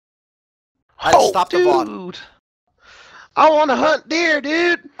I had to stop the VOD. I want to hunt deer,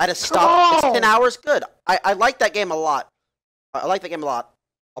 dude. I had to stop. It's 10 hours. Good. I like that game a lot. I like that game a lot.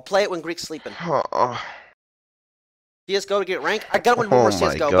 I'll play it when Greek's sleeping. CSGO to get ranked? I gotta win one more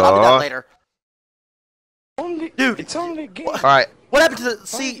CSGO, but I'll do that later. Dude, it's only a game. Alright. What happened to the...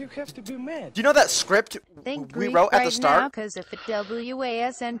 See, you have to be mad? do you know that script we wrote at the start? Because if it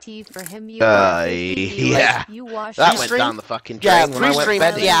WASNT for him, you yeah. you wash That it. went down the fucking drain when I went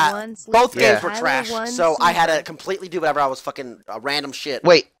bed. Yeah, both games were trash, so I had to completely do whatever I was fucking random shit.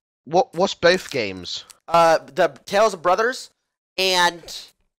 Wait, what's both games? The Tales of Brothers and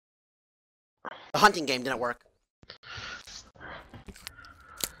the hunting game didn't work.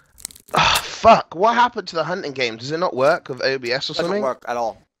 Oh, fuck, what happened to the hunting game? Does it not work with OBS or something? Doesn't work at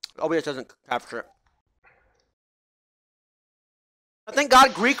all. OBS doesn't capture it. I thank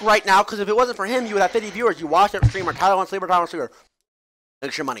God Greek right now, because if it wasn't for him, you would have 50 viewers. You watch that streamer, TYLER1 sleeper, TYLER1 sleeper.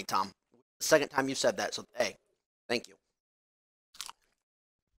 Makes your money, Tom. The second time you said that, so hey, thank you.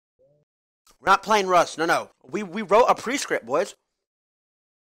 We're not playing Rust. No. We wrote a pre-script, boys.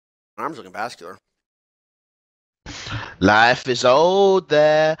 My arm's looking vascular. Life is old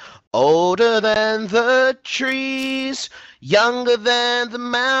there, older than the trees, younger than the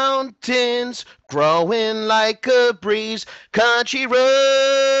mountains, growing like a breeze. Country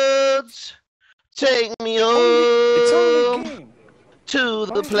roads, take me home to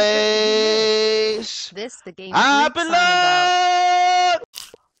the place The game I belong.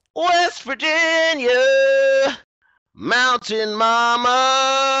 West Virginia, Mountain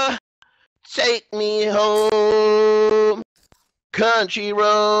Mama, take me home. Country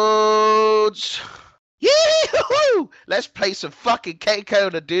roads. Yee-hoo! Let's play some fucking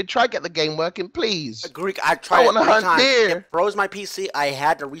K-Coda, dude. Try to get the game working, please. Greek, I tried it 3 times. Deer. It froze my PC. I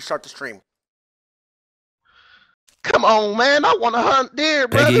had to restart the stream. Come on, man. I want to hunt deer,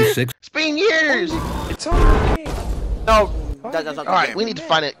 brother. It's been years. It's only a game. No, that's not the Alright, game. we need to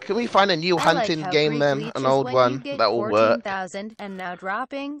find it. Can we find a new hunting game then? An old one that will work. 14,000 and now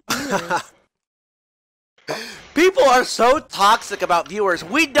dropping. People are so toxic about viewers.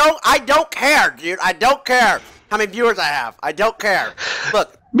 I don't care, dude. I don't care how many viewers I have. I don't care.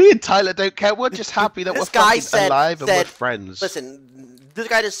 Look. Me and Tyler don't care. We're just happy that we're fucking alive and we're friends. Listen, this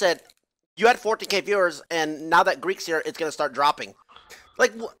guy just said, you had 14K viewers, and now that Greek's here, it's gonna start dropping.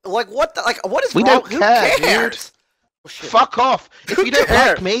 Like what the, what is wrong? Don't Who cares, dude. Oh, fuck off. If you don't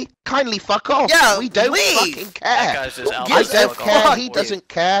like me, kindly fuck off. Yeah, we don't fucking care. I don't care. He doesn't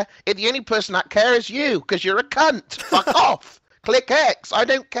care. And the only person that cares is you, because you're a cunt. Fuck off. Click X. I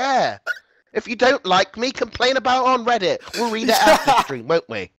don't care. If you don't like me, complain about it on Reddit. We'll read it after the stream, won't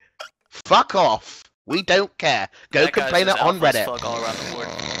we? Fuck off. We don't care. Go complain it on Reddit. Fuck all around the board.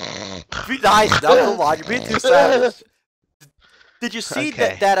 Be nice. Don't lie. You're being too savage. Did you see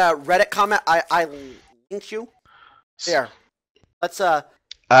that Reddit comment I linked you? There. Let's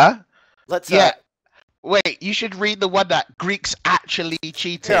yeah. Wait, you should read the one that Greek's actually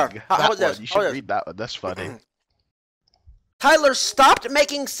cheating. Here. How was this? You should read that one. That's funny. Tyler stopped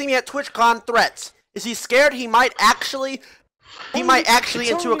making see me at TwitchCon threats. Is he scared he might actually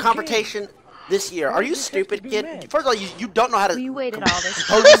into a confrontation this year? Are you stupid, kid? First of all, you don't know how to. We waited all this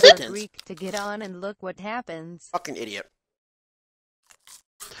time for Greek to get on, and look what happens. Fucking idiot.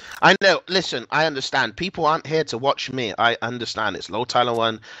 I know. Listen, I understand. People aren't here to watch me. I understand. It's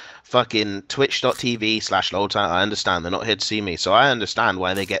LowTyler1, fucking twitch.tv/LowTyler. I understand. They're not here to see me. So I understand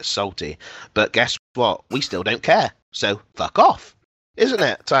why they get salty. But guess what? We still don't care. So fuck off. Isn't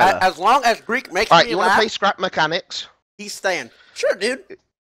it, Tyler? As long as Greek makes me you you want to play Scrap Mechanics? He's staying. Sure, dude.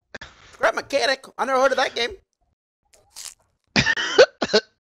 Scrap Mechanic. I never heard of that game.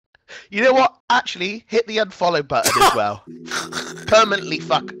 You know what? Actually, hit the unfollow button as well. Permanently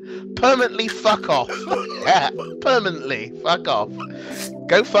fuck off. Yeah, permanently fuck off.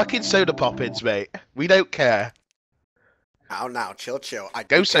 Go fucking soda poppins, mate. We don't care. Now, chill.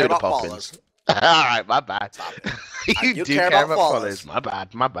 Go soda poppins. Alright, my bad. you do care about follows. My bad.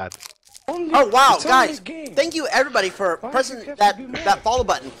 Oh wow, guys! Thank you everybody for pressing that follow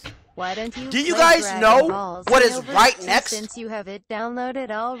button. Why don't you? Do you guys know what is right next? Since you have it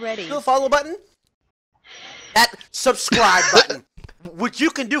downloaded already. The follow button. That subscribe button, which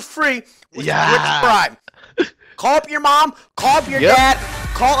you can do free with Twitch Prime. Call up your mom. Call up your dad.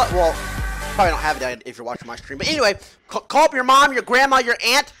 Call it. Well, probably don't have it if you're watching my stream. But anyway, call up your mom, your grandma, your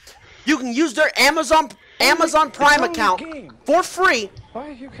aunt. You can use their Amazon Prime account for free.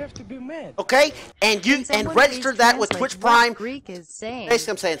 Why you have to be mad? Okay, and register that with Twitch Prime. Greek is saying.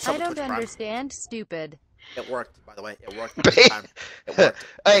 Basically, I'm saying something. I don't understand. Stupid. It worked, by the way. It worked. It worked.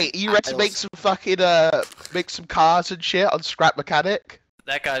 Hey, you ready to make some fucking make some cars and shit on Scrap Mechanic?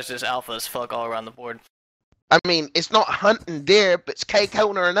 That guy's just alpha as fuck all around the board. I mean, it's not hunting deer, but it's cake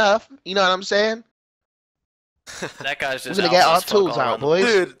owner enough. You know what I'm saying? That guy's just We're gonna get our tools out, boys.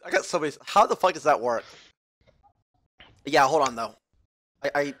 Dude, I got somebody. How the fuck does that work? Yeah, hold on though.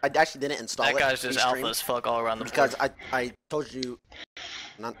 I actually didn't install it. That guy's just alpha as fuck all around the board. Because I told you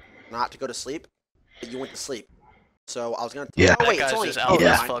not to go to sleep, but you went to sleep. So I was gonna. Yeah. Oh wait, that it's guy's only. just Oh, alpha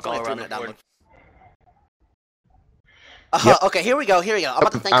never as mind. fuck It's only all 3 around the minute board. download. Yep. Okay, here we go. I'm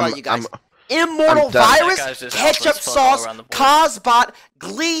about to thank all you guys. I'm Immortal done. Virus, That guy's just Ketchup alpha as fuck all Sauce, around the board. Cosbot,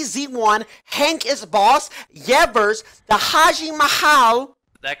 Glee Z1, Hank is Boss, Yevers, the Haji Mahal,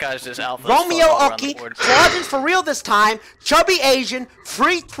 That guy's just alpha Romeo as fuck all around the Oki, board. Sergeant for real this time, Chubby Asian,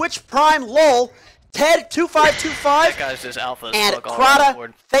 Free Twitch Prime LOL, That Ted2525, guy's just alpha as and fuck all around the Krata.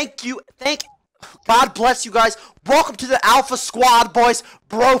 board. God bless you guys. Welcome to the Alpha Squad, boys.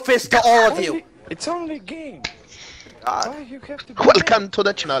 Bro fist to all of you. It's only a game. God. Why you have to be Welcome to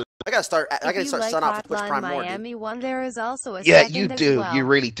the channel. I gotta start If you signing like up for Twitch Hotline Prime more, dude. Miami 1, there is also a Yeah, second you as do. well. You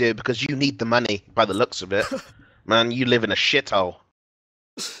really do, because you need the money by the looks of it. Man, you live in a shithole.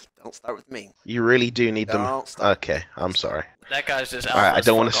 Don't start with me. You really do need them. Don't start. Okay, I'm sorry. That guy's just alpha Alright, I as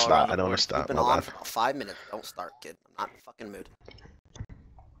don't want fuck to all around start. the I don't want board. to start. Been My on bad. for about 5 minutes. Don't start, kid. I'm not in the fucking mood.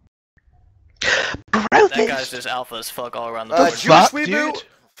 That guy's just alpha as fuck all around the board. Jewish fuck, Weeboo,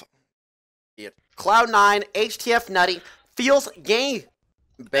 dude? Cloud9, HTF Nutty, Feels Gay,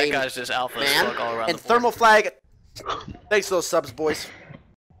 That baby, guy's just alpha as man, fuck all around and the board. Thermal Flag. Thanks for those subs, boys.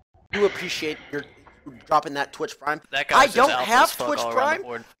 Do appreciate your dropping that Twitch Prime. That I guy's just don't alpha have as fuck Twitch all around Prime. the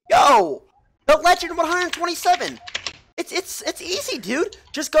board. Yo, the Legend 127. It's easy, dude.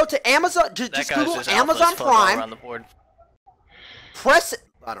 Just go to Amazon. That Just guy's Google just alpha Amazon as fuck all Prime. around the board. Press it.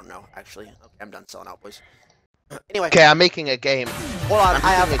 I don't know, actually. Okay, I'm done selling out, boys. Anyway, Okay, I'm making a game. hold on. I'm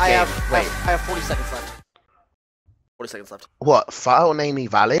I making a game. Wait. have 40 seconds left. 40 seconds left. What? File name me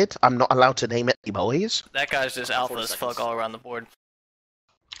valid? I'm not allowed to name it, boys? That guy's just alpha 40 as seconds. fuck all around the board.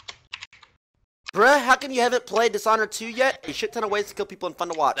 Bruh, how come you haven't played Dishonored 2 yet? A shit ton of ways to kill people and fun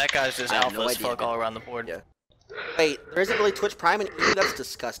to watch. That guy's just I have alpha no as idea, fuck dude. all around the board. Yeah. Wait, there isn't really Twitch Prime in EU? That's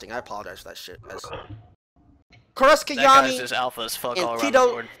disgusting. I apologize for that shit, guys. Kuruska That guy's Yami just alpha as fuck and all around the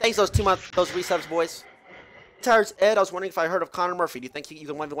Tito, board. thanks those 2 months, those resubs, boys. Tires Ed, I was wondering if I heard of Connor Murphy. Do you think you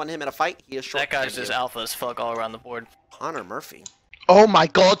can 1v1 him in a fight? He is short. That guy's than just you. alpha as fuck all around the board. Connor Murphy. Oh my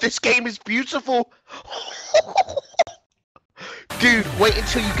god, this game is beautiful! Dude, wait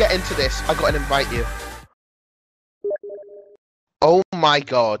until you get into this. I gotta invite you. Oh my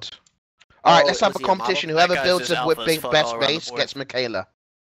god. Alright, Oh, let's have was a he a competition. model? Whoever That guy's builds just the alpha as fuck best all around the base board. gets Michaela.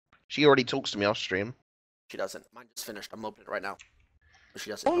 She already talks to me off stream. She doesn't. Mine just finished. I'm opening it right now. But she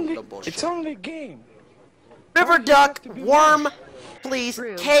doesn't. Only, No bullshit. it's only a game. River Why you Duck, have to be Worm, please,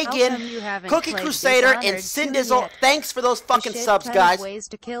 Brew, how come Kagan, you haven't Cookie played Crusader, and Dishonored 2 Sindizzle. yet? Thanks for those A fucking shit subs, ton of guys. ways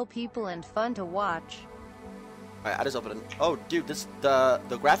to kill people and fun to watch. Alright, I just opened it. Oh, dude, the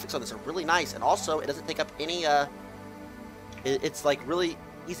graphics on this are really nice, and also it doesn't take up any it's like really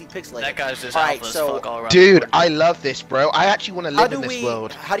easy pixelated. That guy's just Alright, alpha as so fuck all around Dude, the board. I love this, bro. I actually want to how live do in this we?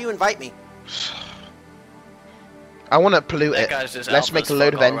 world. How do you invite me? I want to pollute That it. guy's just Let's alpha make as a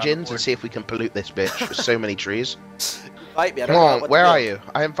load fuck of all around the engines board. and see if we can pollute this bitch with so many trees. Invite me. I don't Come know on, what where to are do. you?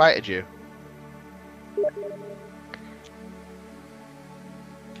 I invited you.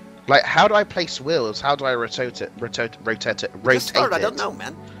 Like, how do I place wheels? How do I rotate it? Rotate Just start, I don't it? know,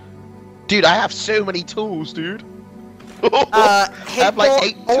 man. Dude, I have so many tools, dude. Hateful, like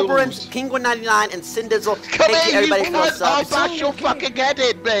 8 Oberon, tools. Penguin99, and Sindizzle. Come Thank you, here, everybody, you for those cunt! I'll subs. bash your fucking head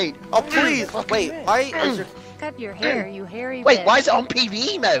in, mate! Oh, please. Fucking Wait, man. why is your... Cut your hair, you hairy Wait, bitch. why is it on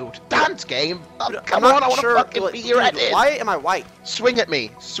PvE mode? Dance game? Oh, I'm come not on, I want to sure, fucking like, beat your head dude, in! Why am I white? Swing at me!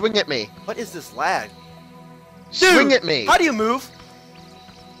 Swing at me! What is this lag? Swing Dude, at me! How do you move?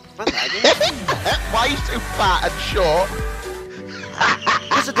 Am I lagging? Why are you so fat and short?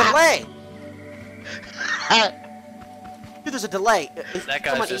 There's a delay. Dude, there's a delay. That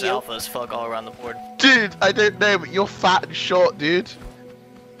Come guy's on, just EU. alpha as fuck all around the board. Dude, I don't know, but you're fat and short, dude.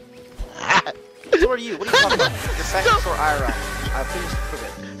 So are you? What are you talking about? You're fat and short IRL. I finished prove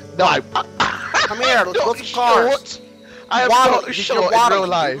it. No, Come here, let's go some cars. short. I am Waddle, not you should short waddle, in real dude.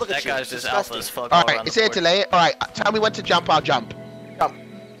 life. Look at That you. guy's just Disgusting. alpha as fuck all Alright, around it's the here board. to lay it. Alright, tell me when to jump, I'll jump. Jump.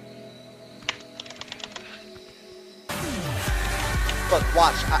 Look,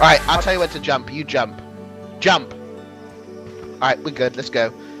 watch. Alright, I'll tell you when to jump. You jump. Jump. Alright, we're good. Let's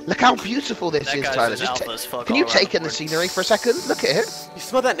go. Look how beautiful this That is, guy's Tyler. just Just alpha as fuck can all you around take the in the board. scenery for a second? Look at it. You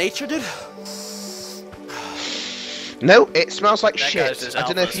smell that nature, dude? No, it smells like That guy's shit. just I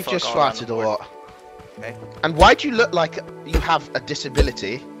don't know alpha if as you just fuck all around the farted or board. what. Okay. And why do you look like you have a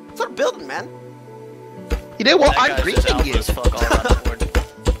disability? Start building, man. You know what? That I'm guy's just greeting alpha you. as fuck all around the board.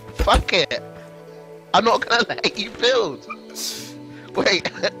 fuck it. I'm not gonna let you build.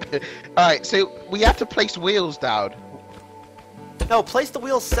 Wait. Alright, so we have to place wheels down. No, place the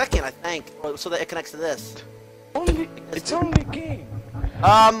wheels second, I think, so that it connects to this. It's only a game.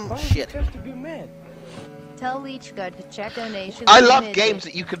 Shit. It has to be met. Tell Leaguegodx to check donations. I love submitted. games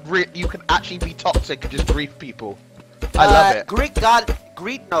that you could actually be toxic and just grief people. I love it.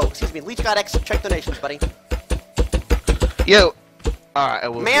 Leaguegodx, check donations, buddy. Yo. Alright, I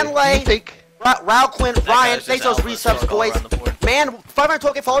will. Manley. You think... Rao Quinn, Ryan, guy's thanks just those alpha resubs, fuck all boys. around the board. Man,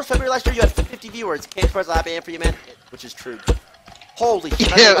 512K followers February last year, you had 50 viewers. Can't express a happy end for you, man. Which is true. Holy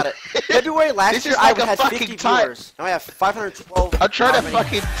shit, I think about it. February last This year, is I like a had 50 fucking time. viewers. Now I have 512. I'm trying to how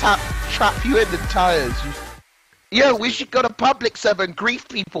many? fucking trap you in the tires. Yo, we should go to public server and grief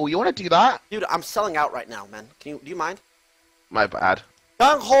people. You want to do that? Dude, I'm selling out right now, man. Do you mind? My bad.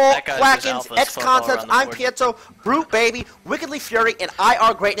 Gung Ho, That guy's just Quackins, alphas X fuck all Concepts, around the I'm board. Pietro, Brute Baby, Wickedly Fury, and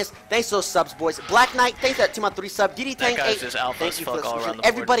IR Greatness. Thanks to those subs, boys. Black Knight, thanks for that 2 month 3 sub. DD Tank guy's 8. just alphas Thank you for fuck all listening. around the board.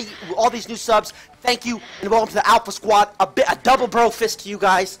 Everybody, all these new subs, thank you, and welcome to the Alpha Squad. A double bro fist to you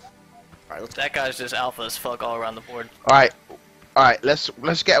guys. Alright, let's go. That guy's just alpha as fuck all around the board. Alright,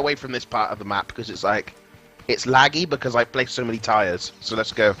 let's get away from this part of the map because it's like it's laggy because I placed so many tires. So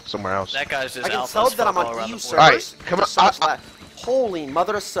let's go somewhere else. That guy's just I can alpha tell as that fuck I'm all on around EU the board. servers. Alright, come on, There's so much lag. Holy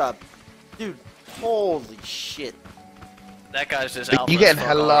mother of sub. Dude, holy shit. That guy's just Are alpha you as getting fuck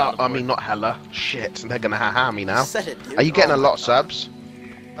all hella? around the I board. mean, not hella. Shit, they're gonna ha me now. You said it, dude. Are you getting Oh a my lot of God. subs?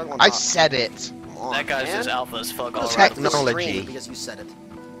 I'm I not. said it. Come on, That guy's man. just alpha as fuck all Let's around hack the the board. Technology. stream because you said it.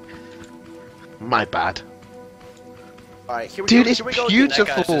 My bad. Alright, here we Dude, go. it's Here we go. beautiful.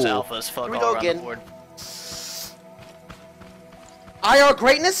 That guy's just alpha as fuck Here we all go around again. the board. IR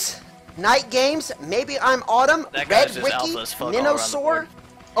Greatness, Night Games, Maybe I'm Autumn, That Red guy's just Wiki, alpha as fuck all around the Ninosaur, board.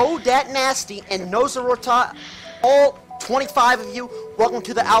 Oh Dat Nasty, and Nozarota. All 25 of you, welcome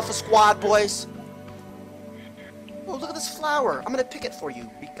to the Alpha Squad, boys. Oh, look at this flower. I'm gonna pick it for you,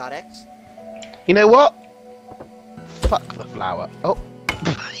 Greekgodx. You know what? Fuck the flower. Oh.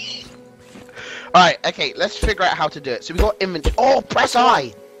 Alright, okay, let's figure out how to do it. So we got inventory. Oh, press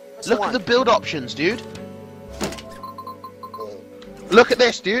I! Press Look one. at the build options, dude. Look at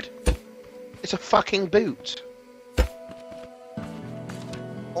this, dude. It's a fucking boot.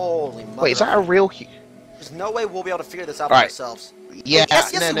 Holy mother. Wait, is that a real... There's no way we'll be able to figure this out by Right. ourselves. Yeah,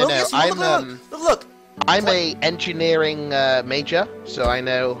 Yes, yes, no, you no, will. no. Yes, you will. Look. I'm a engineering major, so I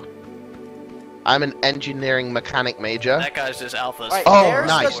know... I'm an engineering mechanic major. That guy's just alpha as Alright, fuck all Oh, there's around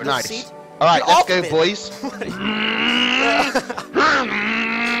the nice, board. the nice. seat. Alright, Get let's off go, of it. boys. What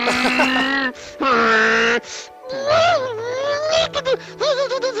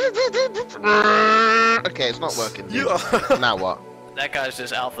Okay, it's not working. Dude. You Now what? That guy's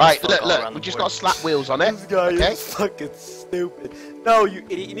just alpha as Alright, fuck look, all look. around We the just board. got to slap wheels on it. This guy Okay? is fucking stupid. No, you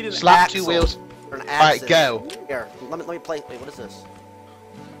idiot. You need an Slap axle. two wheels. Or an Alright, axis. go. Here, let me play. Wait, what is this?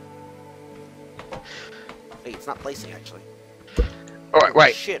 Wait, it's not placing actually. Alright,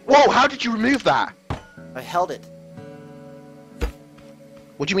 right. Shit. Whoa, how did you remove that? I held it.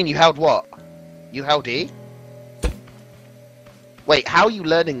 What do you mean you held what? You held E? Wait, how are you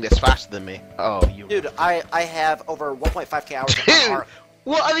learning this faster than me? Oh, you... Dude, I have over 1.5k hours of Dude, art.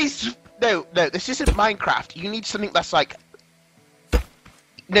 what are these... No, this isn't Minecraft. You need something that's like...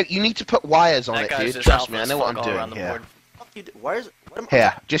 No, you need to put wires on That it, guy's dude. just Trust alpha me, I as know what fuck I'm all doing around the here. board. Fuck you. What am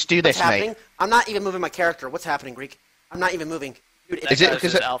Here, just do what's this, mate. happening? I'm not even moving my character. What's happening, Greek? I'm not even moving. Dude, That Is it guy's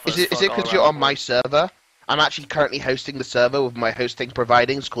because just alpha as is fuck it all because around you're the on my server? I'm actually currently hosting the server with my hosting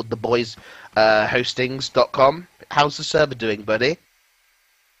providings called theboyshostings.com. How's the server doing, buddy?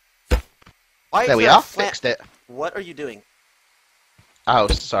 Why is There we there a are. flat- Fixed it. What are you doing? Oh,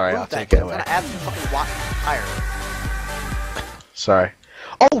 sorry. Move I'll that. take it I'm away. gonna add some fucking watt tire. Sorry.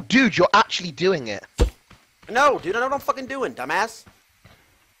 Oh, dude, you're actually doing it. No, dude, I know what I'm fucking doing, dumbass.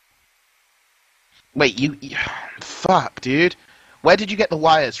 Wait, you... Fuck, dude. Where did you get the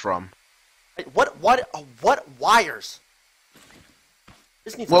wires from? Wait, what wires?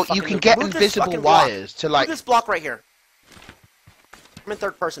 This needs Well, to you fucking can move. get Move this invisible fucking block. wires to, Move like... this block right here. I'm in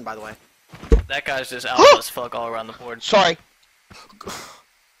third person, by the way. That guy's just alpha as fuck all around the board. Sorry.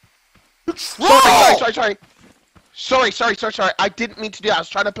 You Sorry. Sorry. I didn't mean to do that. I was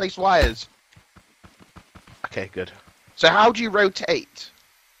trying to place wires. Okay, good. So how do you rotate?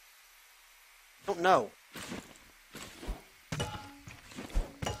 Don't know.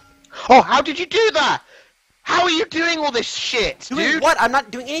 Oh, how did you do that? How are you doing all this shit, Doing dude? what? I'm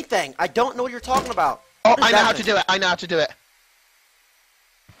not doing anything. I don't know what you're talking about. Oh, What is I know that how thing? to do it. I know how to do it.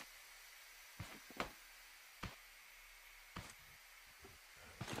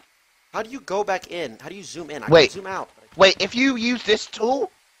 How do you go back in? How do you zoom in? I Wait. can zoom out. Wait, if you use this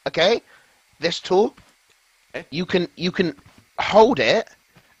tool, Okay, this tool. Okay. You can hold it,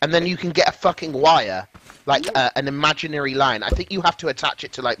 and then you can get a fucking wire, like an imaginary line. I think you have to attach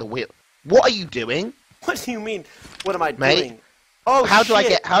it to like the wheel. What are you doing? What do you mean? What am I Mate, doing? Oh how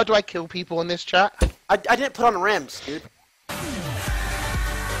shit! do I kill people in this chat? I didn't put on rims, dude.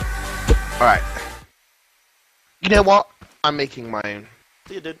 All right. You know what? I'm making my own.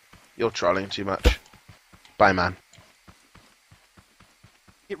 See you, dude. You're trolling too much. Bye, man.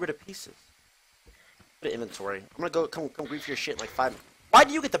 Get rid of pieces. Put it in inventory. I'm gonna go come grief your shit in like 5 minutes. Why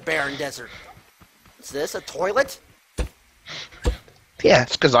do you get the barren desert? What's this? A toilet? Yeah,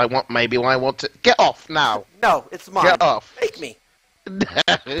 it's because I want to get off now. No, it's mine. Get off. Make me.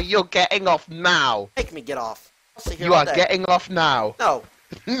 You're getting off now. Make me get off. I'll sit here You all are day. getting off now. No.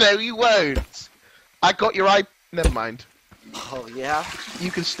 No, you won't. I got your eye. Never mind. Oh yeah. You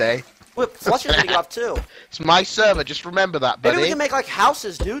can stay. Wait, Flush is gonna get off too. It's my server. Just remember that, buddy. Maybe we can make like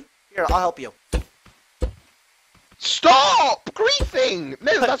houses, dude. Here, I'll help you. Stop griefing!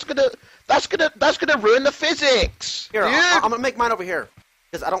 No, that's gonna ruin the physics. Here, dude. I'm gonna make mine over here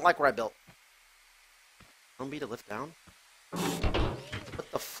because I don't like where I built. Want me to lift down?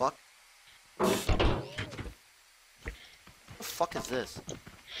 What the fuck? What the fuck is this?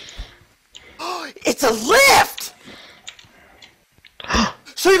 It's a lift!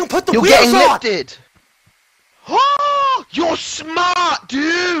 So you can put the You're wheels getting on! lifted. Oh, you're smart,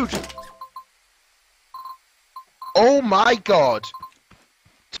 dude. Oh my god.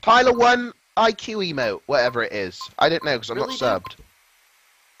 TYLER1 IQ emote, whatever it is. I don't know because I'm Really, not subbed.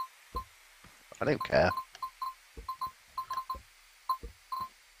 I don't care.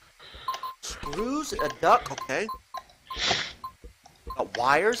 Screws, a duck, okay. Got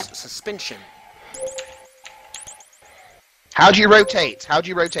wires, suspension. How do you rotate? How do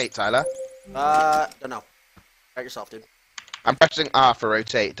you rotate, Tyler? Don't know. Try it yourself, dude. I'm pressing R for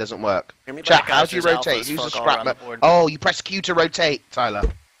rotate. It doesn't work. Hear me, Chat, buddy? how do you There's rotate? alphas Use the fuck all scrap around mode. the board. Oh, you press Q to rotate, Tyler.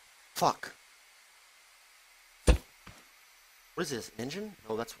 Fuck. What is this? Engine?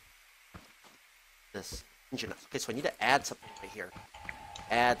 No, that's this engine. Okay, so I need to add something right here.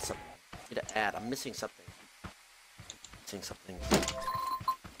 Add something. I need to add. I'm missing something. Missing something.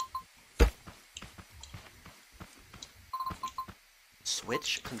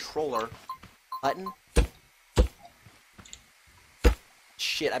 Switch controller button.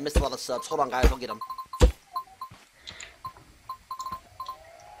 Shit, I missed a lot of subs. Hold on, guys. I'll get them.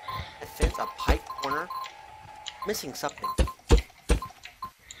 Fence, a pipe corner. Missing something.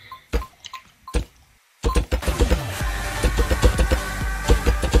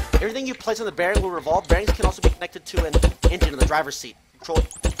 Everything you place on the bearing will revolve. Bearings can also be connected to an engine in the driver's seat. Control.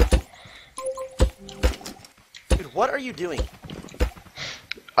 Dude, what are you doing?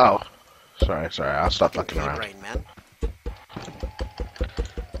 Oh, sorry. I'll stop fucking Fucking around. brain, man.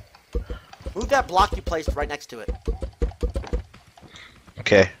 Move that block you placed right next to it.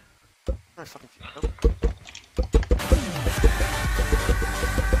 Okay. Oh, fucking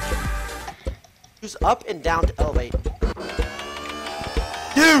use up and down to elevate.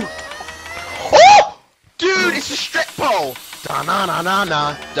 Dude! Oh! Dude, it's a strip pole!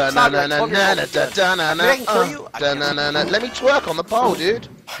 Da-na-na-na-na, da-na-na-na-na, da-na-na-na, da-na-na-na. Let me twerk on the pole, dude.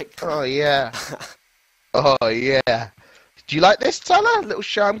 Oh, yeah. Oh, yeah. Do you like this, Tyler? Little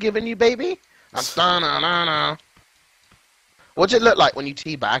show I'm giving you, baby? Da-na-na-na. What does it look like when you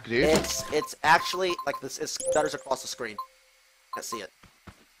teabag, dude? It's actually like this. It stutters across the screen. Can't see it.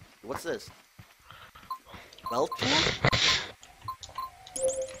 What's this? Weld tool?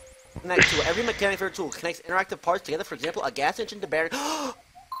 Connect to every mechanic favorite tool. Connects interactive parts together. For example, a gas engine to bearing.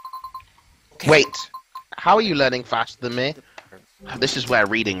 Okay. Wait. How are you learning faster than me? This is where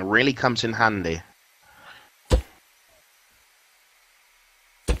reading really comes in handy.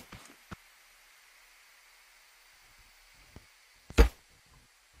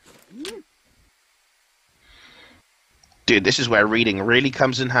 Dude, this is where reading really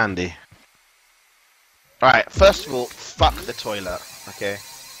comes in handy. Alright, first of all, fuck the toilet, okay?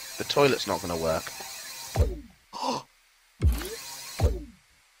 The toilet's not gonna work.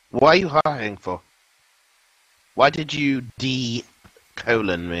 What are you hiring for? Why did you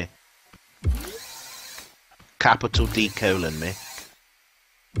D-colon me? Capital D-colon me.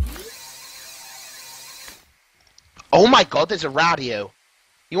 Oh my god, there's a radio.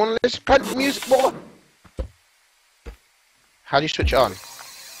 You wanna listen to music more? How do you switch it on?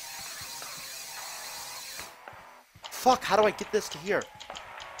 Fuck, how do I get this to here?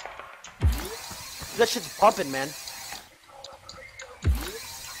 That shit's bumping, man.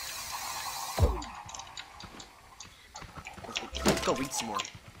 Let's go read some more.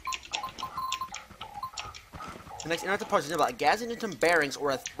 The next interactive part is about a gas engine bearings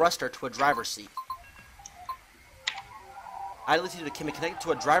or a thruster to a driver's seat. Idly can be connected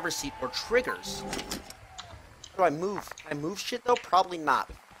to a driver's seat or triggers. How do I move? Can I move shit though? Probably not.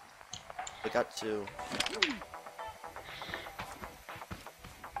 I got to.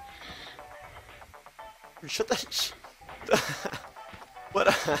 Shut that. What?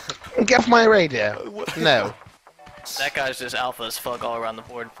 Get off my radio. No. That guy's just alpha as fuck all around the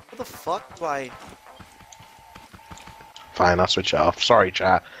board. What the fuck do I? Fine, I'll switch it off. Sorry,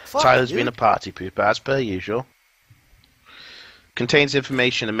 chat. Fuck, Tyler's dude. been a party pooper, as per usual. Contains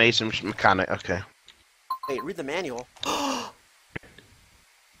information, amazing mechanic. Okay. Wait, read the manual.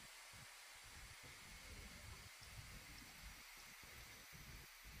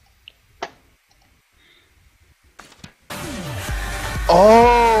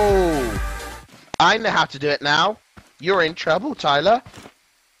 Oh! I know how to do it now. You're in trouble, Tyler.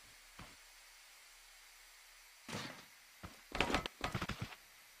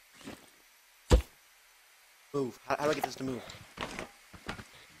 Move. How do I get this to move?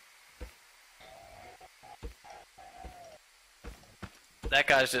 That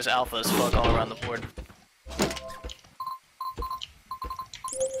guy's just alpha as fuck all around the board.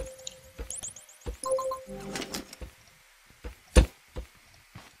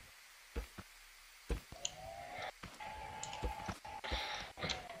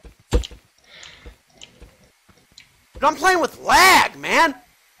 But I'm playing with lag, man!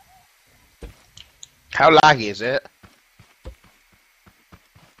 How laggy is it?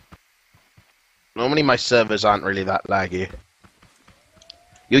 Normally my servers aren't really that laggy.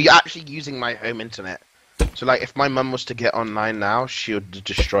 You're actually using my home internet. So like if my mum was to get online now, she would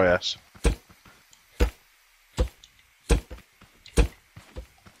destroy us.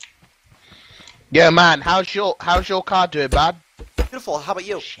 Yeah man, how's your car doing, bud? Beautiful, how about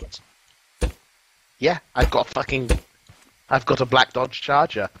you? Shit. Yeah, I've got a black Dodge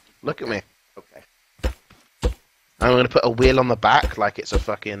Charger. Look at me. Okay. I'm gonna put a wheel on the back like it's a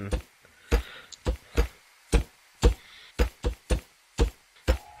fucking...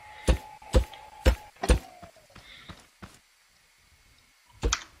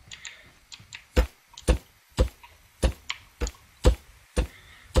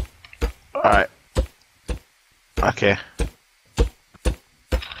 Alright. Okay.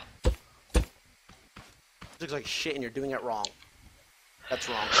 Looks like shit and you're doing it wrong. That's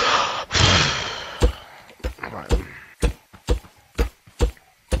wrong. Alright.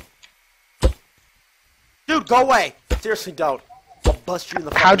 Dude, go away! Seriously, don't. I'll bust you in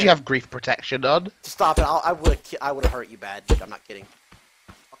the fucking How do you head. have grief protection on? Stop it, I would've hurt you bad, dude. I'm not kidding.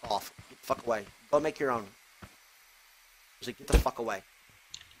 Fuck off. Get the fuck away. Go make your own. Seriously, get the fuck away.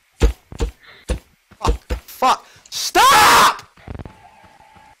 Fuck! Stop!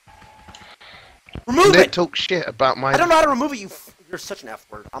 Remove Don't it! talk shit about my... I don't know how to remove it, you're such an F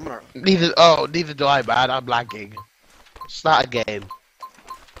word. I'm gonna... Neither do I, man. I'm lagging. Start again.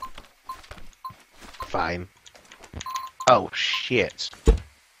 Fine. Oh, shit.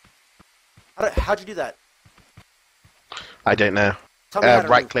 How'd you do that? I don't know. Tell me how to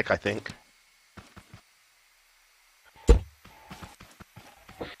Right remove. click, I think.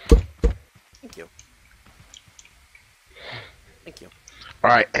 Thank you. Thank you.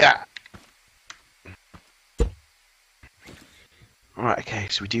 Alright, yeah. Alright, okay,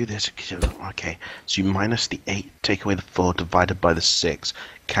 so we do this. Okay, so you minus the 8, take away the 4, divided by the 6,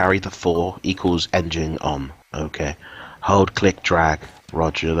 carry the 4, equals engine on. Okay. Hold, click, drag.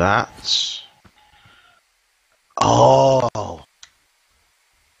 Roger that. Oh!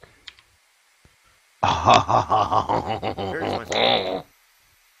 Where's my...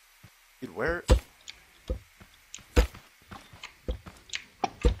 Dude, where...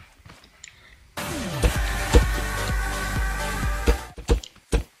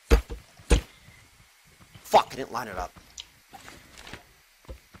 Fuck, I didn't line it up.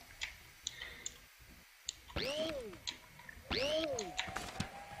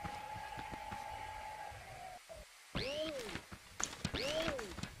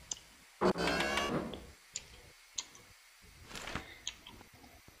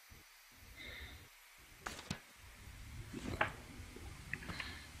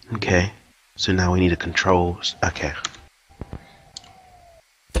 Okay, so now we need a control. Okay.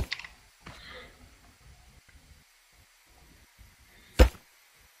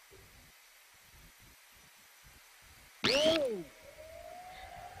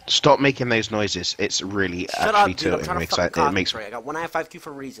 Stop making those noises. It's really Shut actually up, dude. I'm tilting. trying to It fucking makes concentrate. I got 195Q for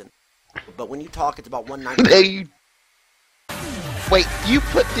a reason. But when you talk, it's about 190. There you... Wait, are you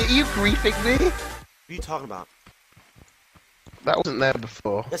griefing me? What are you talking about? That wasn't there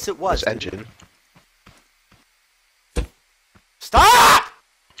before. Yes, it was. This engine. Stop!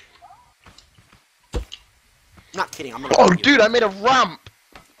 I'm not kidding. I'm gonna. Oh, dude, I made a ramp.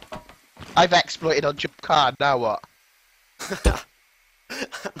 I've exploited on your card. Now what?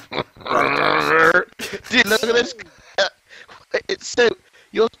 Dude, look at this. It's so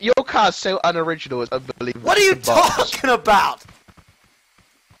your car's so unoriginal. It's unbelievable. What are you talking about?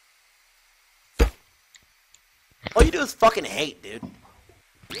 All you do is fucking hate, dude.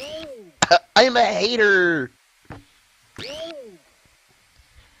 I'm a hater.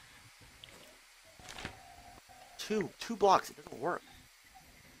 Two blocks. It doesn't work.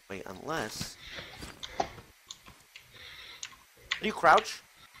 Wait, unless. Do you crouch?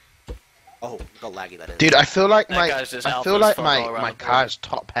 Oh, look how laggy that is. Dude, I feel like That guy's just alpha as fuck all around my the car is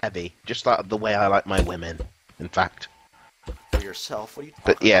top heavy, just like the way I like my women. In fact. For yourself. What are you talking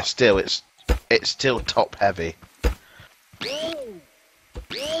But yeah, about? still, it's still top heavy.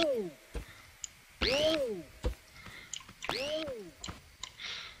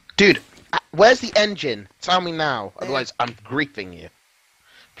 Dude, where's the engine? Tell me now, otherwise I'm griefing you.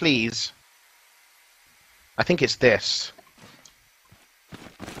 Please. I think it's this.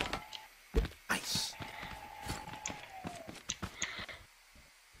 Nice.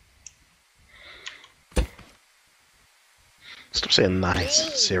 Stop saying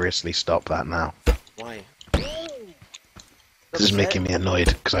nice. Seriously, stop that now. Why? This is making me annoyed,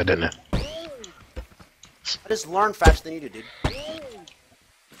 because I don't know. I just learn faster than you do, dude.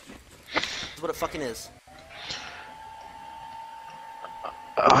 That's what it fucking is.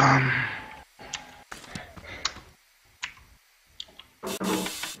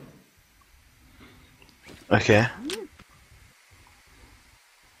 Okay.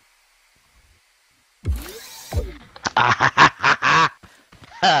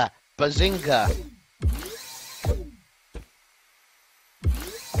 Bazinga.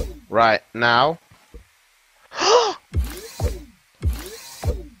 Right, now.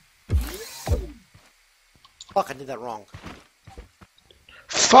 Fuck, I did that wrong.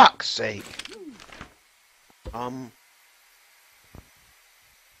 Fuck's sake. One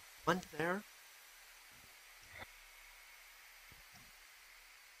there.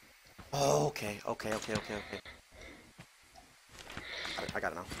 Oh, okay. I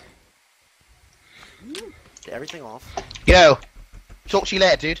got it now. Get everything off. Yo. Talk to you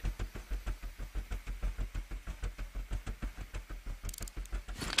later, dude.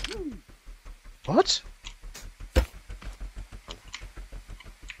 What?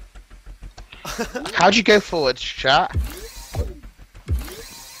 How'd you go forward, chat?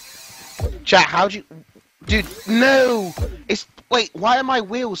 Chat, how'd you... Dude, no! It's... Wait, why are my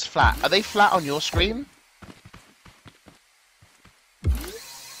wheels flat? Are they flat on your screen?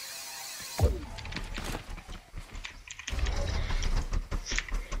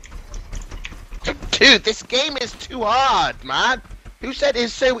 Dude, this game is too hard, man! Who said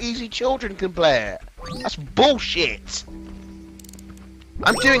it's so easy children can play it? That's bullshit!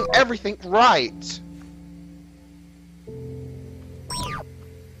 I'm doing everything right!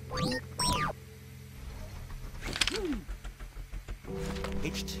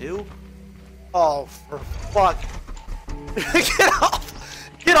 H2? Oh, for fuck. Get off!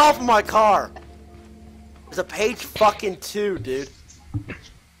 Get off of my car! There's a page fucking 2, dude.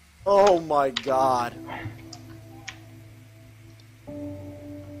 Oh my god.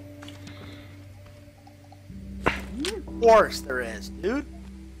 Of course there is, dude.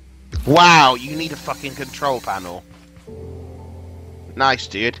 Wow, you need a fucking control panel. Nice,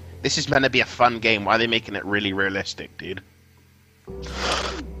 dude. This is meant to be a fun game. Why are they making it really realistic, dude? No!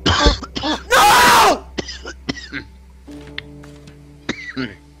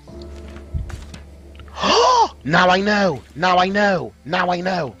 Now I know! Now I know! Now I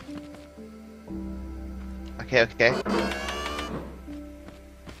know! Okay, okay.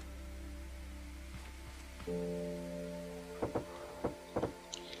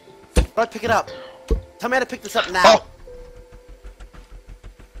 How do I pick it up? Tell me how to pick this up now. Oh!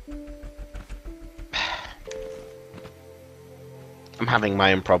 I'm having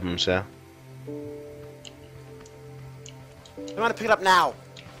my own problems here. Tell me how to pick it up now.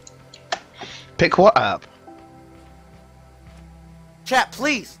 Pick what up? Chat,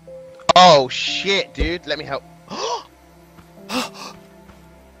 please. Oh shit, dude. Let me help.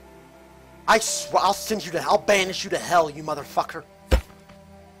 I swear, I'll send you to hell. I'll banish you to hell, you motherfucker.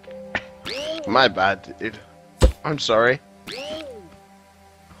 My bad, dude. I'm sorry.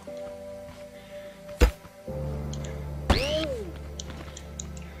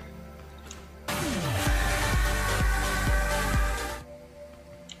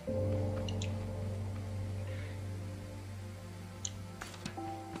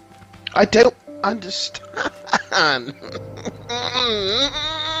 I don't understand.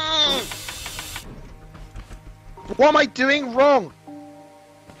 What am I doing wrong?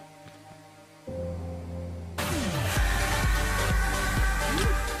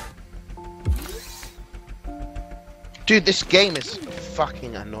 Dude, this game is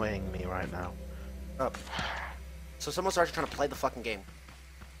fucking annoying me right now. So someone's actually trying to play the fucking game.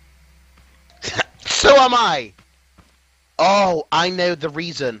 So am I! Oh, I know the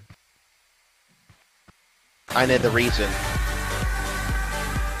reason. I know the reason.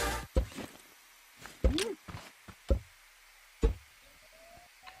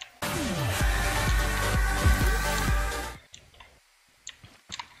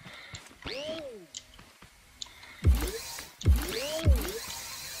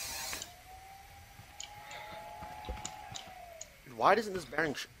 Why doesn't this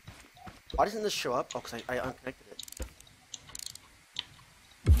bearing why doesn't this show up? Oh, because I unconnected it.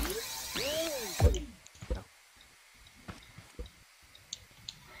 No.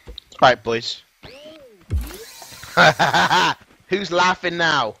 Right, boys. Who's laughing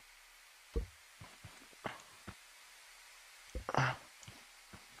now?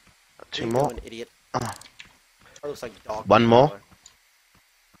 Two more. An idiot. Looks like dog. One more.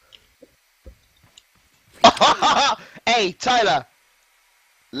 Hey, Tyler.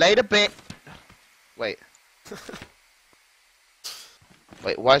 Laid a bit. Wait.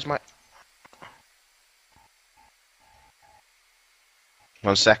 Wait, why is my...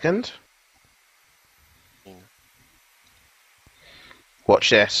 1 second. Watch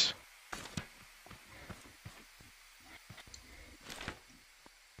this.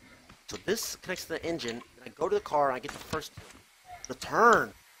 So this connects to the engine, and I go to the car and I get the first the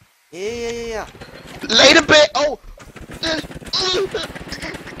turn. Yeah. Laid a bit. Oh.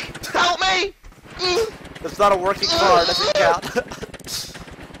 Help me. That's not a working car. Doesn't count.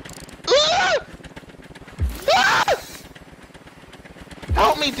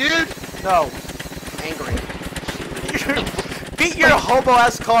 Help me, dude. No. I'm angry. Get your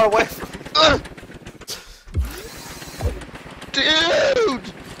hobo-ass car away from me.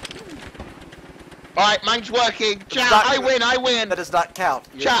 Dude. Alright, mine's working. Chat, I win. That does not count.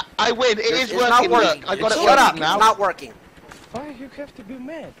 Chat, I win. It is It's working. not working. Look, I got it Shut working up. now. It's not working. Why you have to be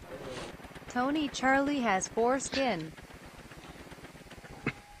mad? Tony Charlie has foreskin.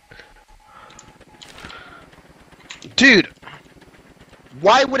 Dude,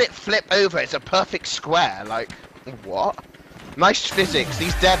 why would it flip over? It's a perfect square. Like, what? Nice physics.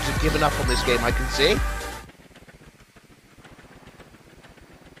 These devs have given up on this game, I can see.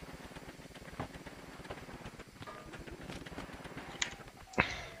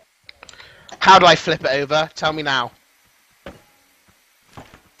 How do I flip it over? Tell me now.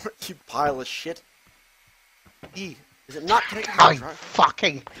 You pile of shit. E, is it not connected to I the drive?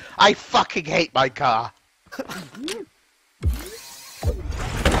 fucking hate my car. You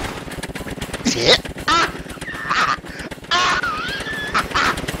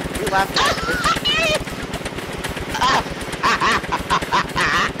laughing at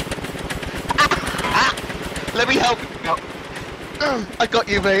Let me help you out. I got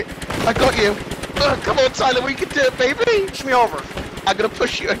you, mate. I got you. Come on, Tyler, we can do it, baby. Push me over. I'm gonna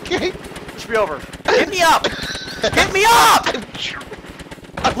push you, okay? Push me over. Hit me up! Hit me up!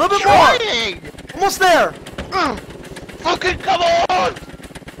 I'm A little bit trying. more! Almost there! Fucking come on!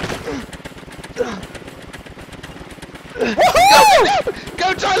 Woohoo!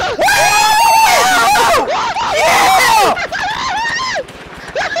 Go, Tyler! Woo! Yeah!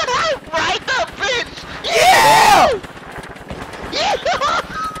 Right up, bitch! Yeah!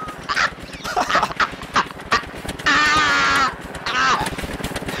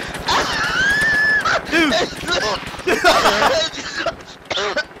 Dude!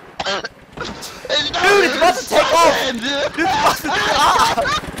 Dude, it's about to take off! Dude, it's about to take off!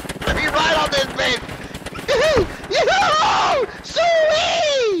 Let me ride on this, babe! Yoo-hoo!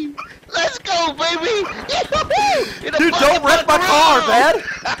 Sweet! Let's go, baby! Yoo-hoo! Dude, don't wreck my car, man!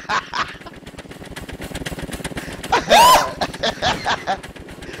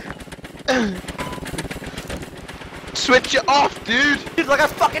 Switch it off, dude! Dude, like I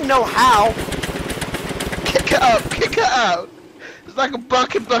fucking know how! Kick it out! Kick it out! It's like a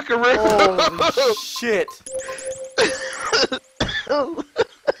buckaroo! Holy shit!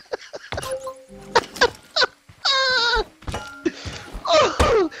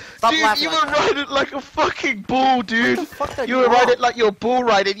 Stop Dude, laughing you like were that. riding like a fucking bull, dude! What the fuck did You I were do riding wrong? like you're bull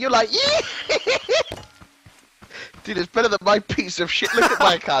riding, you're like, yeah! Dude, it's better than my piece of shit. Look at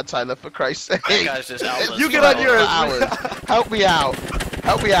my car, Tyler, for Christ's sake. That guy's just alpha. You get on yours. Help me out.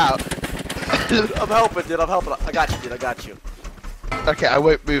 Help me out. I'm helping, dude. I'm helping. I got you, dude. I got you. Okay, I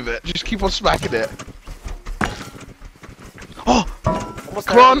won't move it. Just keep on smacking it. Oh! almost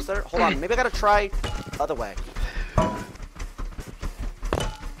Come there, on. almost there. Hold on, maybe I gotta try the other way.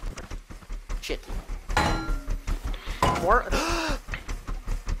 Shit. More.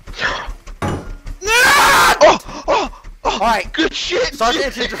 Alright, good shit. start the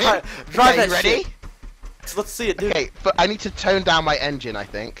engine, drive Okay, that you ready? shit. Let's see it, dude. Okay, but I need to tone down my engine, I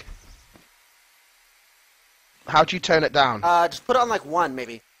think. How do you tone it down? Just put it on like 1,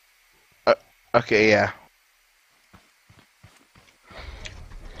 maybe. Okay, yeah.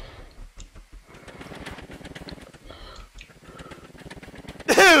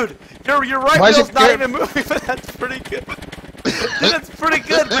 Dude, your right Why is wheel's it not good? even moving, but that's pretty good. That's pretty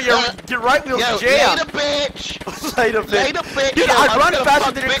good, but your right wheel's Yo, jammed. later, bitch! Later, bitch. Later, bitch! Dude, Yo, I I'm run gonna faster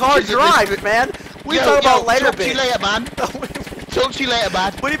fuck than your car bitches in drives, this- man. We Yo, talk about later, talk to you bitch. later, man. Talk to you later,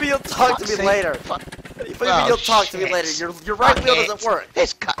 man. What do you mean you'll talk to me Fuck's later? sake. Fuck. What do you mean you'll talk to me shit. later? Your right Fuck wheel it. doesn't work.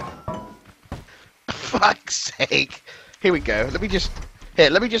 It's cut. Fuck's sake. Here we go. Let me just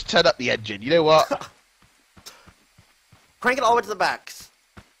turn up the engine. You know what? Crank it all the way to the back.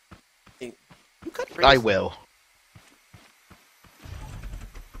 You cut I will.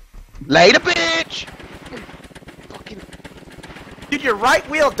 Later, bitch! Fucking. Dude, your right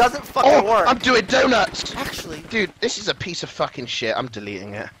wheel doesn't fucking work. I'm doing donuts! Actually, Dude, this is a piece of fucking shit. I'm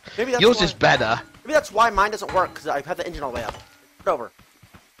deleting it. maybe that's Yours why, is better. Maybe that's why mine doesn't work, because I have the engine all the way up. Put it over.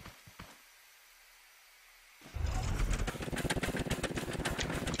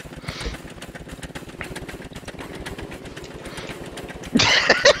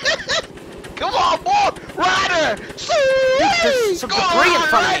 Come on, boy! Ryder! There's some debris in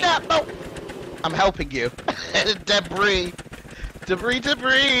front of me. me! I'm helping you. Debris.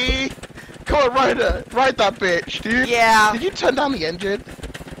 Debris. Come on, Ryder. Ride that bitch, dude. Yeah. Did you turn down the engine?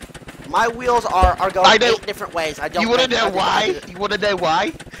 My wheels are going I know. 8 different ways. I don't. You wanna think- I know think I why? can do it. You wanna know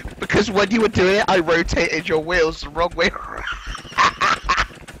why? Because when you were doing it, I rotated your wheels the wrong way around.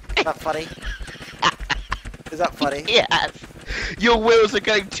 Is that funny? Is that funny? Yes. Your wheels are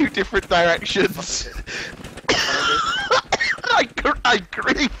going 2 different directions. I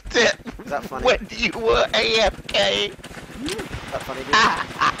griefed it Is that funny? when you were AFK. Is that funny, dude?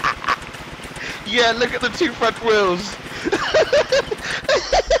 Yeah, look at the 2 front wheels.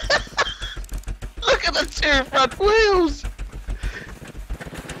 Look at the 2 front wheels.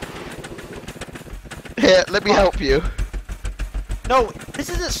 Here, let me help you. No, this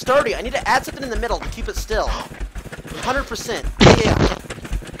isn't sturdy. I need to add something in the middle to keep it still. 100%. Yeah.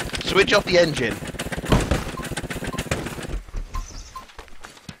 Switch off the engine.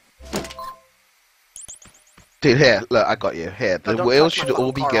 Dude, here, look, I got you. Here, No, the don't wheels touch my should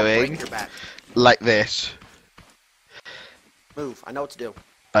all fucking be car, I'll break going your back. like this. Move. I know what to do.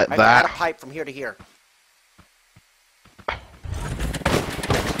 Like I have to add a that. pipe from here to here.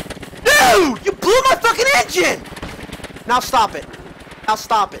 Dude! You blew my fucking engine! Now stop it. Now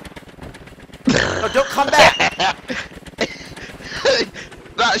stop it. No, don't come back.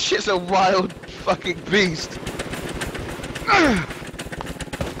 That shit's a wild fucking beast.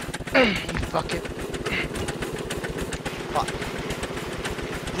 Fuck it. Fuck.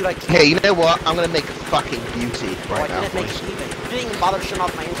 Dude, I can't. Hey, you know what? I'm gonna make a fucking beauty Why right now, didn't it make boys. it even? You didn't even bother shutting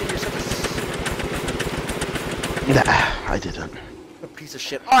off my engine. You're such Nah, I didn't. a piece of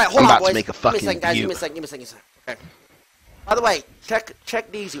shit. Alright, hold I'm on, about to boys. make a Give me fucking second, guys. Give me a beaut. second. Give me a second. Okay. By the way,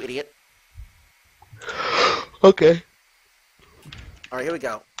 check these, you idiot. Okay. Alright, here we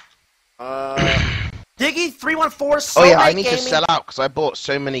go. Diggy314, Oh yeah, I Soulmate need Gaming, to sell out because I bought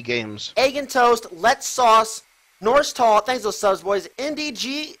so many games. Egg and Toast, Let's Sauce, Norse Tall, thanks to those subs, boys.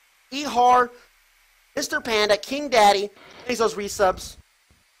 NDG, Ehar, Mr. Panda, King Daddy, thanks to those resubs.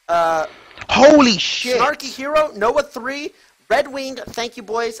 Holy shit! Snarky Hero, Noah3, Red Wing, thank you,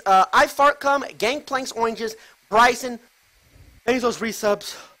 boys. I Fart Come, Gangplanks Oranges, Bryson, thanks to those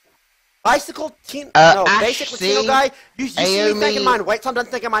resubs. Bicycle Team, no, Ash Basic C, Latino Guy, you see me Aomi. thinking mine. Wait till I'm done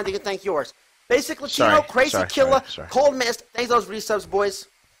thinking mine, then you can thank yours. Basic Latino, Sorry, Crazy sorry, Killer, sorry. Cold Mist, thanks to those resubs, boys.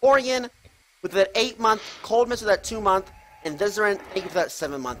 Orion, with that 8-month, Cold Mist with that 2-month, and Vizerin, thank you for that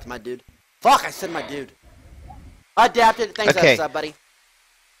 7-month, my dude. Fuck, I said my dude. Adapted, thanks for Okay. that sub, buddy.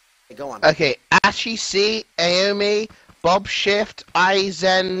 Okay, go on. Okay, Ashy C, Aomi, Bob Shift,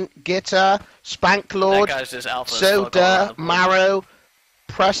 Aizen Gitter, Spank Lord, That guy's just alpha as fuck all Soda, around. Marrow,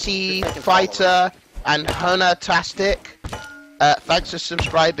 Prusy Fighter, and Hunter-tastic. Thanks for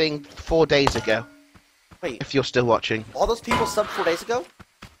subscribing 4 days ago. Wait, If you're still watching. all those people subbed 4 days ago?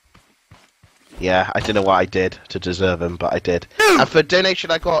 Yeah, I don't know what I did to deserve them, but I did. And for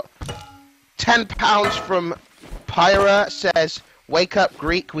donation, I got £10 from Pyra. Says, Wake up,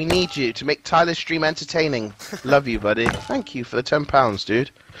 Greek. We need you to make Tyler's stream entertaining. Love you, buddy. Thank you for the £10,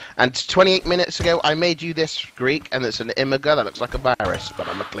 dude. And 28 minutes ago, I made you this, Greek, and it's an immigrant that looks like a virus, but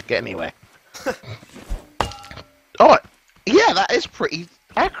I'm gonna click it anyway. Oh, yeah, that is pretty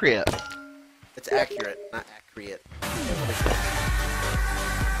accurate. It's accurate, not accurate.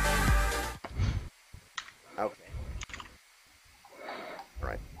 Okay.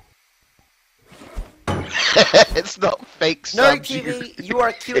 Right. It's not fake Nerd subs. TV, you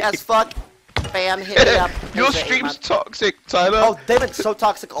are cute as fuck. Fam, hit me up. Your stream's toxic, Tyler. Oh, they've been so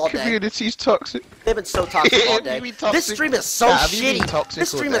toxic all day. Community's toxic. They've been so toxic all day. This stream is so shitty.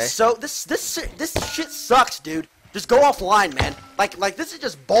 This stream is so this shit sucks, dude. Just go offline, man. Like this is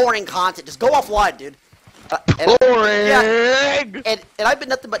just boring content. Just go offline, dude. Boring. Yeah, and I've been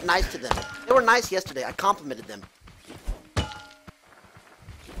nothing but nice to them. They were nice yesterday. I complimented them.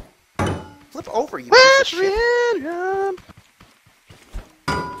 Flip over, you piece of shit.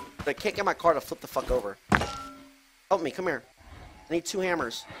 I can't get my car to flip the fuck over. Help me, come here. I need 2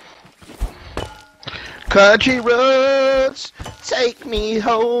 hammers. Country roads, take me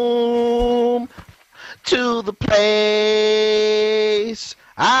home to the place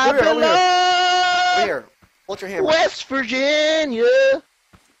I belong. Over here. Hold your hammer. West Virginia,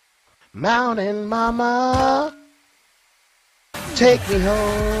 Mountain Mama, take me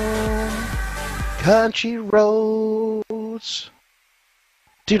home, country roads.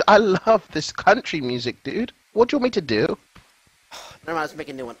 Dude, I love this country music, dude. What do you want me to do? Never mind, let's make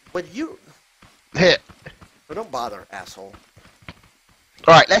a new one. But you... Hit. But don't bother, asshole.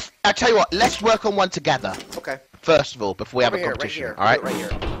 Alright, I'll tell you what, let's work on one together. Okay. First of all, before we have a competition, alright? Right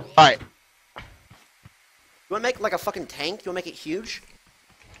here. Alright. You wanna make like a fucking tank? You wanna make it huge?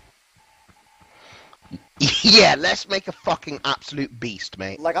 Yeah, let's make a fucking absolute beast,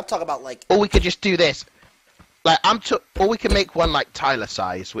 mate. Like, I'm talking about like... Or we could just do this. Like, or we can make one like Tyler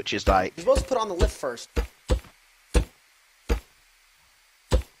size, which is like... You're supposed to put on the lift first. What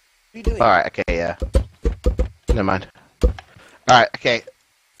are you doing? Alright, okay, yeah. Never mind. Alright, okay.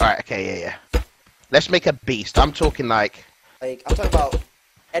 Alright, okay, yeah. Let's make a beast. I'm talking like... Like, I'm talking about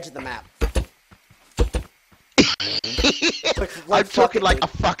edge of the map. I'm talking like a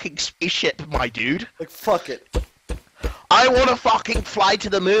fucking spaceship, my dude. Like, fuck it. I wanna fucking fly to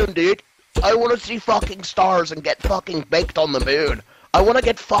the moon, dude. I wanna see fucking stars and get fucking baked on the moon. I wanna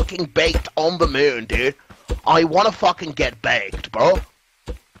get fucking baked on the moon, dude. I wanna fucking get baked, bro.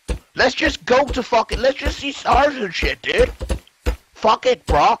 Let's just go to fucking... Let's just see stars and shit, dude. Fuck it,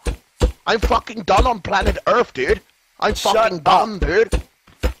 bro. I'm fucking done on planet Earth, dude. I'm fucking done, dude.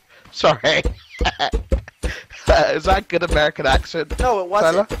 Sorry. Is that a good American accent? No, it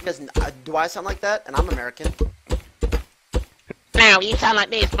wasn't. Tyler? Because, do I sound like that? And I'm American. Now you sound like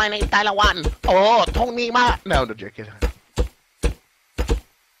this. My name's TYLER1. Oh, Tony Ma. No, no joking.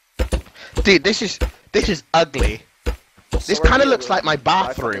 Dude, this is ugly. This kind of looks like my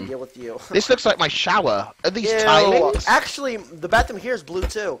bathroom. Deal with you. This looks like my shower. Are these tilings? Actually, the bathroom here is blue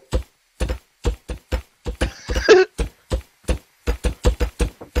too.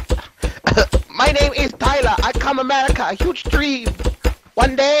 My name is Tyler. I come America. A huge dream.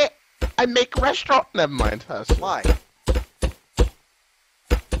 One day, I make a restaurant. Never mind. Why?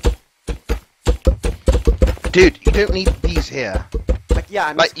 Dude, you don't need these here. Like,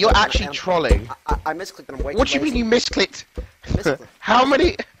 yeah, like you're actually trolling. I misclicked and I'm way What do you mean you misclicked? How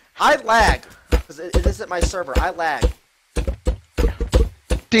many? I lag. Because it isn't my server. I lag.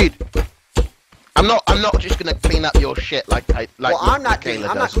 Dude, I'm not just gonna clean up your shit like well, I'm not Kayla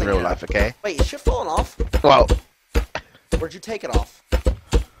I'm does not in real life, okay? Wait, is shit falling off? Well, where'd you take it off?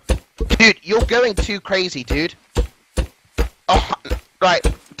 Dude, you're going too crazy, dude. Oh, right.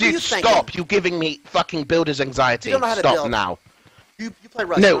 Dude, stop! You're giving me fucking builder's anxiety. You don't know how to stop build. now. You play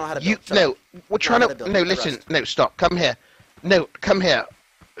Rust. No, you don't know how to build. no. We're trying to. No, listen. No, stop. Come here. No, come here.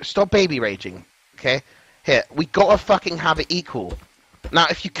 Stop baby raging. Okay. Here, we gotta fucking have it equal. Now,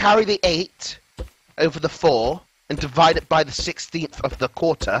 if you carry the 8 over the 4 and divide it by the 16th of the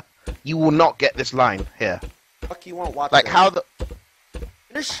quarter, you will not get this line here. Fuck, you won't watch. Like how the.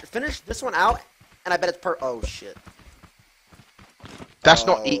 Finish this one out, and I bet it's oh shit. That's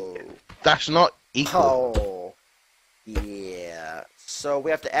not that's not equal. Oh, yeah. So we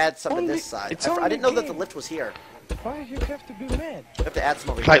have to add some to this side. I didn't know that the lift was here. Why you have to be mad? We have to add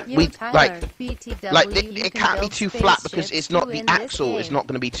some over like here. It can't be too flat because it's not the axle is not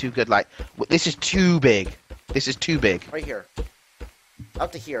going to be too good. Like this is too big. This is too big. Right here.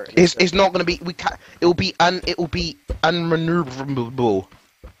 Out to here. It's not going to be. It will be unmaneuverable.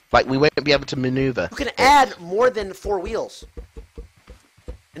 Like we won't be able to maneuver. You can add more than 4 wheels.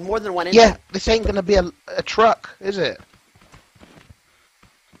 And more than one engine. Yeah, this ain't gonna be a truck, is it?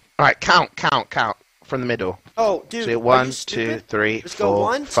 Alright, count from the middle. Oh, dude. So 1, 2, 3,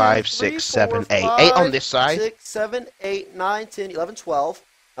 4, 5, 6, 7, 8. 8 on this side. 6, 7, 8, 9, 10, 11, 12.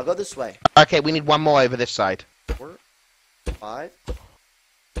 I'll go this way. Okay, we need one more over this side. 4, 5,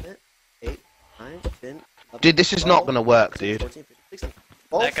 7, 8, 9, 10, 11, Dude, this is 12, not gonna work, 13, dude. 14, 15, 16.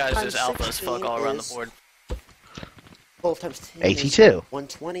 That guy's just alpha as fuck all around the board. 12 times 10 82. is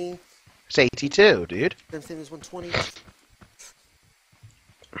 120. It's 82, dude. Same thing as 120.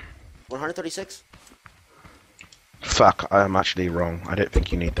 136. Fuck, I'm actually wrong. I don't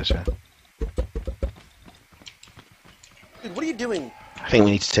think you need this here. Dude, what are you doing? I think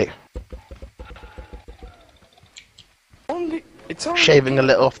we need to take... It's only Shaving a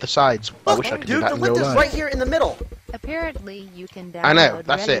little off the sides. I wish I could do Dude, that the in lift real is life. right here in the middle. Apparently, you can download I know,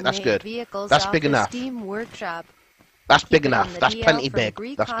 that's it, that's ready-made good. vehicles That's off big the enough. Steam Workshop. That's big Keep it on enough. the That's DL plenty from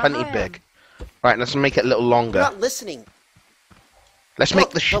big. That's plenty Greekgodx. big. Right, let's make it a little You're longer. not listening. Let's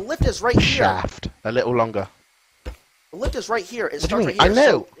Look, make the lift is right here. shaft a little longer. The lift is right here. It What do you starts mean? right here. I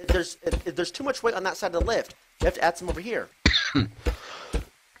know. So if there's too much weight on that side of the lift, you have to add some over here.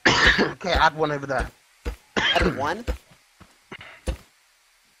 Okay, add one over there. Add one.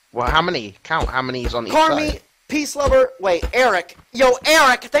 Well, how many? Count how many is on each Carmi, side. Peace Lover. Wait, Eric. Yo,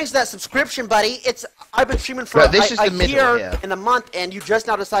 Eric. Thanks for that subscription, buddy. I've been streaming for Right, this is a the middle year here. and a month, and you just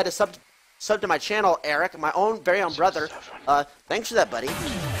now decided to sub to my channel, Eric, my very own brother. Thanks for that, buddy.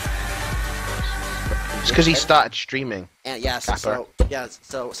 It's because he started streaming. And yes, Capper.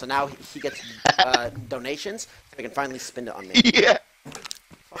 so now he gets donations, so he can finally spend it on me. Yeah.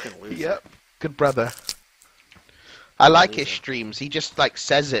 Fucking loser. Yep. Good brother. I like his streams. He just like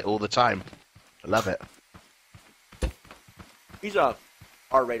says it all the time. I love it. He's a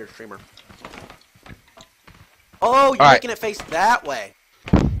R-rated streamer. Oh, you're All right. making it face that way.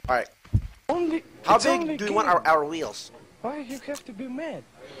 All right. How it's only big do we game. want our wheels? Why you have to be mad?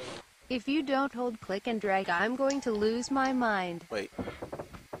 If you don't hold click and drag, I'm going to lose my mind. Wait.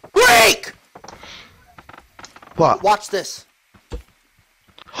 Greek! What? Watch this.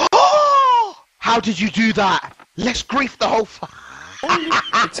 How did you do that? Let's grief the whole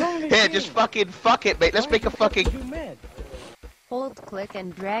It's only Here, game. just fucking fuck it, mate. Let's Why make a you have fucking... to be mad? Hold click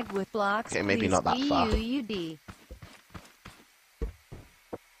and drag with blocks. Okay, maybe please. not that far. EUUD.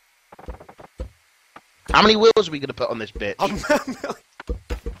 How many wheels are we gonna put on this bitch?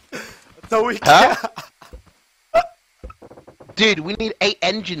 So we Huh? can. Dude, we need 8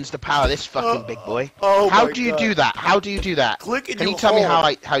 engines to power this fucking big boy. Oh How my do you God. do that? How do you do that? Click and Can you you tell me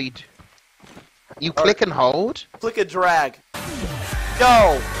hold. how you do? You click and hold? Click and drag.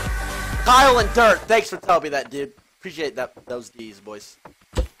 Yo, Kyle and Dirt. Thanks for telling me that, dude. Appreciate those D's, boys.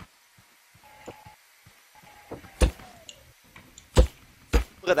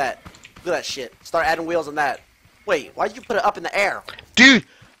 Look at that. Look at that shit. Start adding wheels on that. Wait, why did you put it up in the air? Dude,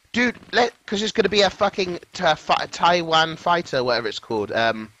 because it's gonna be a fucking Taiwan fighter, whatever it's called.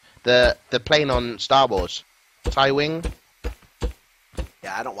 The plane on Star Wars, Wing.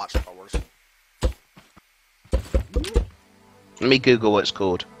 Yeah, I don't watch Star Wars. Let me Google what it's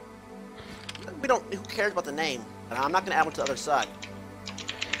called. We don't. Who cares about the name? And I'm not gonna add one to the other side.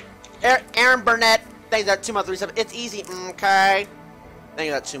 Aaron Burnett. Thanks for that 2 month 37. It's easy. Okay. Thank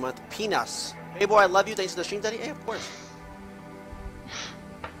you for that 2 month. Peanuts. Hey boy, I love you. Thanks for the stream, Daddy. Hey, of course.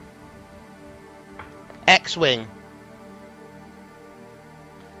 X-wing.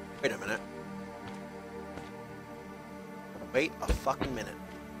 Wait a minute. Wait a fucking minute.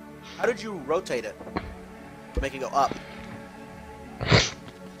 How did you rotate it? Make it go up.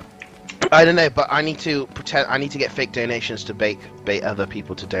 I don't know, but I need to pretend. I need to get fake donations to bait other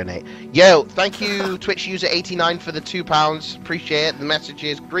people to donate. Yo, thank you, Twitch user 89 for the £2. Appreciate it. The message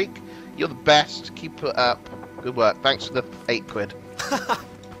is Greek. You're the best. Keep it up. Good work. Thanks for the £8.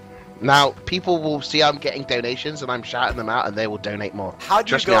 Now people will see I'm getting donations and I'm shouting them out, and they will donate more. How do you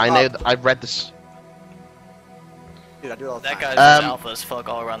Trust go me, I know up? that I've read this. Dude, I do it all the That time. guy's just alpha as fuck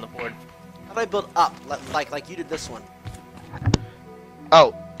all around the board. How do I build up? Like you did this one.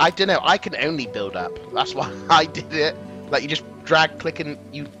 Oh, I don't know. I can only build up. That's why I did it. Like you just drag, click, and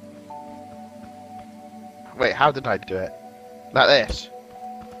you. Wait, how did I do it? Like this.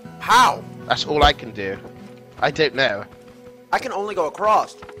 How? That's all I can do. I don't know. I can only go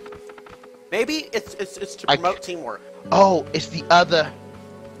across. Maybe it's to promote teamwork. Oh, it's the other.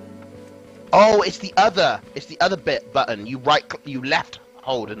 Oh, it's the other. It's the other bit button. You left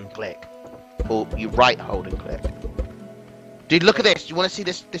hold and click, or you right hold and click. Dude, look at this. You want to see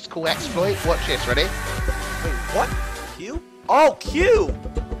this cool exploit? Watch this. Ready? Wait, what? Q? Oh, Q!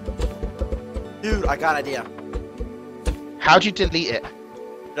 Dude, I got an idea. How'd you delete it?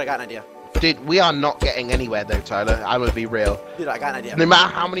 Dude, I got an idea. Dude, we are not getting anywhere though, Tyler. I'm gonna be real. Dude, I got an idea. No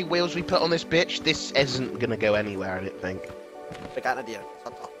matter how many wheels we put on this bitch, this isn't gonna go anywhere, I don't think. I got an idea.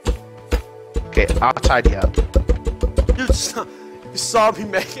 Stop. Okay, I'll tidy up. Dude, you saw me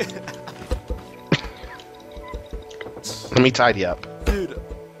make it. Let me tidy up. Dude,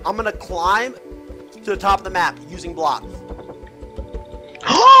 I'm gonna climb to the top of the map using blocks.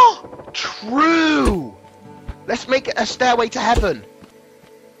 True! Let's make it a stairway to heaven.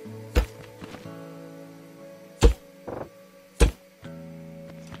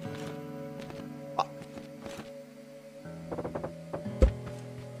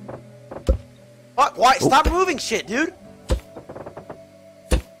 Fuck, why? Stop moving shit, dude!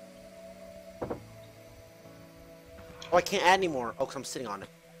 Oh, I can't add anymore. Oh, because I'm sitting on it.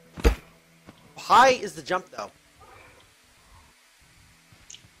 How high is the jump, though?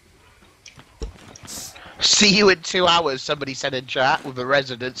 See you in 2 hours, somebody said in chat with a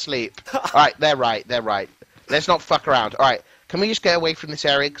resident sleep. Alright, they're right. Let's not fuck around. Alright, can we just get away from this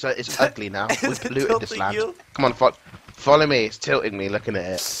area because it's ugly now? We've polluted this land. You? Come on, follow me. It's tilting me looking at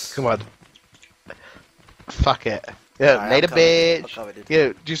it. Come on. Fuck it. Yo, Right, made a bitch. covered.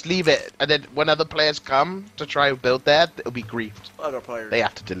 Yo, just leave it. And then when other players come to try and build there, it'll be griefed. Other players. They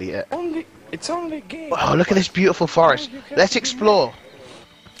have to delete it. It's only a game. Oh, look at this beautiful forest. Let's explore.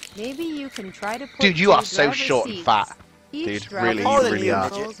 Maybe you can try to put Dude, you two are so driver short and seats. fat. Each Dude, driver really, you really are.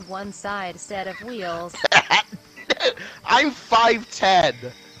 controls one side set of wheels. I'm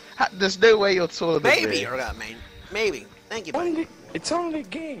 5'10". There's no way you're taller than me. Maybe, or got main. Maybe. Thank you, buddy. It's only a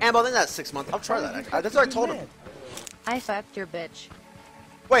game. And well, then that's 6 months. I'll try that. That's what I told him. I fucked your bitch.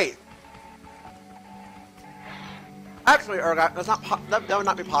 Wait. Actually, Urgot, that's not that would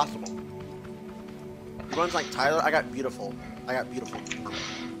not be possible. Runs like Tyler. I got beautiful.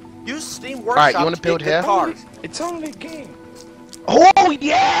 Use Steam Workshop. Alright, you want to build get here? good cars. It's only a game. Oh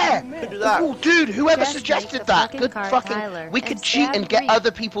yeah! Do that. Oh dude, whoever Just suggested make the that, fucking good car, fucking. Tyler, We could and cheat stab and get Greek.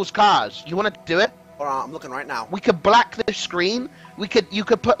 other people's cars. You want to do it? Hold on, I'm looking right now. We could black the screen. You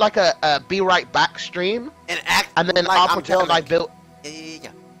could put like a be right back stream, And act. and then like I'll I'm pretend I building. built.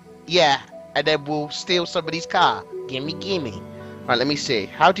 Yeah. Yeah, and then we'll steal somebody's car. Gimme. Right, let me see.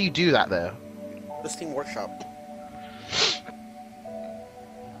 How do you do that though? The Steam Workshop.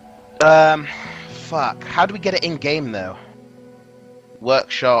 Fuck. How do we get it in game though?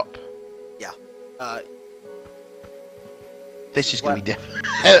 Workshop. Yeah. This is gonna be different.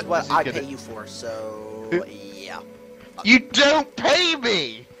 That's what This is I gonna- pay you for. So yeah. You don't pay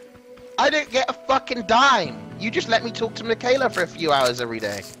me! I don't get a fucking dime! You just let me talk to Michaela for a few hours every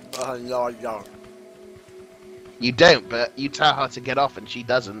day. No, I don't. You don't, but you tell her to get off and she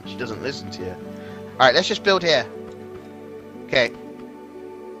doesn't. She doesn't listen to you. Alright, let's just build here. Okay.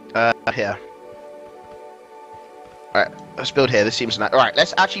 Here. Alright, let's build here. This seems nice. Alright,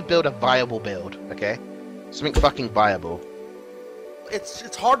 let's actually build a viable build, okay? Something fucking viable.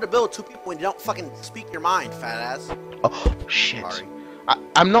 It's hard to build two people when you don't fucking speak your mind, fat ass. Oh, shit. Sorry.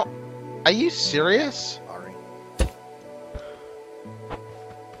 I'm not... Are you serious? Sorry.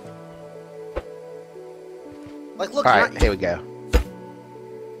 Like, look. Alright, you're here we go.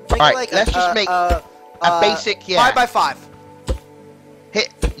 make Alright, like let's just make a basic, yeah. 5x5. Hit,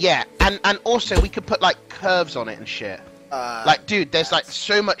 yeah, and also we could put like curves on it and shit. Like, dude, there's like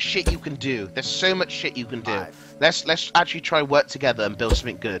so much shit you can do. There's so much shit you can do. 5. Let's actually try work together and build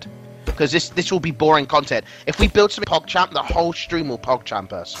something good. Because this will be boring content. If we build something PogChamp, the whole stream will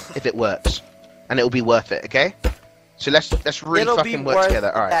PogChamp us if it works, and it will be worth it. Okay? So let's really It'll fucking be work worth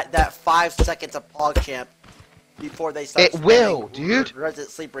together. All right. that 5 seconds of PogChamp before they start. It will, dude.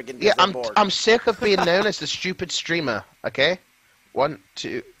 Resident Sleeper getting Yeah, bored. I'm sick of being known as the stupid streamer. Okay? 1,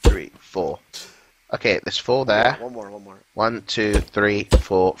 2, 3, 4. Okay, there's 4 there. One more. 1, 2, 3,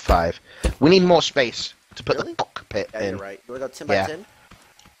 4, 5. We need more space to put Really? the cockpit Yeah, in. you're right. You wanna go 10 Yeah. by 10?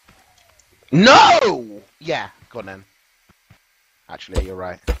 No! Yeah, go on then. Actually, you're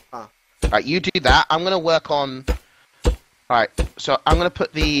right. Huh. Alright, you do that. I'm gonna work on... Alright, so I'm gonna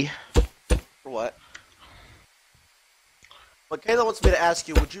put the... For what? But Kayla wants me to ask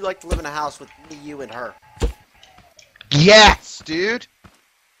you, would you like to live in a house with me, you, and her? Yes, dude!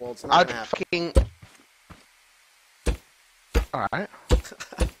 Well, it's not I'd gonna happen. fucking... Alright.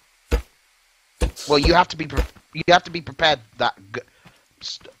 Well, you have to be prepared that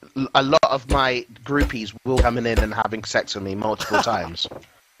a lot of my groupies will coming in and having sex with me multiple times.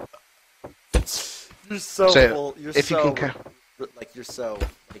 You're so full. You're if so you can... like you're so.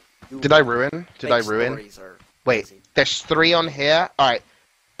 Like, you Did I ruin? Did I ruin? stories are Wait, crazy. there's 3 on here. Alright,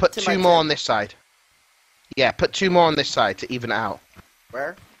 put 10 by 2 more 10. on this side. Yeah, put 2 more on this side to even it out.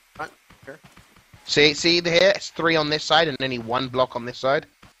 Where? Front? Here? See here? It's 3 on this side and only 1 block on this side.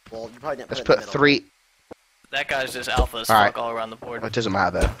 Well, you probably didn't put Let's it in the put middle. 3. That guy's just alpha as fuck all around the board. It doesn't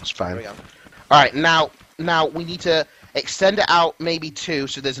matter though. It's fine. There we go. Alright, now we need to extend it out maybe 2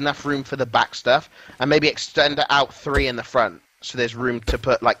 so there's enough room for the back stuff. And maybe extend it out 3 in the front. So there's room to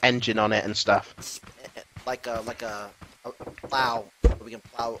put like engine on it and stuff. Like a plow. We can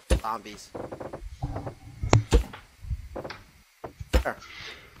plow zombies. Sure.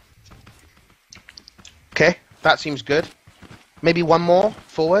 Okay, that seems good. Maybe one more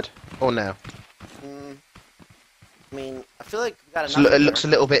forward? Or no? I mean, I feel like we got enough. So it looks a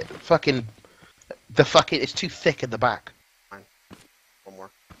little bit fucking... It's too thick in the back. Fine. One more.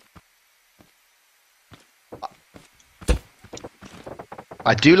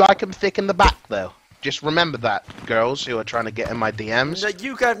 I do like them thick in the back, though. Just remember that, girls who are trying to get in my DMs. No,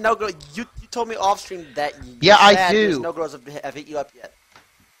 you got no girl. You told me off stream that you I do. No girls have hit you up yet.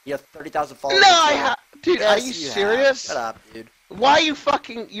 You have 30,000 followers. No, I have. Dude, yes, are you serious? Shut up, dude. Why are you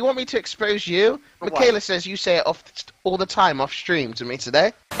fucking... You want me to expose you? For Michaela what? says you say it all the time off stream to me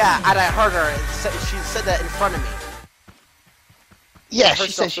today. Yeah, and I heard her. She said that in front of me. Yeah,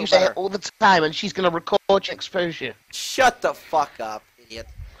 she says you say it all the time and she's going to record you and expose you. Shut the fuck up, idiot.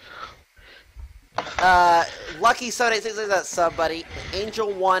 Lucky 786 is that sub, buddy.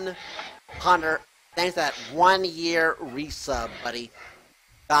 Angel 1 Hunter. Thanks for that 1 year resub, buddy.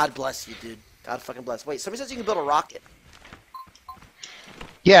 God bless you, dude. God fucking bless. Wait, somebody says you can build a rocket.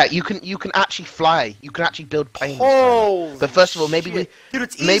 Yeah, you can actually fly. You can actually build planes. Holy but first of all, maybe shit. we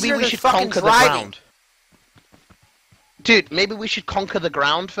Dude, should conquer the ground. Dude, maybe we should conquer the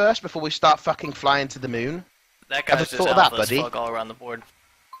ground first before we start fucking flying to the moon. That guy's just alpha as fuck all around the board.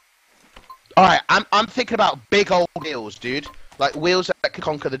 Alright, I'm thinking about big old wheels, dude. Like wheels that can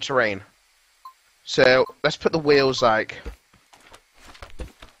conquer the terrain. So let's put the wheels like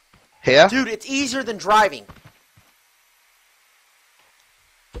here. Dude, it's easier than driving.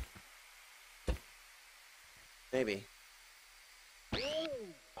 Maybe.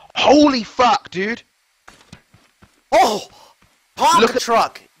 Holy fuck, dude! Oh! Tonka Look at-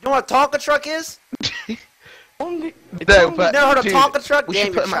 truck! You know what a Tonka truck is? Only. No, but You never heard of dude, Tonka truck? we Damn,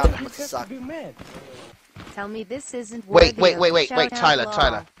 should your put 'em child out. must suck. Tell me this isn't Wait, worthy of wait, shout-out Tyler, law.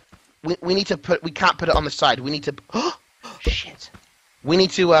 Tyler. We need to put. We can't put it on the side. We need to. Oh shit! We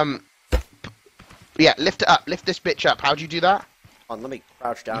need to yeah, lift it up. Lift this bitch up. How'd you do that? Let me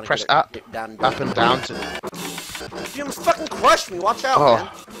crouch down. You and press get it up, down and up and down to. You almost fucking crushed me. Watch out, Oh. man.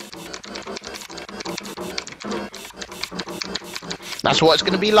 That's what it's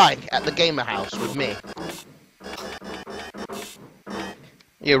gonna be like at the gamer house with me.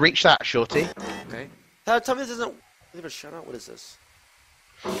 You reach that, shorty. Okay. Tell me this isn't. Leave a shout out. What is this?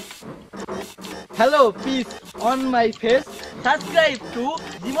 Hello, peace on my face. Subscribe to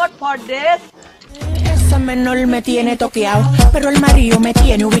Remote for Days. Esa menor me tiene toqueado, pero el marido me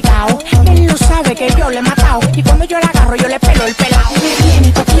tiene ubicado. Él no sabe que yo le he matado, y cuando yo la agarro yo le pelo el pelao. Me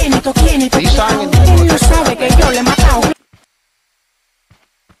tiene toqueado, él no sabe que yo le he matado.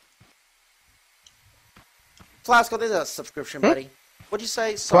 Flasco, there's a subscription, buddy. What'd you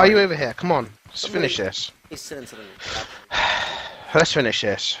say? Why Sorry. are you over here? Come on, let's finish this. He's sitting to the. Let's finish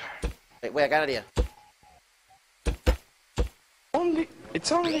this. Wait, I got an idea.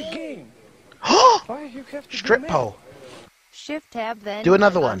 It's only a game. Why you have to Strip be mad? pole. Shift tab then. Do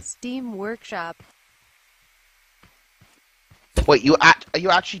another click one. on Steam Workshop. Wait, are you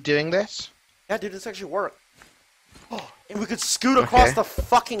actually doing this? Yeah, dude, this actually worked. Oh, and we could scoot across Okay. the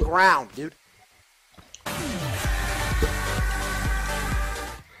fucking ground, dude.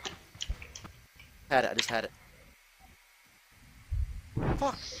 Had it. I just had it.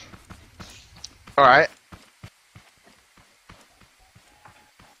 Fuck. Alright.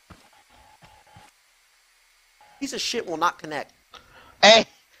 Piece of shit will not connect. Hey!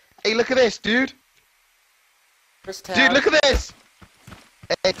 Hey, look at this, dude! Press tab. Dude, look at this!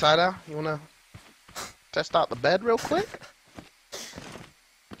 Hey, Tyler, you wanna test out the bed real quick?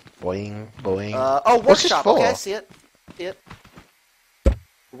 Boing, boing. Oh, What's this workshop. for? Okay, I see it. See it.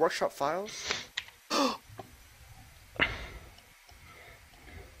 Workshop files.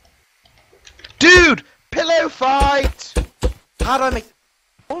 Dude! Pillow fight! How do I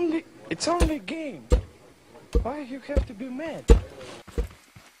make? It's only a game. Why you have to be mad?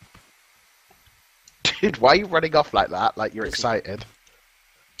 Dude, why are you running off like that? Like you're excited.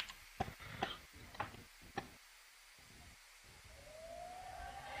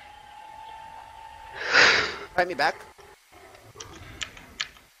 Write me back.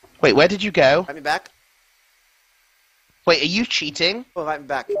 Wait, where did you go? Write me back. Wait, are you cheating? Oh, write me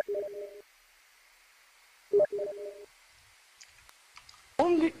back.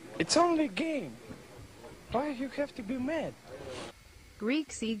 It's only a game. Why you have to be mad?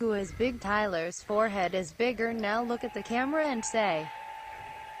 Greekgodx is big. Tyler's forehead is bigger. Now look at the camera and say.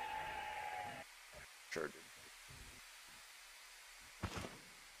 Sure, dude.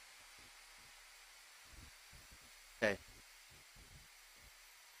 Okay.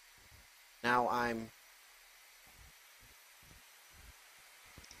 Now I'm...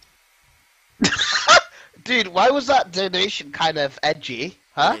 Dude, why was that donation kind of edgy?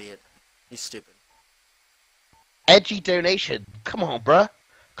 Huh? Idiot. He's stupid. Edgy donation. Come on, bruh.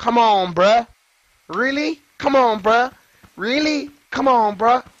 Come on, bruh. Really? Come on, bruh. Really? Come on,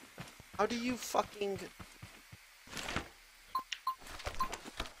 bruh. How do you fucking...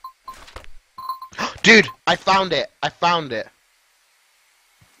 Dude, I found it. I found it.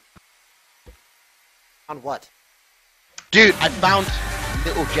 On what? Dude, I found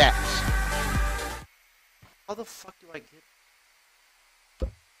little jets. How the fuck do I get...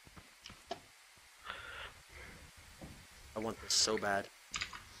 I want this so bad.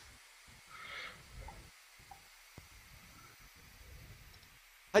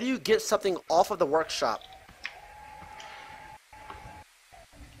 How do you get something off of the workshop?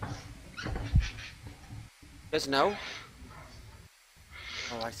 You guys know?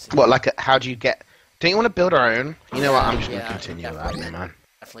 Oh, I see. What, like, how do you get... Don't you want to build our own? You know what, I'm just going Yeah, to continue that, definitely. man.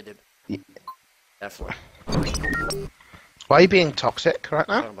 Definitely did. Yeah. Definitely. Why are you being toxic right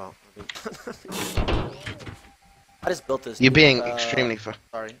What now? am I talking about? I just built this. You're dude. being extremely...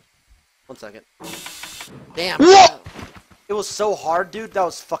 Sorry. 1 second. Damn. What? It was so hard, dude. That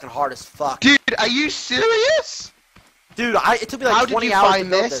was fucking hard as fuck. Dude, are you serious? Dude, it took me like How did 20 you hours to find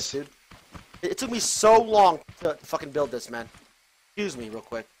build this? this, dude. It took me so long to fucking build this, man. Excuse me, real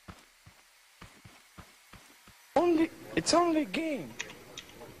quick. It's only a game.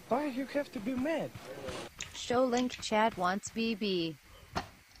 Why you have to be mad? Show link chat wants BB.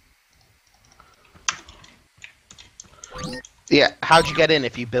 Yeah, how'd you get in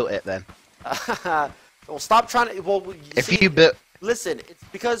if you built it then? Well, stop trying to. Well, If you built... listen, it's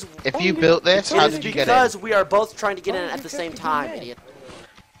because If you built this, how it's did you get in? because we are both trying to get in at the same time, idiot.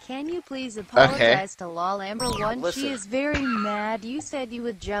 Can you please apologize to Lol Amber 1? Listen. She is very mad. You said you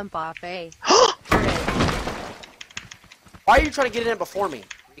would jump off a. Why are you trying to get in before me?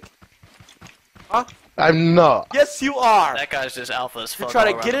 Huh? I'm not. Yes, you are. That guy's just alpha as You're fuck.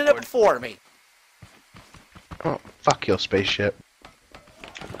 trying all to get around in the it board. before me. Oh, fuck your spaceship.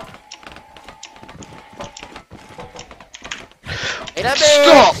 Hey, that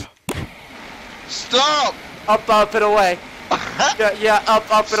Stop! bitch! Stop! Up and away. Yeah, up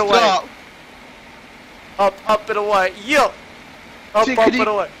and away. Stop! Up and away. Yo. Up See, and could you-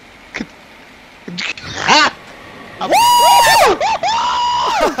 away. Ha!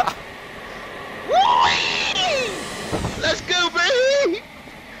 Let's go, baby!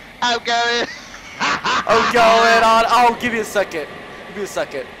 I'm going. I'm going on. Oh, give me a second. Give me a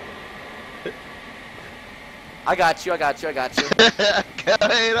second. I got you.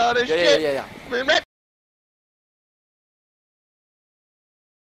 Going on a shit. Yeah.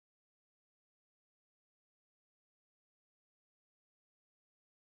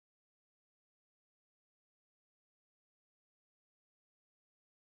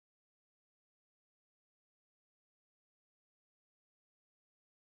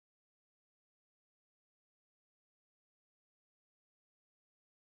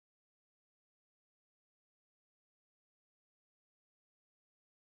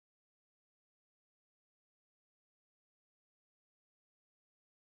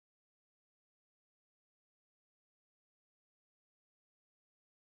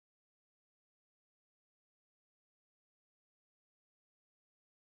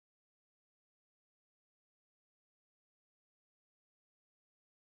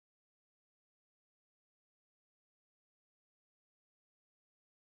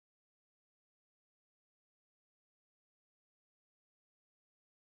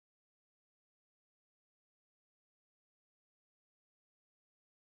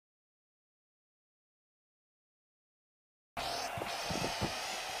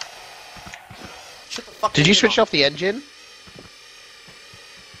 Shut the fuck Did you up. switch off the engine?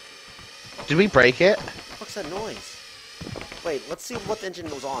 Did we break it? What the fuck's that noise? Wait, let's see what the engine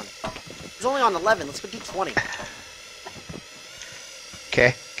was on. It was only on 11. Let's go do 20.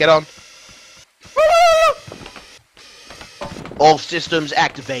 Okay, get on. All systems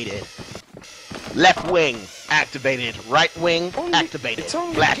activated. Left wing activated. Right wing activated. it's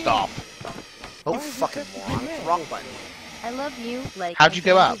only Blast game. off. Oh, Why you fucking have to be moron. mad? Wrong button. I love you. Like. How'd you I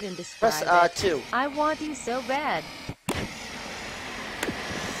go can't out? even describe Press, it. 2. I want you so bad.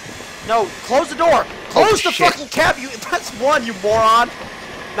 No, close the door. Close the shit. fucking cab. You press 1, you moron.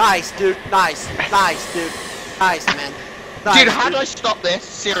 Nice, dude. Nice, dude. Nice, man. Nice, dude, how do I stop this?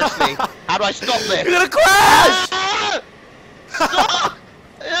 Seriously, how do I stop this? You're gonna crash! Stop!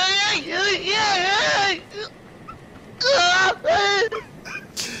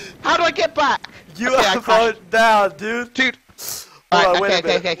 How do I get back? You okay, are falling down, dude. Dude. Hold on, okay, wait a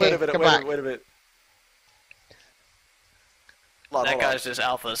minute. okay. Wait a minute. Come Wait back. a minute. That guy's just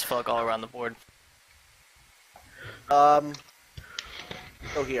alpha as fuck all around the board. Go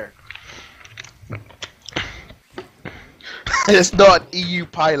here. It's not an EU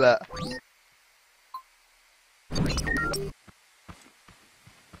pilot.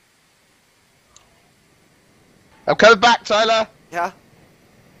 I'm coming back, Tyler. Yeah.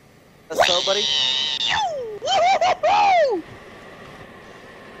 Let's go, buddy.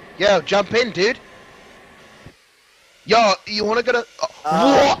 Yo, jump in, dude. Yo, you wanna go to?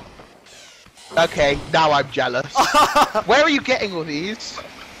 What? Okay, now I'm jealous. Where are you getting all these?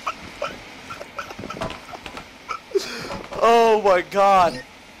 Oh my god.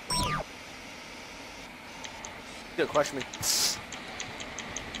 You're gonna question me.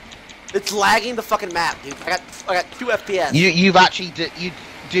 It's lagging the fucking map, dude. I got 2 FPS. You've actually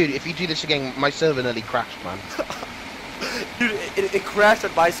dude. If you do this again, my server nearly crashed, man. Dude, it crashed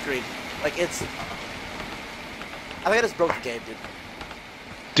on my screen. Like it's. I think I just broke the game, dude.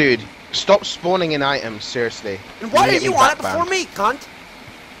 Dude, stop spawning in items, seriously. And why are you on it before me, cunt?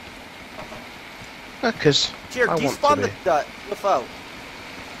 Because Here, I want despawn to be. the UFO.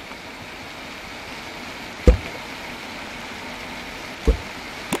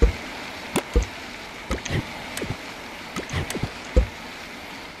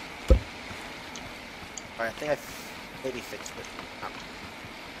 Alright, I think I maybe fixed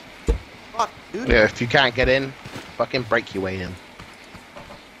it. Fuck, dude. Yeah, if you can't get in, fucking break your way in.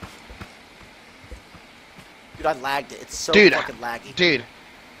 Dude, I lagged it. It's so Dude, fucking laggy.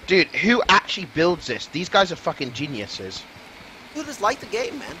 Dude, who actually builds this? These guys are fucking geniuses. Dude, just like the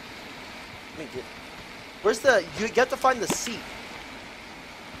game, man. I mean, dude, where's the? You have to find the seat.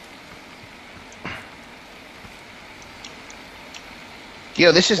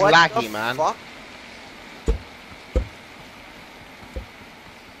 Yo, this is What laggy, the man. Fuck?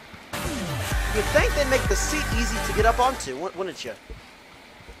 You'd think they'd make the seat easy to get up onto, wouldn't you?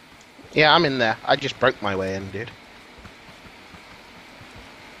 Yeah, I'm in there. I just broke my way in, dude.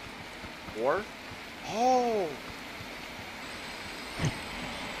 Or? Oh.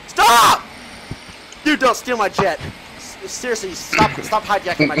 Stop! Dude, don't steal my jet. Seriously, stop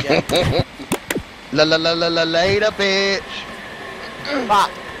hijacking my jet. Later, bitch.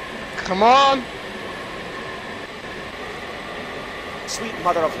 Pop. Come on. Sweet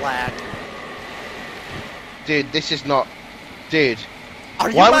mother of lag. Dude, this is not... Dude. Are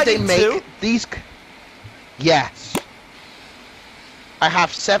you Why would they lagging make too? these... Yes. I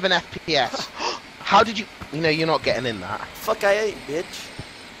have 7 FPS. How did you... You know, you're not getting in that. Fuck I ain't, bitch.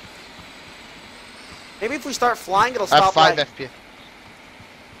 Maybe if we start flying, it'll I have stop 5 lag. FPS.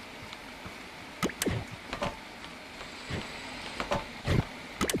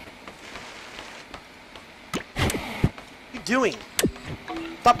 What are you doing?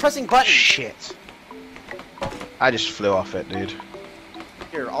 Stop pressing buttons. Shit. I just flew off it, dude.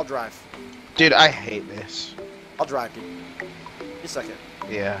 Here, I'll drive. Dude, I hate this. I'll drive, dude. Give me a second.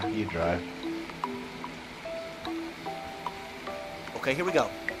 Yeah, you drive. Okay, here we go.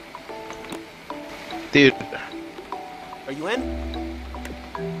 Dude. Are you in?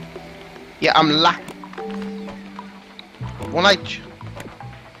 Yeah, I'm When I...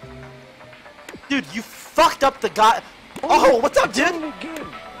 Dude, you fucked up the guy. Oh, what's up, dude?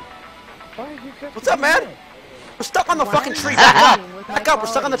 What's up, man? We're stuck on the fucking tree. Back up. Back up. We're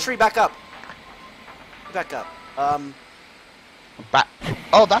stuck on the tree. Back up. Back up. Back.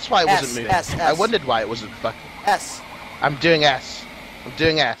 Oh, that's why it S, wasn't moving. S, S. I wondered why it wasn't fucking... S. I'm doing S. I'm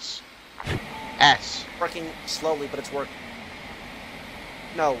doing S. S. Working slowly, but it's working.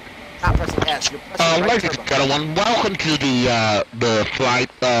 No, not pressing S. You're pressing right ladies and turbo. gentlemen, welcome to the flight,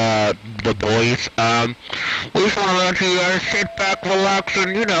 the boys. We just want to let you sit back, relax,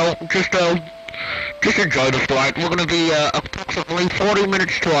 and you know, just enjoy the flight. We're gonna be approximately 40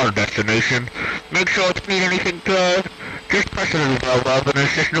 minutes to our destination. Make sure if you need anything to just press the little bell button, and the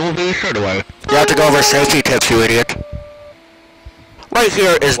system will be straight away. You have to go over safety tips, you idiot. Right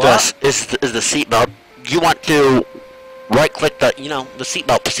here is What? the seatbelt. You want to right-click the the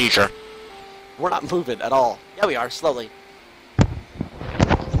seatbelt procedure. We're not moving at all. Yeah, we are slowly.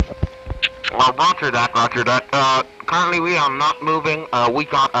 Roger that. Currently we are not moving. We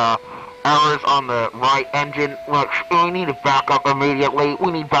got errors on the right engine. Look, we need to back up immediately.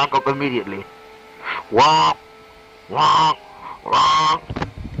 Wah, wah, wah.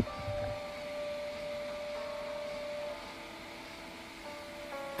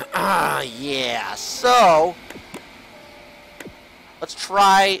 Yeah, so... Let's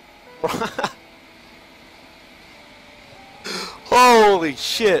try... Holy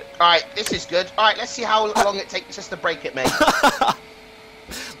shit. Alright, this is good. Alright, let's see how long it takes us to break it, mate.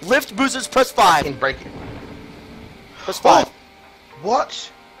 Lift boosters, press 5. Fucking break it. Press 5. Oh,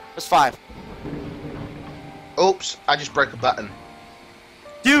 what? Press 5. Oops, I just broke a button.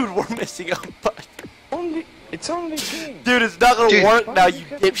 Dude, we're missing a button. It's only a game. Dude, it's not gonna work now, you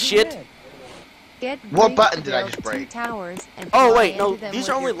dipshit. What button did I just break? Towers and Oh wait, no, these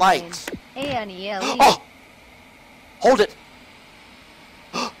are only lights. A-N-E-L-E. Oh! Hold it.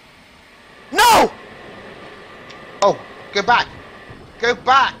 No! Oh, go back. Go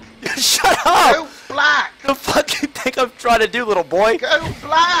back. Shut up! Go black. The fuck you think I'm trying to do, little boy? Go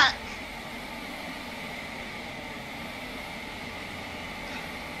black.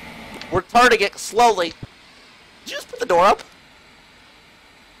 We're turning it slowly. Did you just put the door up?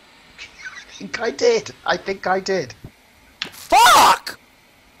 I think I did. I think I did. Fuck!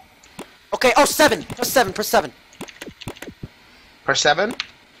 Okay, oh, 7. Press 7, press 7. Press 7.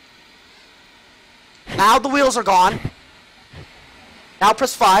 Now the wheels are gone. Now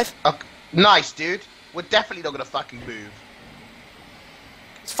press 5. Okay. Nice, dude. We're definitely not gonna fucking move.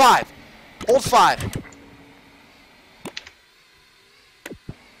 It's 5. Hold 5.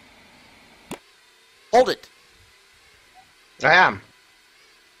 Hold it. I am.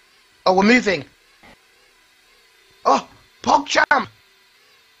 Oh, we're moving. Oh, PogChamp!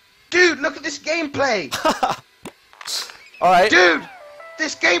 Dude, look at this gameplay! Alright. Dude!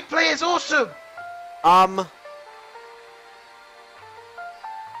 This gameplay is awesome! Now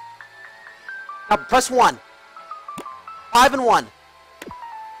press 1. 5 and 1.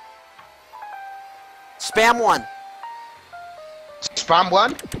 Spam 1. Spam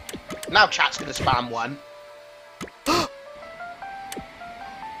 1? Now chat's gonna spam 1.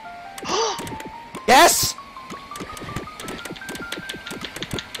 Yes!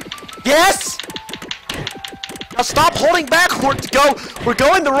 Yes! Now stop holding back. We're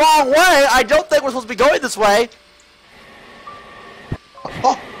going the wrong way. I don't think we're supposed to be going this way.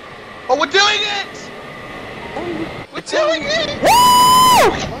 Oh, oh, we're doing it! We're doing it!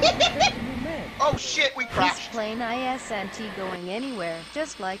 Woo! Oh shit, we This crashed. plane isn't going anywhere,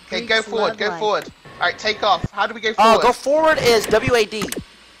 just like Okay, Greek's go forward, love go life. forward. Alright, take off. How do we go forward? Go forward is W-A-D.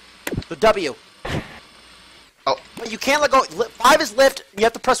 The W. Oh. But you can't let go. 5 is lift. You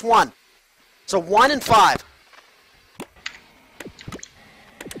have to press 1. So 1 and 5.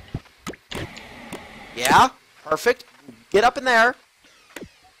 Yeah. Perfect. Get up in there.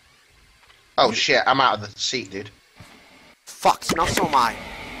 Oh shit, I'm out of the seat, dude. Fuck. Now so am I.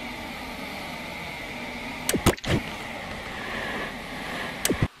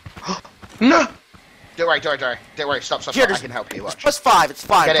 No! Don't worry, stop, Here, I can help you, watch. Press 5. It's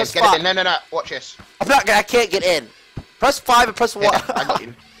 5. Get in, Press get 5. in. No, watch this. I can't get in. Press 5 and press 1. Yeah, I got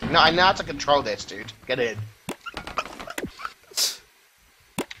you. No, I know how to control this, dude. Get in.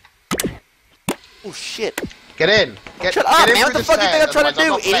 Oh shit. Get in. Shut up, in man. What through the fuck do you think I'm trying to do,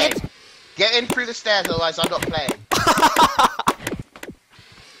 otherwise I'm not idiot? playing. Get in through the stairs, otherwise I'm not playing.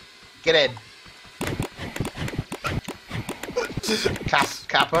 Get in.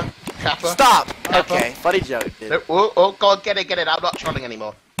 Kappa. Stop. Kappa. Okay, funny joke, dude. No, oh god, get in. I'm not trolling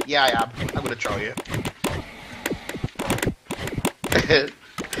anymore. Yeah, I am. I'm gonna troll you.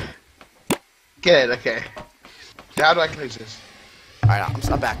 Get in, okay. How do I close this? Alright,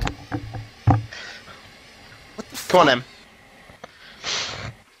 I'm back. What the Come on, Em.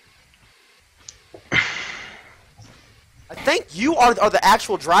 I think you are the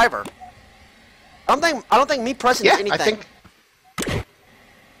actual driver. I don't think me pressing is anything. I think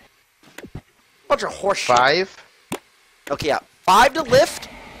Bunch of horse shit. 5. Okay, yeah. 5 to lift.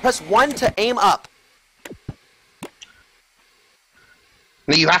 Press 1 to aim up.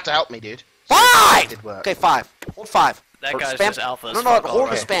 No, you have to help me, dude. 5! Did work. Okay, 5. Hold 5. That Or guy's spam. just alpha as No, fuck hold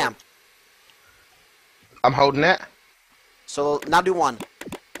the already. spam. I'm holding it. So now do 1.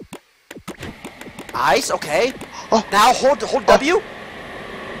 Nice. Okay. Oh. Now hold W.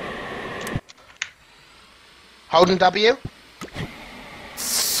 Holding W.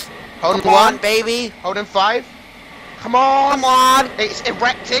 Holding Come on, 1. baby. Holding 5. Come on. Come on. It's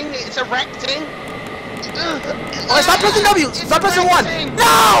erecting. It's erecting. Oh, stop pressing W. Stop pressing 1.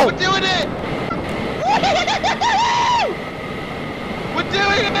 No. We're doing it. We're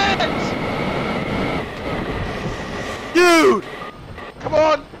doing it. Dude. Come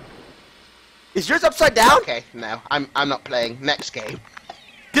on. Is yours upside down? Okay, no, I'm not playing. Next game.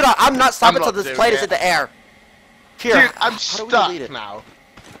 Dude, I'm not stopping I'm until not this doing plane is it. in the air. Here. Dude, I'm how do we stuck delete it? now.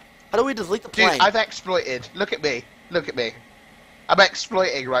 How do we delete the Dude, plane? I've exploited. Look at me. Look at me. I'm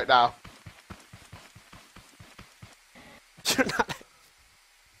exploiting right now. You're not...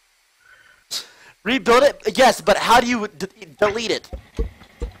 Rebuild it? Yes, but how do you delete it?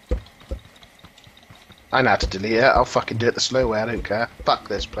 I know how to delete it. I'll fucking do it the slow way. I don't care. Fuck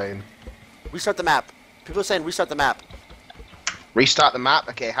this plane. Restart the map. People are saying restart the map. Restart the map?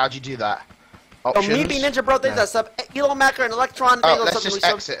 Okay, how'd you do that? Options? Oh, me being Ninja Bro things that stuff. Elo Macro and Electron. Oh, let's just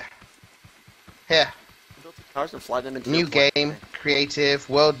exit. Here. Cars and fly them into new game, creative,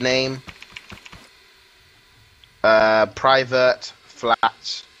 world name, private,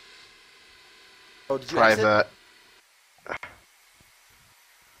 flat. Oh, did you private. Exit?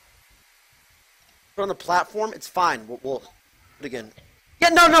 Put on the platform. It's fine. We'll do it again. Yeah,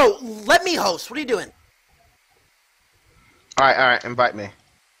 no. Let me host. What are you doing? All right. Invite me.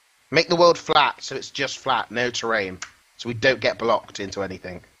 Make the world flat, so it's just flat, no terrain, so we don't get blocked into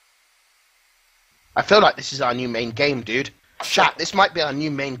anything. I feel like this is our new main game, dude. Chat, this might be our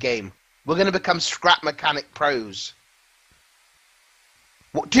new main game. We're gonna become scrap mechanic pros.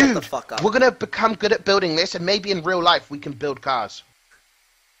 What, dude? Shut the fuck up. We're gonna become good at building this, and maybe in real life we can build cars.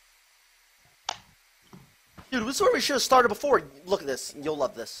 Dude, this is where we should have started before. Look at this. You'll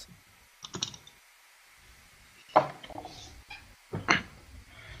love this.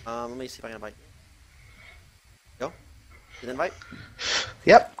 Let me see if I can invite you. Go. Did you invite?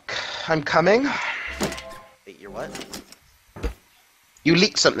 Yep. I'm coming. Wait, you're what? You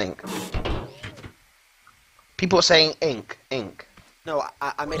leaked something. People are saying ink. No,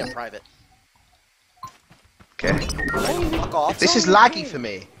 I made it private. Okay. Fuck off. This is laggy for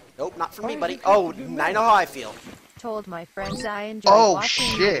me. Nope, not for me, buddy. Oh, I know how I feel. Told my friends I enjoyed watching.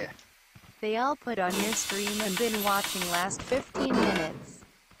 Oh, shit. They all put on your stream and been watching last 15 minutes.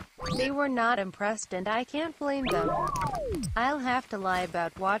 They were not impressed and I can't blame them. I'll have to lie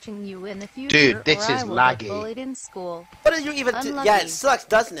about watching you in the future. Dude, this or is I will laggy. get bullied in school. What did you even yeah, it sucks,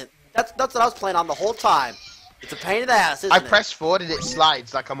 doesn't it? That's what I was playing on the whole time. It's a pain in the ass, isn't it? I press forward and it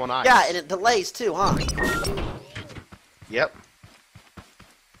slides like I'm on ice. Yeah, and it delays too, huh? Yep.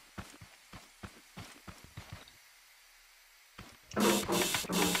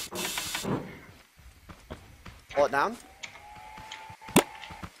 Pull it down.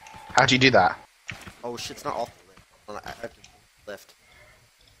 How'd you do that? Oh shit, it's not off the lift. I have to lift.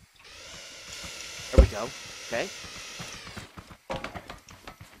 There we go. Okay.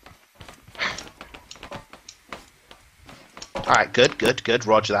 Alright, good.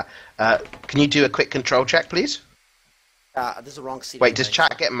 Roger that. Can you do a quick control check, please? This is the wrong seat. Wait, does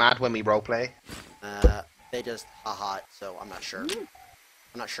chat get mad when we roleplay? They just haha it, so I'm not sure.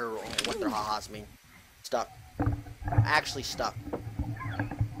 I'm not sure what their ha-has mean. Stuck. I'm actually stuck.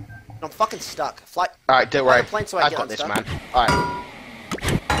 I'm fucking stuck. Fly. Alright, don't worry. Plane so I've got this, man. Alright.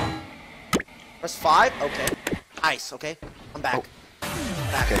 Press 5. Okay. Nice. Okay. I'm back.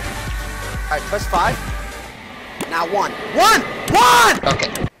 Back. Okay. Alright, press 5. Now 1. 1!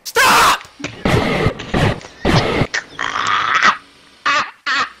 Okay. Stop!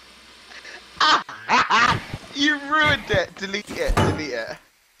 You ruined it. Delete it.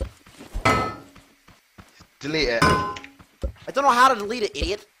 Delete it. I don't know how to delete it,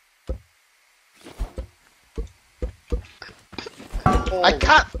 idiot. I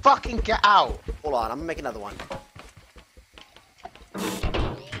can't fucking get out. Hold on, I'm gonna make another one.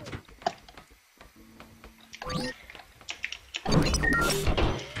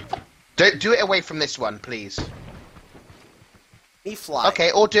 Don't do it away from this one, please. Me fly.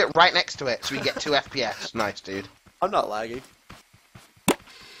 Okay, or do it right next to it so we get 2 FPS. Nice, dude. I'm not lagging.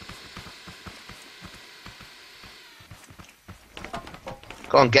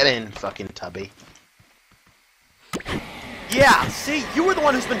 Go on, get in, fucking tubby. Yeah, see, you were the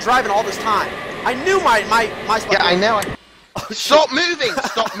one who's been driving all this time. I knew my Yeah, I know. Stop moving!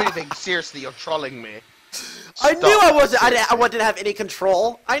 Stop moving! Seriously, you're trolling me. I knew I wasn't. I didn't have any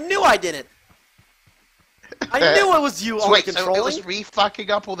control. I knew I didn't. I knew it was you So only wait, controlling. so it was me fucking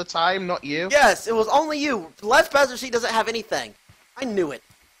up all the time, not you? Yes, it was only you. Left passenger seat doesn't have anything. I knew it.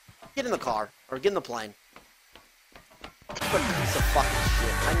 Get in the car or get in the plane. What a piece of fucking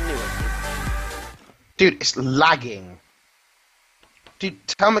shit. I knew it. Dude, it's lagging. Dude,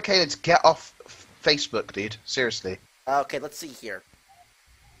 tell Michaela to get off Facebook, dude. Seriously. Okay, let's see here.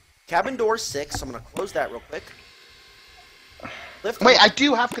 Cabin door 6. So I'm gonna close that real quick. Lift. Wait, I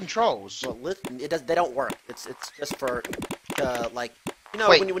do have controls. Well, lift. They don't work. It's just for like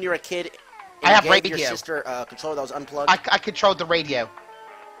Wait. when you were a kid. I have you gave radio. your sister a controller that was unplugged. I controlled the radio.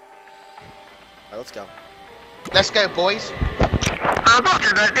 Alright, let's go. Let's go, boys.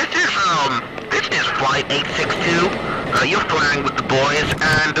 Roger that. This is Flight 862. You're flying with the boys,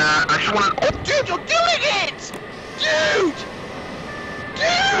 and I just want to... Oh, dude, you're doing it! Dude!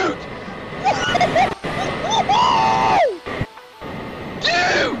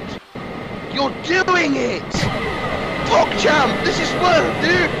 Whoa,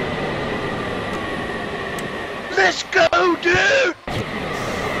 dude! Let's go, dude!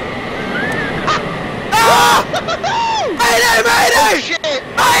 Ah! Mayday! Mayday! Oh, shit!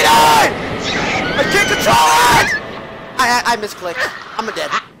 Mayday! I can't control it! I misclicked. I'm a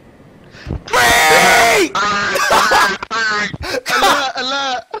dead. Great!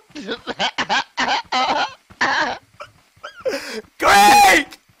 Alert!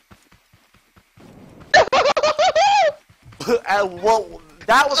 Great! Well,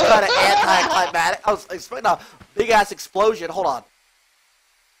 that was kind of anticlimactic. I was expecting a big ass explosion. Hold on.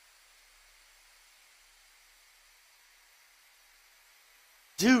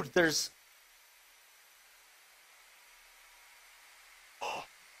 Dude, there's...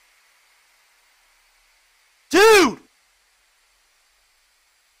 Dude!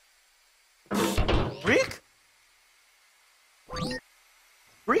 Greek?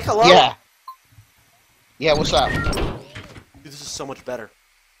 Greek, hello? Yeah. Yeah, what's up? Dude, this is so much better.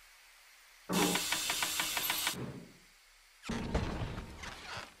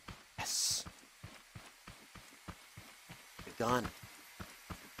 Yes. The gun.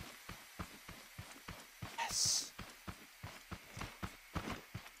 Yes.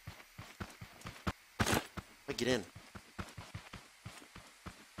 I get in.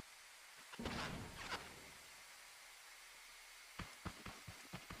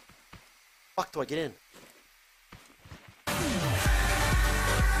 Fuck do I get in?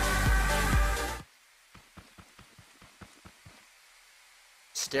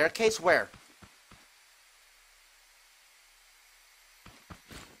 Staircase where?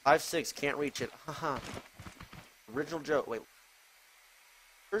 5-6, can't reach it. Haha. Original joke. Wait.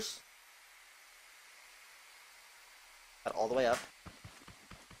 First. Got all the way up.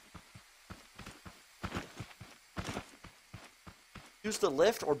 Use the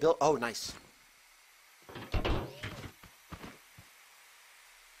lift or build. Oh, nice.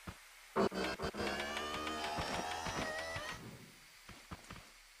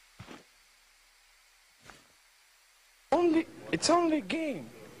 It's only a game.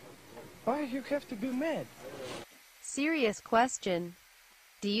 Why you have to be mad? Serious question.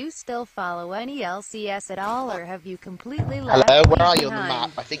 Do you still follow any LCS at all, or have you completely left Hello, where are you on the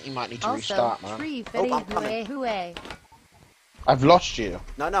behind? map? I think you might need to Also, restart, man. tree Oh, I'm coming. hooey. I've lost you.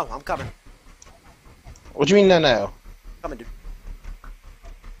 No, I'm coming. What do you mean, no? Coming, dude.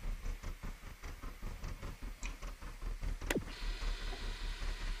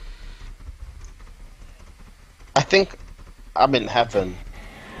 I think I'm in heaven.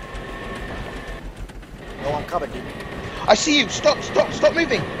 No, I'm coming, dude. I see you! Stop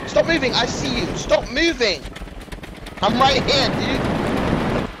moving! Stop moving! I see you! Stop moving! I'm right here, dude!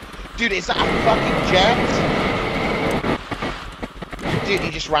 Dude, is that a fucking jet? Dude,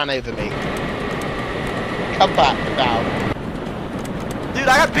 you just ran over me. Come back now. Dude,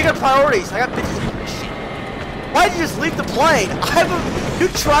 I got bigger priorities. I got bitches. Shit. Why did you just leave the plane? You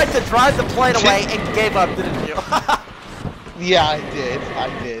tried to drive the plane away and gave up, didn't you? Yeah, I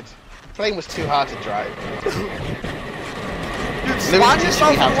did. The plane was too hard to drive. Dude, spawn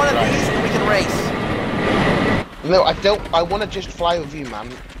yourself in one of these and we can race. No, I don't. I want to just fly with you,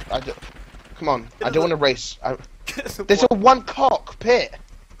 man. Come on. I don't want to race. There's a one cockpit.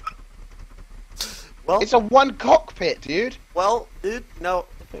 Well, it's a one cockpit, dude. Well, dude, no.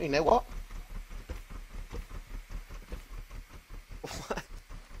 You know what? What?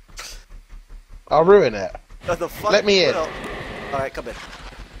 I'll ruin it. The fuck? Let me in. Alright, come in.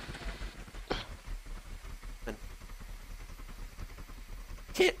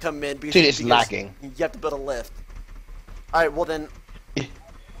 Can't come in because dude, it's lagging. You have to build a lift. Alright, well then,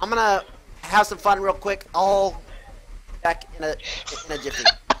 I'm gonna have some fun real quick. I'll back in a jiffy.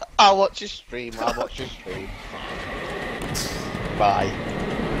 I'll watch your stream. Bye.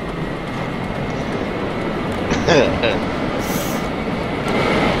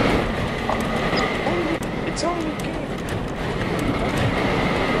 It's only a game.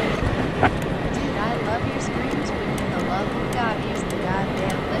 Dude, I love your streams, but for the love of God, use the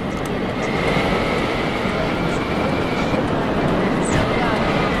goddamn lip to get into it. So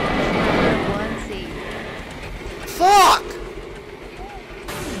goddamn 1C. Fuck!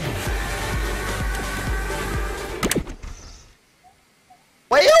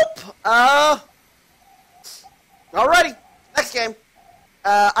 Well, alrighty. Next game.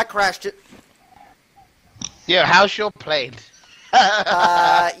 I crashed it. Yeah, how's your plane?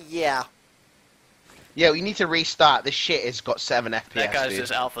 Yeah. Yeah, we need to restart. This shit has got 7 FPS. That guy's dude.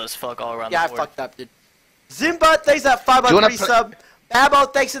 just alpha as fuck all around Yeah, the I board. fucked up, dude. Zimba, thanks for that 5-3 sub. Babo,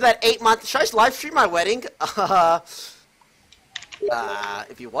 thanks for that 8-month. Should I just live stream my wedding?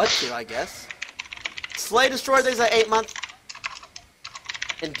 If you want to, I guess. Slay Destroyer, thanks for that 8-month.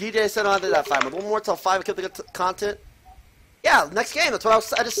 And DJ said on that 5. One more till 5. Keep the good content. Yeah, next game. That's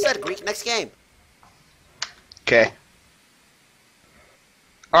what I just said, Greek. Next game. Okay.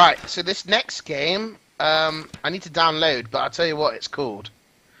 Alright, so this next game, I need to download, but I'll tell you what it's called.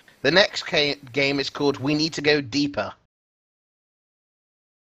 The next game is called We Need to Go Deeper.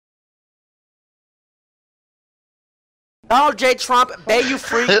 Donald J. Trump, Bay You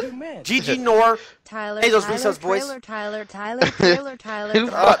Freak, GG Nor, Tyler, hey, those Tyler, resource boys. Tyler. Who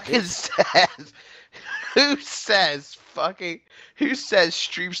fucking says? Who says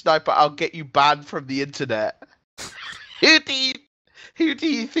Stream Sniper? I'll get you banned from the internet. Who do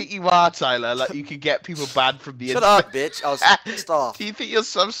you think you are, Tyler? Like you can get people banned from the internet? Shut up, bitch. I was pissed off. Do you think you're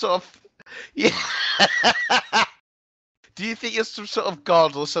some sort of Do you think you're some sort of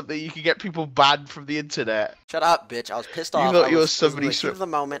god or something? You can get people banned from the internet. Shut up, bitch. I was pissed off. You thought you were somebody. In the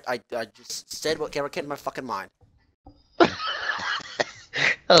moment, I just said what came in my fucking mind.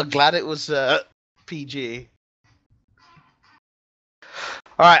 Oh, glad it was PG.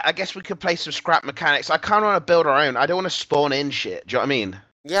 Alright, I guess we could play some scrap mechanics. I kind of want to build our own. I don't want to spawn in shit. Do you know what I mean?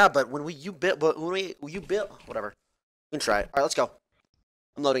 Yeah, but when you build, whatever. We can try it. Alright, let's go.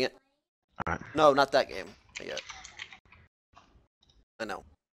 I'm loading it. Alright. No, not that game. Not yet. I know.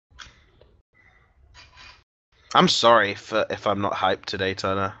 I'm sorry if I'm not hyped today,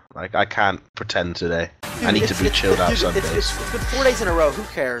 Tyler. Like, I can't pretend today. Dude, I need to be chilled out some days. It's been 4 days in a row. Who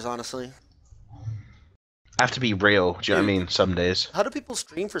cares, honestly? I have to be real. Do you know what I mean? Some days. How do people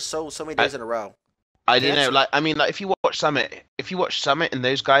stream for so many days in a row? I don't know. Like, I mean, like if you watch Summit and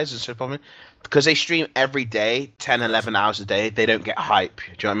those guys and so on, because they stream every day, 10, 11 hours a day, they don't get hype. Do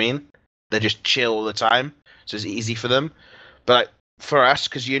you know what I mean? They just chill all the time, so it's easy for them. But like, for us,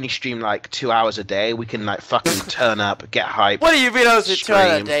 because you only stream like 2 hours a day, we can like fucking turn up, get hype. What do you mean I was 2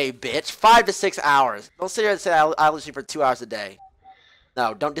 hours a day, bitch? 5 to 6 hours. Don't sit here and say I was stream for 2 hours a day.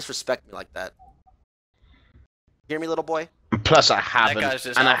 No, don't disrespect me like that. Hear me, little boy? Plus, I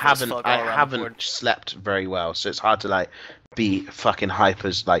haven't slept very well, so it's hard to like be fucking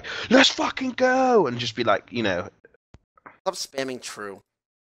hypers. Like, let's fucking go, and just be like, you know. Stop spamming true.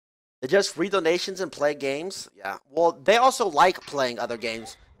 They just read donations and play games? Yeah. Well, they also like playing other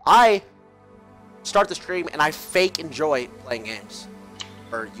games. I start the stream and I fake enjoy playing games.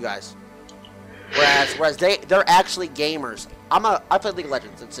 For you guys. Whereas they're actually gamers. I play League of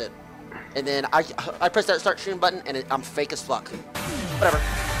Legends, that's it. And then I press that start stream button and I'm fake as fuck. Whatever.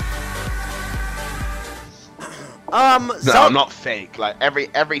 No, I'm not fake. Like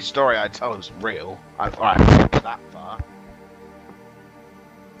every story I tell is real. Alright, that far.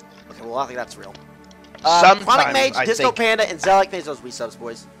 Okay, well I think that's real. Chronic Mage, Disco Panda, and Zellic pays those resubs,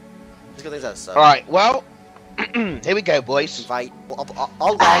 boys. Disco thinks that's sub. Alright, well, here we go, boys. Invite.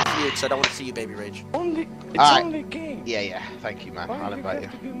 I'll lag you because I don't want to see you, Baby Rage. Only a game. Yeah, thank you, man. I'll invite you.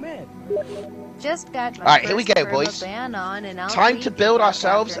 Just got my Alright, here we go, boys. Time to build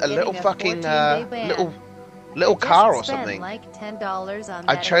ourselves a little fucking little car or something. Like $10 on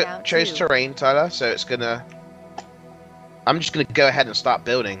I chose terrain, Tyler, so it's gonna. I'm just gonna go ahead and start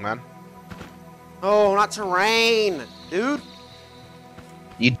building, man. Oh, not terrain, dude.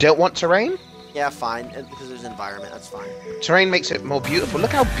 You don't want terrain? Yeah, fine. Because there's environment, that's fine. Terrain makes it more beautiful.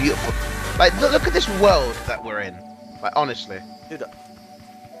 Look how beautiful. Like, look at this world that we're in. Like, honestly. Dude,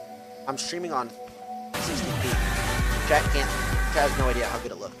 I'm streaming on 60p. Jack has no idea how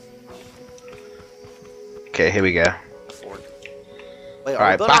good it looks. Okay, here we go. Wait,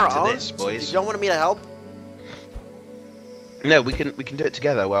 alright, back to this, boys. You don't want me to help? No, we can do it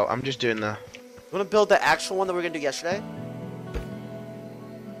together. Well, I'm just doing the. You want to build the actual one that we were gonna do yesterday?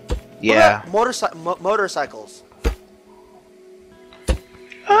 Yeah. Motorcycles.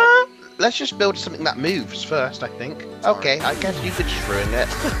 Let's just build something that moves first, I think. Okay, I guess you could just ruin it.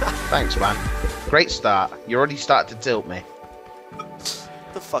 Thanks, man. Great start. You already started to tilt me.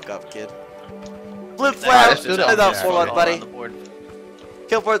 The fuck up, kid. Flip flap. Hold on, buddy.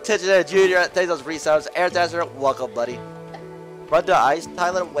 Kill for attention, Junior. Thanks those resubs. Air Desert, welcome, buddy. Run to ice,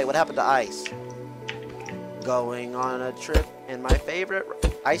 Tyler. Wait, what happened to ice? Going on a trip, and my favorite.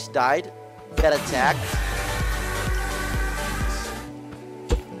 Ice died. Got attacked.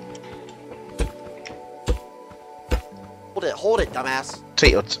 Hold it, dumbass.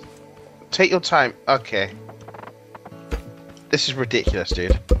 Take your time. Okay. This is ridiculous,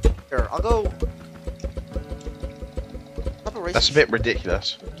 dude. Sure, I'll go. That's a bit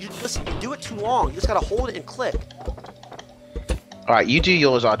ridiculous. Listen, you do it too long. You just gotta hold it and click. Alright, you do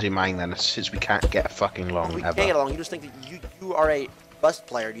yours, I'll do mine then, since we can't get fucking long. We can't get along. You just think that you are a bus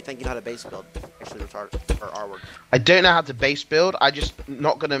player. You think you know how to base build. Actually, retarded. Or our word. I don't know how to base build. I just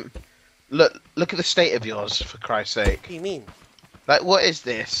not gonna look at the state of yours, for Christ's sake. What do you mean? Like, what is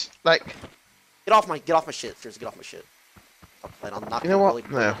this? Like, get off my shit. Seriously, get off my shit. I'm not. You know what? Really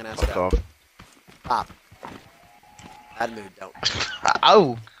No, fuck off. Stop. Bad mood. Don't.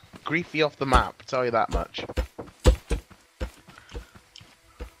 Oh, Griefy off the map. Tell you that much.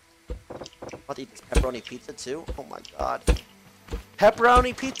 I'll eat this pepperoni pizza too. Oh my god.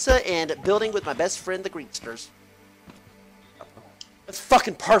 Pepperoni pizza and building with my best friend, the Greeksters. That's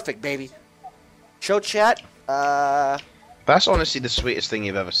fucking perfect, baby. Show chat. That's honestly the sweetest thing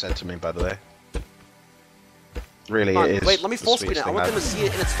you've ever said to me, by the way. Really, it is. Wait, let me full screen it. I want them to see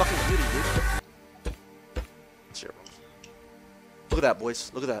it in its fucking beauty, dude. Sure. Look at that,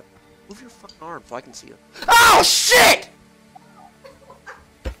 boys. Look at that. Move your fucking arm so I can see it. Oh shit!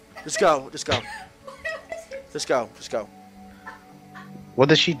 Just go. Just go. Just go. Just go. What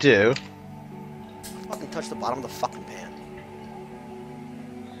does she do? Fucking touch the bottom of the fucking pan.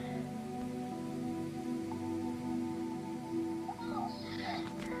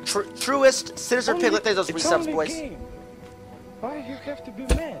 Truest Scissor Piglet, thanks those resubs, boys. Game. Why you have to be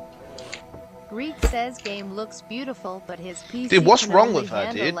mad? Greek says game looks beautiful, but his PC Dude, what's can wrong only with her,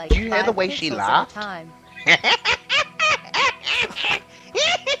 handle dude? like Do you hear the 5 way she pixels at a laughed? time.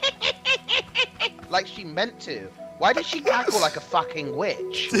 Like she meant to. Why did she cackle like a fucking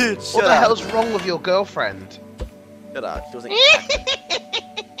witch? Dude, what the hell's wrong with your girlfriend? Shut up. She wasn't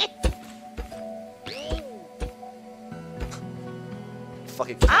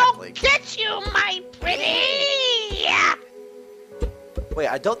fucking cackling. I'll get you, my pretty! Wait,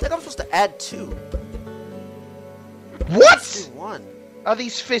 I don't think I'm supposed to add 2. What? Do 1. Are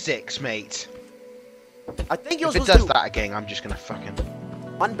these physics, mate? I think you're If it supposed does to that again, I'm just gonna fucking...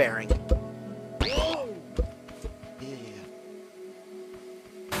 unbearing.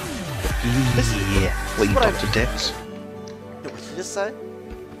 Yeah. What, you Dr. Dis? What did you just say?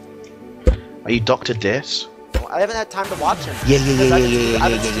 Are you Dr. Dis? Well, I haven't had time to watch him. Yeah.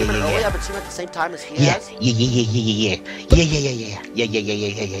 I've been streaming early. I've been streaming at the same time as he has. Yeah.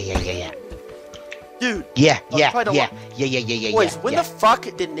 Dude. Yeah. Boys, when the fuck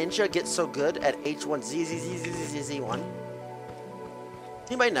did Ninja get so good at H1Z1?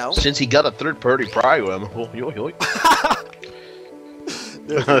 Anybody know? Since he got a third-party program.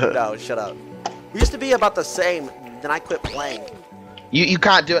 No, shut up. We used to be about the same, then I quit playing. You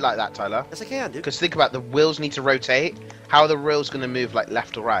can't do it like that, Tyler. Yes, I can, dude. Because think about it, the wheels need to rotate. How are the wheels going to move like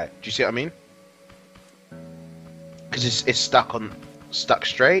left or right? Do you see what I mean? Because it's stuck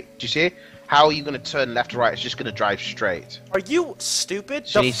straight. Do you see? How are you going to turn left or right? It's just going to drive straight. Are you stupid?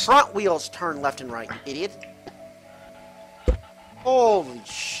 Jeez. The front wheels turn left and right, you idiot. Holy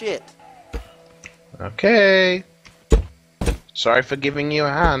shit. Okay. Sorry for giving you a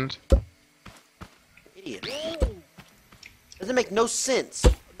hand. Idiot. Doesn't make no sense.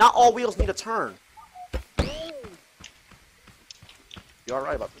 Not all wheels need a turn. You're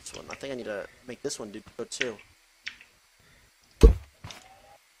alright about this one. I think I need to make this one go too.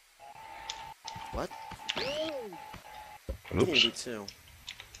 What? You need to do too.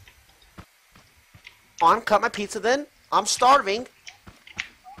 On, cut my pizza then. I'm starving.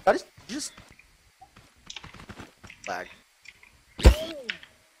 Just lag.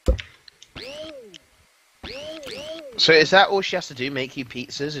 So is that all she has to do? Make you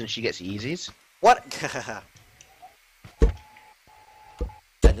pizzas and she gets Yeezys? What? I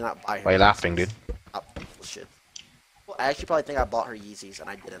did not buy her. Why are you laughing, dude? Oh, bullshit. Well, I actually probably think I bought her Yeezys and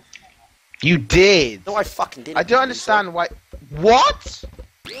I didn't. You did! No, I fucking didn't. I don't understand why... What?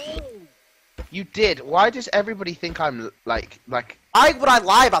 You did. Why does everybody think I'm like... Why would I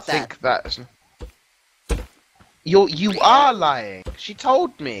lie about that? Think that... You are lying. She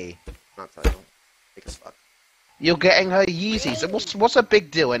told me. Not telling you. Big as fuck. You're getting her Yeezys. What's a big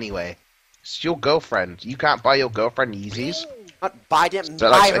deal anyway? It's your girlfriend. You can't buy your girlfriend Yeezys. I didn't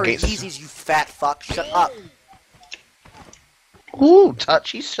buy her Yeezys, you fat fuck. Shut up. Ooh,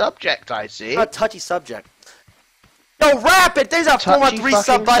 touchy subject, I see. Not touchy subject. Yo, Rapid! There's a 413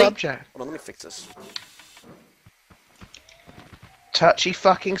 sub, buddy! Subject. Hold on, let me fix this. Touchy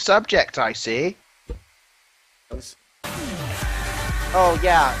fucking subject, I see. Oh,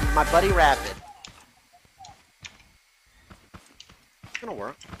 yeah, my buddy Rapid. It's gonna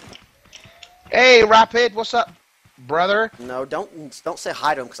work. Hey, Rapid, what's up, brother? No, don't say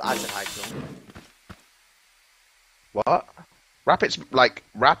hi to him, because I said hi to him. What? Rapid's my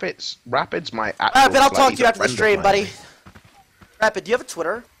actual... Rapid, I'll talk to you after the stream, buddy. Rapid, do you have a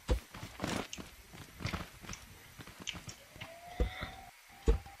Twitter?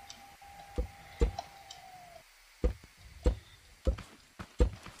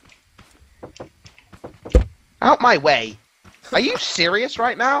 Out my way. Are you serious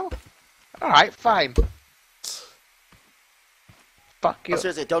right now? Alright, fine. fuck you. Oh,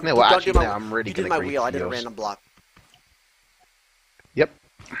 seriously, don't, no, well, don't actually, do my, no, I'm really you did gonna my wheel, I did a yours. random block. Yep.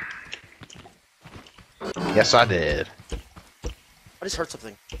 Yes, I did. I just heard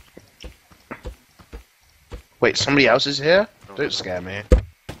something. Wait, somebody else is here? Don't scare me.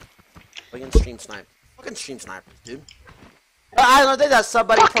 Fucking stream snipe. Fucking stream snipers, dude. I don't think that's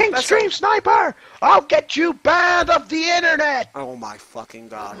somebody. Fucking stream sniper! I'll get you banned off the internet! Oh my fucking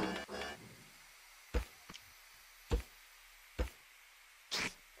god.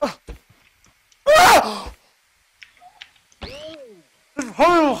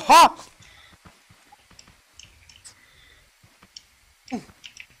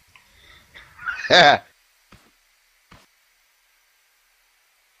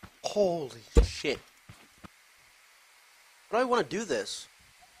 Holy shit. How do I want to do this?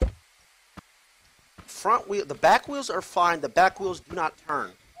 Front wheel, the back wheels are fine, the back wheels do not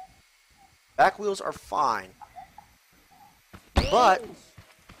turn. Back wheels are fine. But...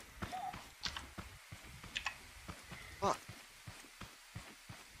 Fuck.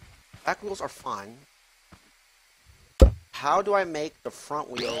 Back wheels are fine. How do I make the front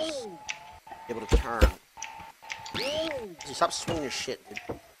wheels able to turn? Stop swinging your shit, dude.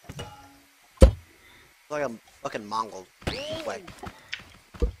 Like I'm fucking Mongol. Away.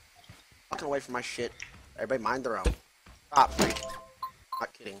 Fucking away from my shit. Everybody mind their own. Stop, freak.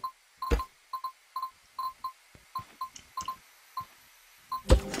 Not kidding.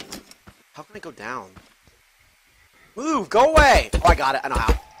 How can I go down? Move! Go away! Oh, I got it. I know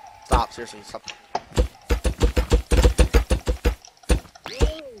how. Stop. Seriously. Stop.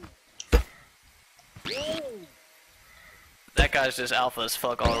 That guy's just alpha as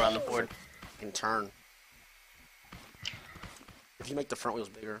fuck all around the board. Can turn. If you make the front wheels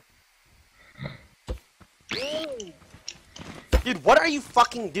bigger. Dude, what are you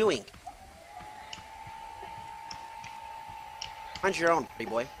fucking doing? Find your own,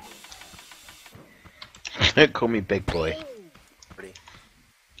 pretty boy. Don't call me big boy. Pretty.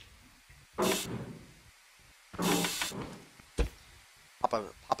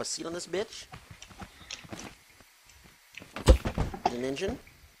 Pop a seat on this bitch. An engine.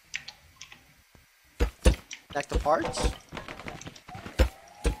 Connect the parts.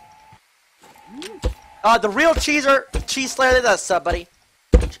 The real cheese slayer did that sub, buddy.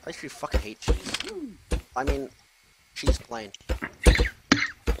 I actually fucking hate cheese. I mean, cheese plain.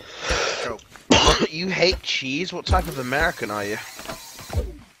 Joke. You hate cheese? What type of American are you?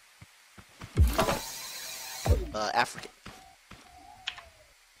 African.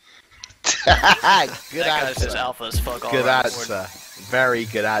 Good that guy's answer. just alpha as fuck all Good around answer. Very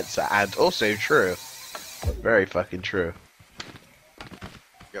good answer, and also true. Very fucking true.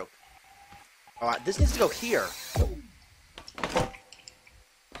 Joke. Alright, this needs to go here.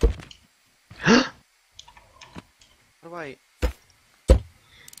 How do I...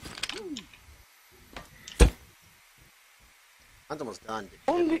 I'm almost done,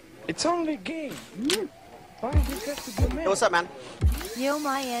 dude. It's only a game. Why you have to be mad? Hey, what's up, man? Yo,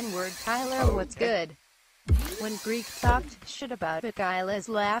 my N-word, Tyler, what's good? When Greek talked shit about Michaela's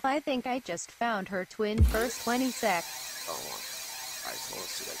laugh, I think I just found her twin first 20 secs. Oh, alright, so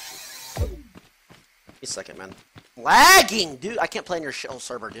let's see that shit. Give me a second, man. Lagging, dude! I can't play on your shithole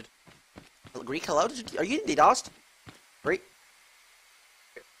server, dude. Greek, hello? Are you DDoSed? Greek?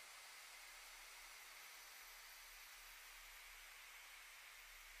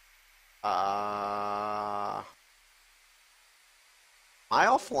 Am I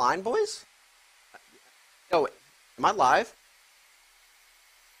offline, boys? Yo, am I live?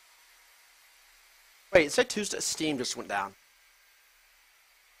 Wait, it said Tuesday. Steam just went down.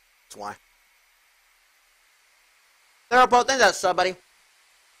 That's why. There are both. Thank that sub, buddy.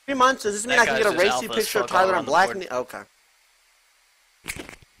 3 months. Does this mean I can get a racy picture of Tyler and Black? Okay.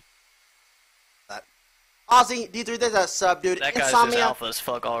 That. Ozzy D3 did that sub, dude. That guy's Insomnia just alpha as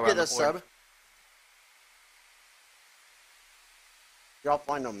fuck all around did the that board. sub. You're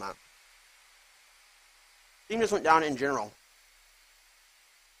offline on that. Steam just went down in general.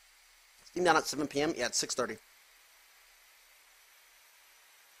 Steam down at 7 p.m. Yeah, it's 6:30.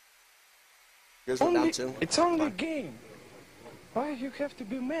 Yours went down too. It's only a game. Why you have to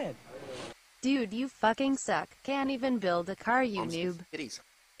be mad? Dude, you fucking suck. Can't even build a car, you noob.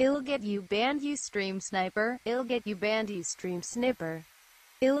 It'll get you banned, you stream sniper. It'll get you banned, you stream snipper.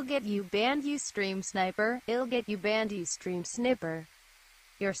 It'll get you banned, you stream sniper. It'll get you banned, you stream snipper.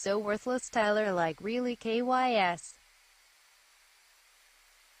 You're so worthless, Tyler, like really KYS.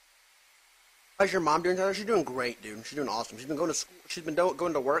 How's your mom doing, Tyler? She's doing great, dude. She's doing awesome. She's been going to school. She's been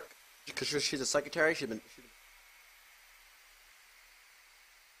going to work because she's a secretary. She's been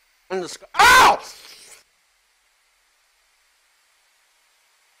in the school. Ow!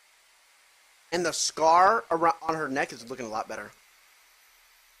 And the scar around on her neck is looking a lot better.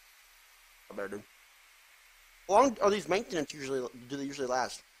 A lot better, dude. How long are these maintenance usually? Do they usually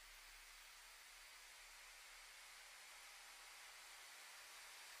last?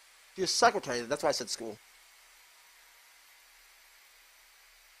 She's a secretary. That's why I said school.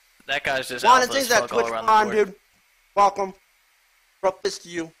 That guy's just Juan, alpha it's as that fuck Twitch all around Prime, the board. dude. Welcome. Rough fist to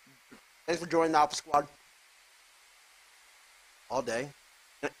you. Thanks for joining the Alpha Squad. All day.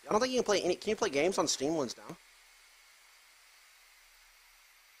 I don't think you can play any. Can you play games on Steam when it's down?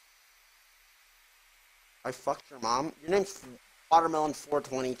 I fucked your mom. Your name's Watermelon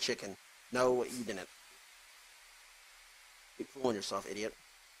 420 Chicken. No, you didn't. Keep fooling yourself, idiot.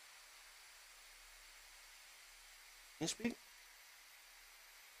 Can you speak?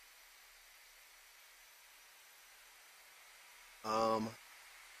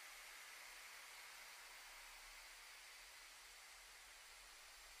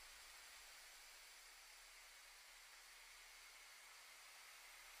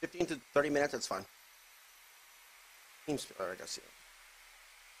 15 to 30 minutes, that's fine. Alright, I gotta see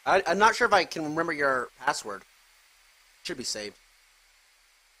it. I'm not sure if I can remember your password. It should be saved.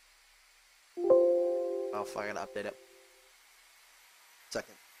 Oh, fuck, I gotta update it.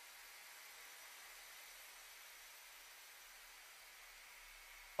 Second.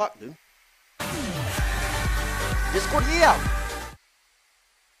 Fuck, dude. Discord, yeah!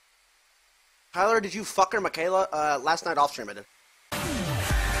 Tyler, did you fuck her, Michaela? Last night off stream I did.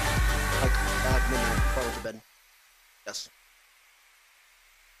 Like midnight before I went to bed. Yes.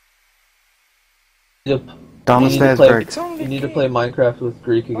 Yep. You need to play Minecraft with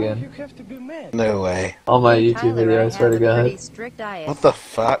Greek again. No way. On my Hey, YouTube Tyler, video, I swear to God. Strict diet. What the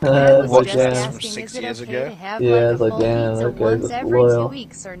fuck? I was What just was asking, from 6 is it years okay ago? to have Yeah, like it's a like, full damn, pizza that guy's once just every 2 loyal.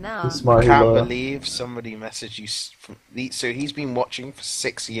 weeks or no? He's smart, I he's can't loyal. believe somebody messaged you. So he's been watching for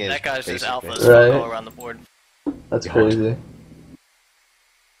 6 years. That guy's just basically. alpha as fuck Right. all around the board. That's crazy.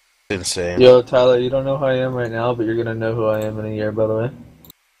 Insane. Yo, Tyler, you don't know who I am right now, but you're gonna know who I am in a year, by the way.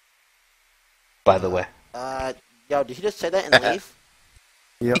 By the way. Yo, did he just say that and leave?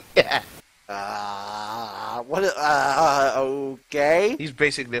 Yep. Yeah. What? Okay. He's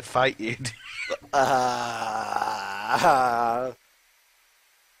basically a fight you.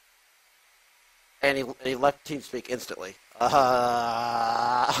 And he left TeamSpeak instantly.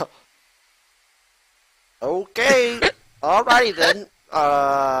 Okay. Alrighty then.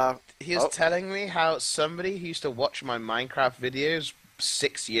 He was telling me how somebody who used to watch my Minecraft videos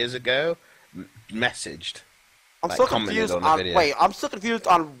 6 years ago messaged. I'm like, so commented confused on the on. video. Wait, I'm so confused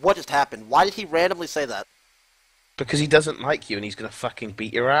on what just happened. Why did he randomly say that? Because he doesn't like you and he's gonna fucking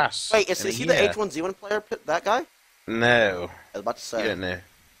beat your ass. Wait, is in a he the year. H1Z1 player? That guy? No. I was about to say. You don't know.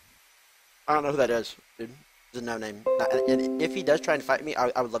 I don't know who that is, dude. There's a no name. And if he does try and fight me,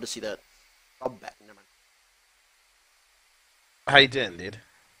 I would love to see that. I'll bet. Never mind. How you doing, dude?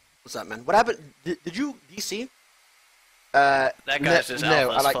 What's up, man? What happened? Did you DC? That guy's just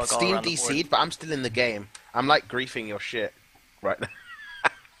no, alpha I as like fuck all Steam around the board. DC'd, but I'm still in the game. I'm like griefing your shit right now.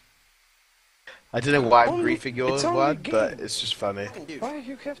 I don't know why I'm griefing yours, one, but it's just funny. Why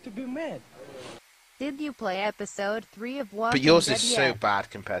you have to be mad? Did you play episode 3 of Walking But yours Dead is so yet? bad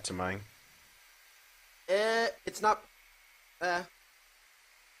compared to mine. It's not.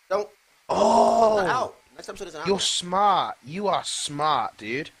 Don't. Oh! It's not out. Next episode isn't out. You're smart. You are smart,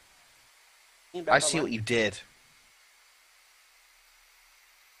 dude. I see what you did.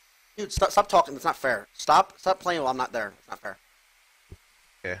 Dude, stop talking. It's not fair. Stop playing while I'm not there. It's not fair.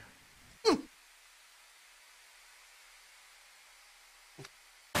 Yeah.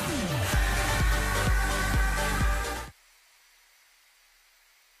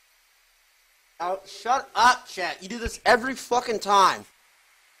 Oh, shut up, chat. You do this every fucking time.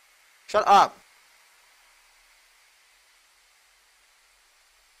 Shut up.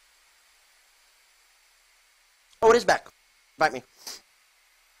 Oh, it is back. Invite me.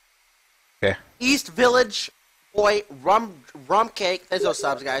 Okay. East Village Boy Rum Cake. There's those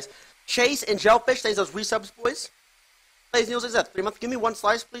subs, guys. Chase and Jellyfish. There's those resubs, boys. Ladies and gentlemen, 3 months. Give me 1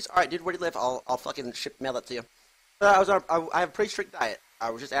 slice, please. All right, dude. Where do you live? I'll fucking mail that to you. I have a pretty strict diet. I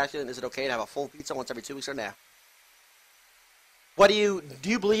was just asking, is it okay to have a full pizza once every 2 weeks or nah? What do you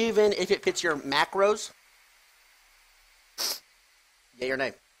believe in if it fits your macros? Yeah, or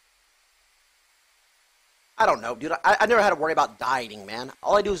nay? I don't know, dude. I never had to worry about dieting, man.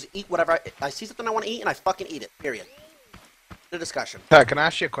 All I do is eat whatever I see something I want to eat, and I fucking eat it. Period. No discussion. Can I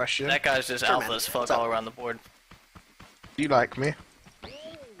ask you a question? That guy's just Sure, alpha man. as fuck What's up? all around the board. Do you like me?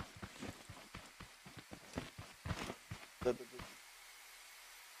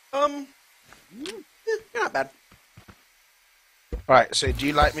 You're not bad. Right, so do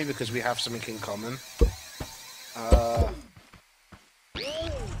you like me because we have something in common?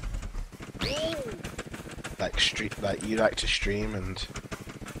 Like you like to stream and...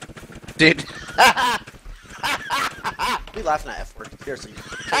 Dude! What are you laughing at, F-word? Seriously.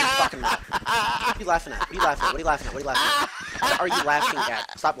 Fucking mouth. What are you laughing at? What are you laughing at? What are you laughing at? What are you laughing at? What are you laughing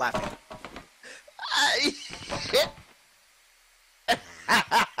at? Stop laughing.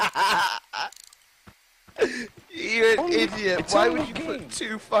 You're an idiot. Why would you put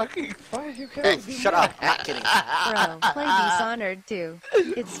two fucking... Hey, shut up. I'm not kidding. Bro, play Dishonored too.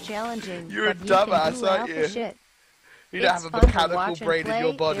 It's challenging. You're a but you dumbass, can do aren't you? shit. You don't It's have a fun to mechanical watch and brain in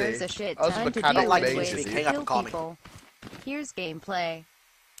your play. body. There's a shit I was ton to do mechanical like with to ways speak. to Hang up kill and call me. people. Here's gameplay.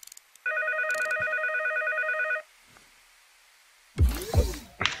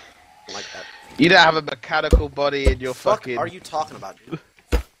 Like that. You don't have a mechanical body in your Fuck fucking... are you talking about, dude?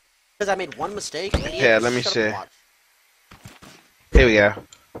 Because I made one mistake. Yeah, let me Shut up see. and watch. Here we go.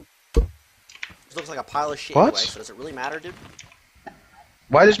 This looks like a pile of shit What? anyway, so does it really matter, dude?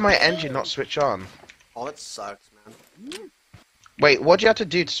 Why does my engine not switch on? Oh, that sucks, man. Wait, what do you have to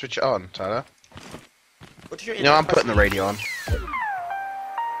do to switch it on, Tyler? What's your No, I'm putting the radio on.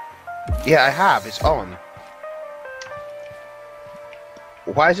 Yeah, I have. It's on.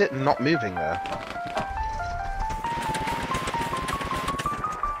 Why is it not moving there?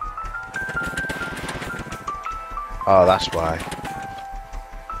 Oh, that's why.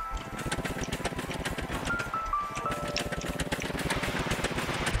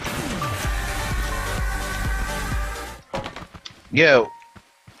 Yo.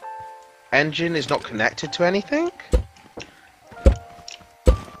 Engine is not connected to anything?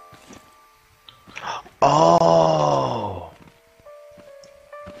 Oh.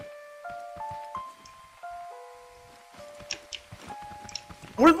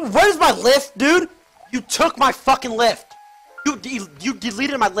 Where's my lift, dude? You took my fucking lift. You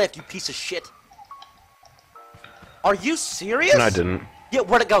deleted my lift, you piece of shit. Are you serious? No, I didn't. Yeah,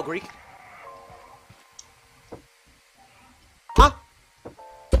 where'd it go, Greek? Huh?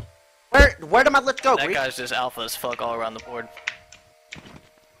 Where did my lift go, That Greek? guy's just alpha as fuck all around the board.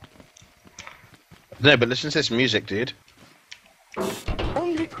 No, but listen to this music, dude.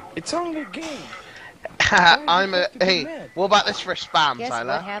 It's only a game. I'm a... Hey, what about this for a spam, Guess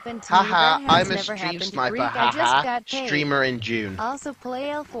Tyler? what happened to me? Haha, That has I'm a never stream happened to sniper, Greek. I just haha. got paid. Streamer in June. Also play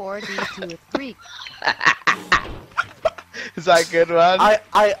L4D2 with Greek. Is that a good one?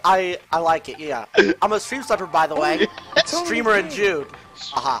 I like it, yeah. I'm a stream sniper, by the way. Streamer in June.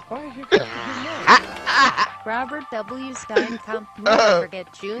 Aha. Robert W. Steinkamp, never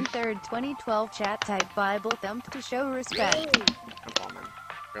forget June 3rd, 2012 chat type Bible thump to show respect. Grandpa, man.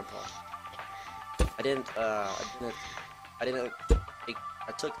 Grandpa. I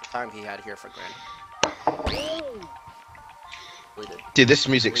took the time he had here for granted. Really did. Dude, this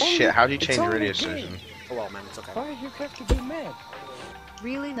music's shit. How do you change the radio station? Oh well, man, it's okay. Why you have to be mad?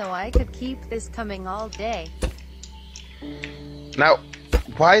 Really though, I could keep this coming all day. Now,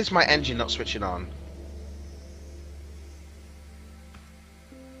 why is my engine not switching on?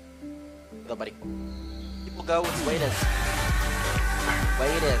 Go, buddy. People go, it's the way it is. The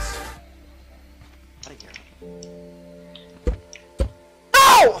way it is. Out of here.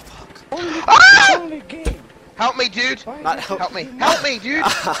 No! Fuck. Ah! Only a game. Help me, dude! Not Help me! Help me, dude!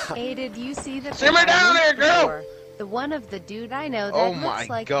 Hey, did you see the Simmer down there, girl! before? The one of the dude I know that Oh looks my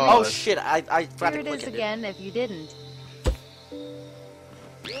like God. Oh shit, I forgot Here to it click is it, dude. again if you didn't.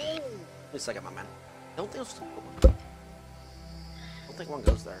 Wait a second, my man. I don't think one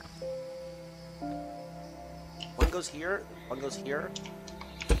goes there. One goes here, one goes here.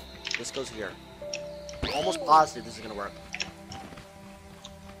 This goes here. I'm almost positive this is gonna work.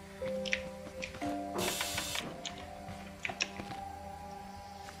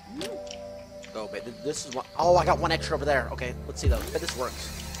 Go, babe. This is one. Oh, I got one extra over there. Okay, let's see though. Bet this works.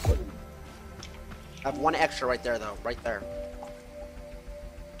 I have one extra right there though. Right there.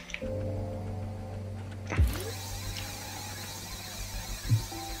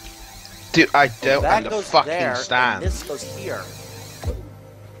 Dude, I don't That goes fucking there, stand. and this goes here.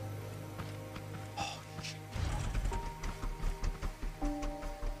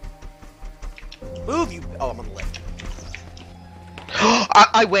 Move, you. Oh, I'm on the left.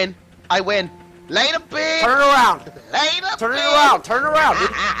 I win! I win! Later, bitch! Turn it around. Later, Turn it bitch! around. Turn it around,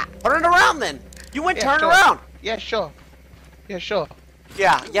 dude. Turn it around, then. You went Yeah, turn sure. around. Yeah, sure. Yeah, sure.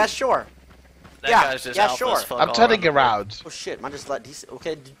 Yeah. Yeah. Sure. That Yeah, guy's just yeah, alpha sure. as fuck I'm all turning around the board. around. Oh shit. Man, just let.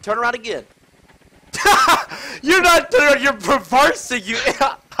 Okay. Turn around again. You're not doing. You're reversing. You.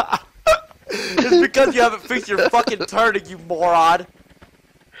 It's because you haven't fixed your fucking turning, you moron.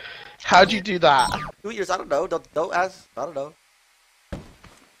 How'd you do that? Do yours. I don't know. Don't ask. I don't know.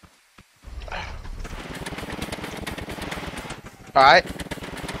 Alright.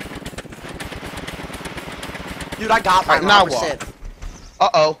 Dude, I got mine. Now what?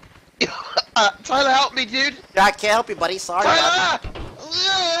 Uh-oh. Tyler, help me, dude. Yeah, I can't help you, buddy. Sorry. Tyler!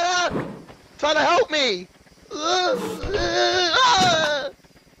 Tyler, help me!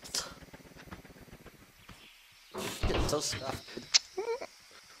 Getting so stuffed, dude.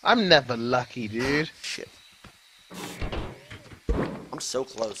 I'm never lucky, dude. Shit. I'm so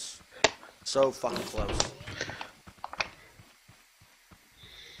close. So fucking close.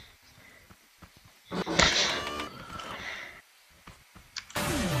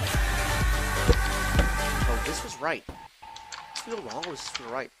 Oh, this was right. This feel wrong or this feel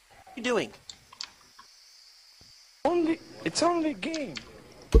right? What are you doing? It's only a game.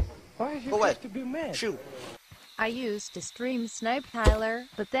 Why you have to be mad? Shoot. I used to stream Snipe Tyler,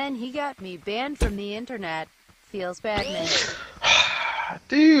 but then he got me banned from the internet. Feels bad, man.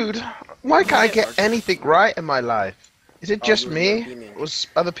 Dude, why can't I get anything right in my life? Is it just me? Or was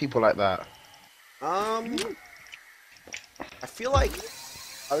other people like that? I feel like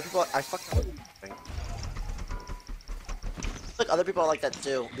other people. I fucked up. Like other people are like that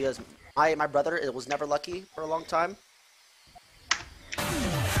too, because my brother was never lucky for a long time.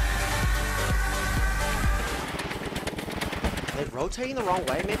 Are they rotating the wrong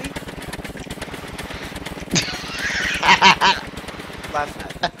way, maybe? Laughing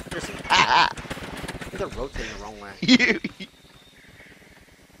at. Seriously. They're rotating the wrong way.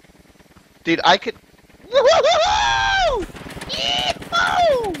 Dude, I could.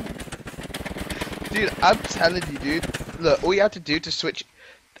 Dude, I'm telling you, dude. Look, all you have to do to switch.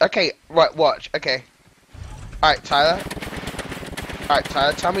 Okay, right, watch. Okay. Alright, Tyler. Alright,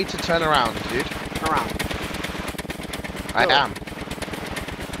 Tyler, tell me to turn around, dude. Turn around. I am.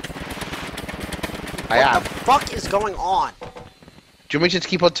 What the fuck is going on? Do you want me to just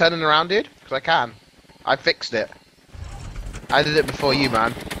keep on turning around, dude? Because I can. I fixed it. I did it before you,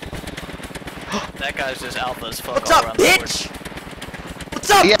 man. That guy's just alpha as fuck. What's up, bitch? What's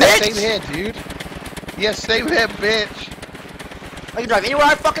up, yeah, bitch? Same here, dude. Yeah, same here, bitch. I can drive anywhere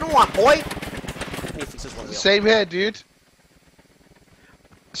I fucking want, boy. Same here, dude.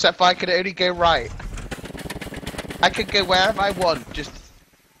 Except for I can only go right. I can go wherever I want, just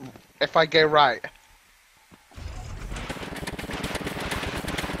if I go right.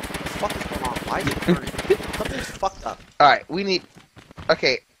 What the fuck is going on? Why is it burning? Something's fucked up. Alright, we need...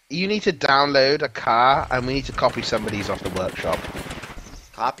 Okay, you need to download a car, and we need to copy somebody's off the workshop.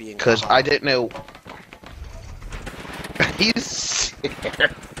 Copying? Because I don't know... He's...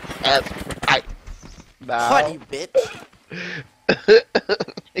 That's right. Now. Funny bitch.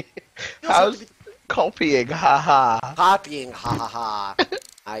 How's copying? Haha. Copying, ha ha ha.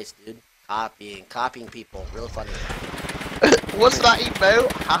 Nice, dude. Copying people. Real funny. What's that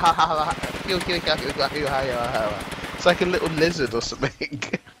emote? Ha ha ha. It's like a little lizard or something.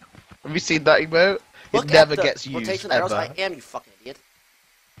 Have you seen that emote? Look it never at the gets used rotation ever. arrows. I am, you fucking idiot.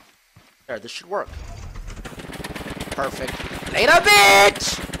 There, this should work. Perfect. Later,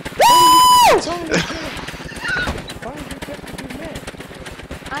 bitch! Woo!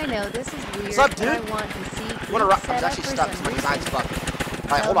 I know this is weird. What's up, dude? But I want to see. I'm actually stuck because my design's fucked.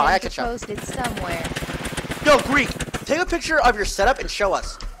 Alright, hold on, I gotta catch up. Post it somewhere. Yo, Greek, take a picture of your setup and show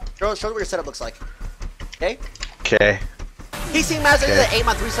us. Show us what your setup looks like. Okay? Okay. PC Master is an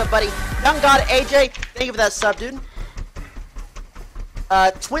 8-month resub, buddy. Young God AJ, thank you for that sub, dude.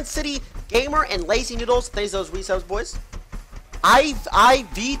 Twin City Gamer and Lazy Noodles, thanks those resubs, boys.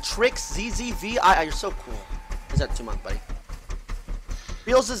 IV Tricks ZZV, you're so cool. Is that 2 months, buddy?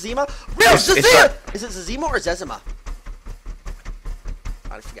 Real Zazima? Real Zazima! Is it Zazima or Zezima?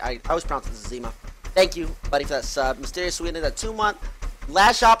 I forget. I always pronounce it Zazima. Thank you, buddy, for that sub. Mysterious Sweden, that 2 month.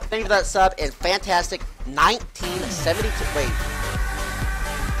 Last Shop, thank you for that sub. And fantastic 1972. Wait.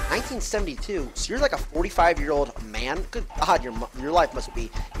 1972? So you're like a 45-year-old man? Good God, your life must be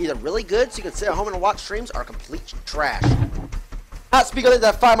either really good so you can sit at home and watch streams or complete trash. Not speaking of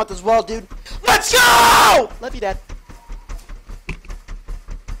that 5 month as well, dude. Let's go! Love you, Dad.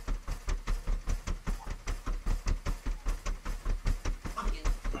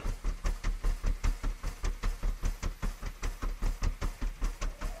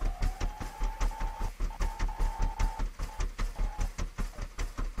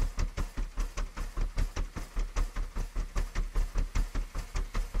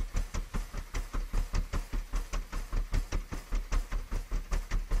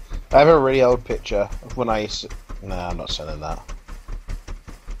 I have a really old picture of when I used to... Nah, I'm not sending that.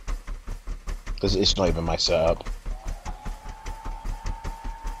 Because it's not even my setup.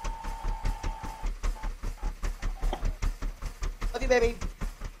 Love you, baby.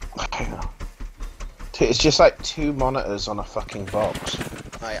 It's just like 2 monitors on a fucking box.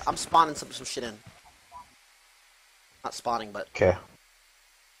 Alright, I'm spawning some shit in. Not spawning, but... Okay.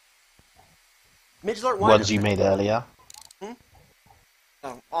 TYLER1. Ones you made earlier? Hmm?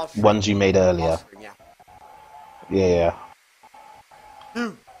 No, off stream. Ones you made earlier. Off stream, yeah. Yeah.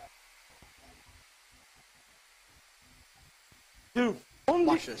 Dude.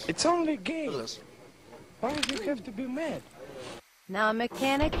 Watch this. It's only a game. Why do you have to be mad? Now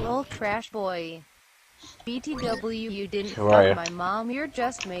mechanic old trash boy. BTW, you didn't Who are fuck you? my mom, you're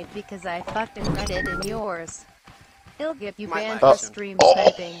just made because I fucked and read it in yours. He'll get you banned Oh. for stream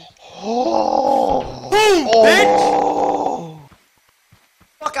sniping. Boom, bitch!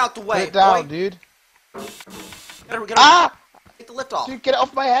 Fuck out the way, Put it down, boy. dude. Get Ah! Take the lift off. Dude, get it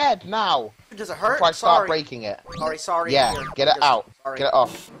off my head now. Does it hurt? Before I start Sorry. breaking it. Sorry. Yeah, Here, get it here, out. Sorry. Get it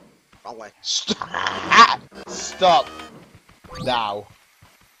off. Wrong way. Stop. Stop. Now.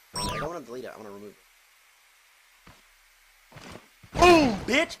 I don't want to delete it. I want to remove it. Boom,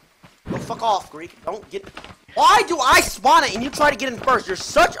 bitch! Go fuck off, Greek. Don't get... Why do I spawn it and you try to get in first? You're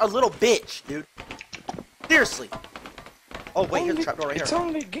such a little bitch, dude. Seriously. Oh, wait, here's the trapdoor right here. It's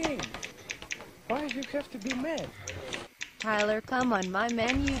only a game. Why do you have to be mad? Tyler, come on, my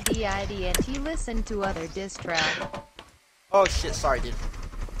man, you DIDNT, listen to other diss track. Oh, shit. Sorry, dude.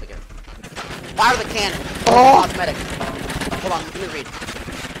 Okay. Fire the cannon. Oh! Cosmetic. Hold on, let me read.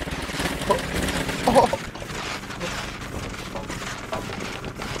 Oh.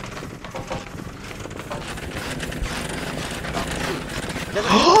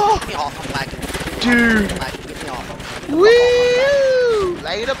 Get me off, I'm lagging. Dude. I'm lagging. Get me off. Woo!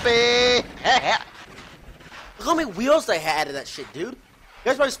 Later, bitch. Look how many wheels they had of that shit, dude. You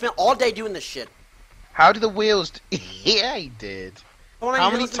guys probably spent all day doing this shit. How did the wheels... Yeah, he did.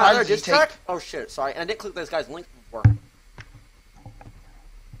 How many times did you take... Track? Oh shit, sorry. And I didn't click this guy's link before.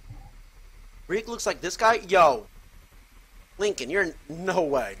 Greek looks like this guy? Yo. Lincoln, you're in no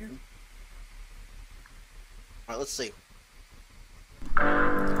way, dude. Alright, let's see.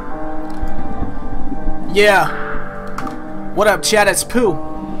 Yeah. What up, chat? It's Pooh.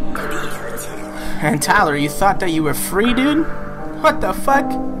 And Tyler, you thought that you were free, dude? What the fuck?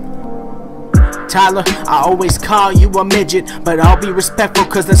 Tyler, I always call you a midget, but I'll be respectful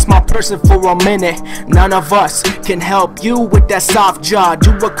cause a small person for a minute. None of us can help you with that soft jaw.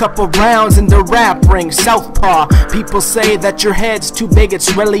 Do a couple rounds in the rap ring, southpaw. People say that your head's too big,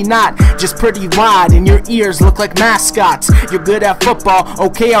 it's really not. Just pretty wide and your ears look like mascots. You're good at football,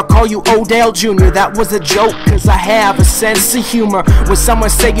 okay, I'll call you Odell Jr. That was a joke cause I have a sense of humor. When someone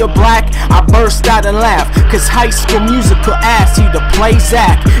say you're black, I burst out and laugh. Cause High School Musical asked you to play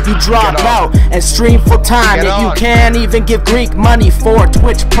Zach. You drop out and stream full time, yet you can't even give Greek money for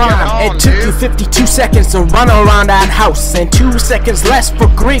Twitch Prime. It took you 52 seconds to run around that house and 2 seconds less for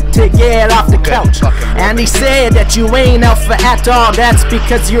Greek to get off the couch. And he said that you ain't alpha at all. That's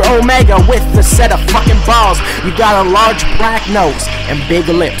because you're Omega with a set of fucking balls. You got a large black nose and big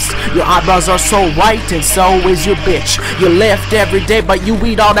lips. Your eyebrows are so white and so is your bitch. You lift every day but you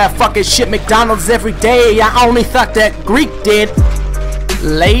eat all that fucking shit McDonald's every day. I only thought that Greek did.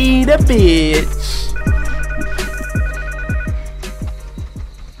 Later, bitch.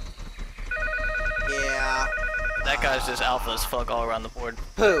 Yeah. That guy's just alpha as fuck all around the board.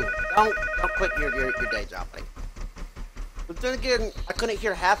 Pooh, don't quit your day job, buddy. But then again, I couldn't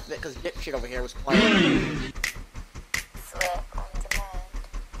hear half of it because dipshit over here was playing.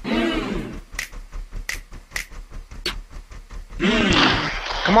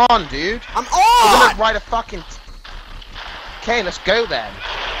 Come on, dude. I'm We're on! gonna write a fucking... Okay, let's go then.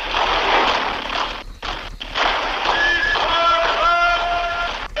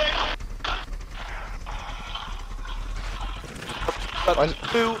 But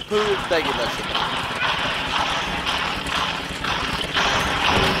Pooh is begging that shit.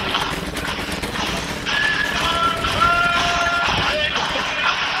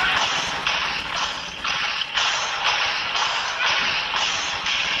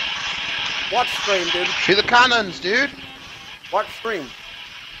 Watch stream, dude. Shoot the cannons, dude. Watch stream.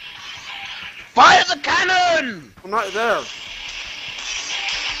 Fire the cannon! I'm not there.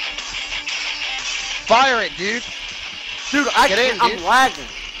 Fire it, dude. Dude, I Get can't. in, I'm dude. lagging.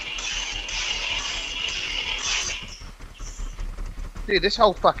 Dude, this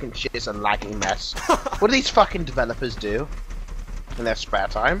whole fucking shit is a lagging mess. What do these fucking developers do in their spare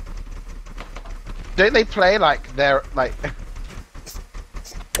time? Don't they play like they're like...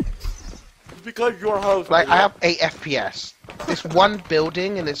 Because your host. Like, I have 8 FPS. This one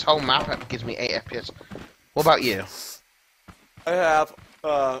building in this whole map gives me 8 FPS. What about you? I have,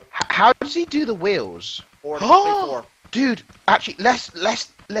 How does he do the wheels? 4. Dude, actually,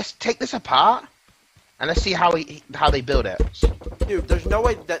 let's take this apart and let's see how they build it. Dude, there's no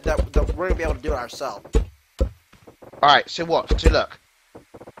way that we're gonna be able to do it ourselves. All right, so what? So look.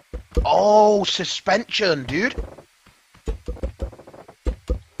 Oh, suspension, dude.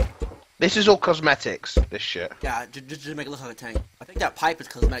 This is all cosmetics. This shit. Yeah, just to make it look like a tank. I think that pipe is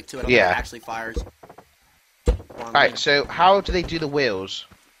cosmetic too. I don't think it actually fires. All right, so how do they do the wheels?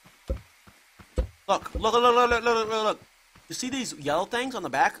 Look! You see these yellow things on the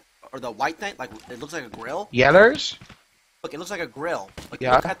back, or the white thing? Like it looks like a grill. Yellows? Look, it looks like a grill. Like,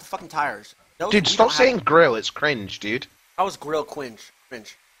 yeah. Look at the fucking tires. Dude, stop saying grill. It's cringe, dude. How is grill cringe?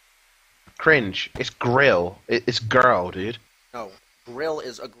 Cringe. It's grill. It's girl, dude. No, grill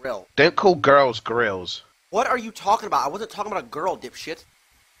is a grill. Don't call girls grills. What are you talking about? I wasn't talking about a girl, dipshit.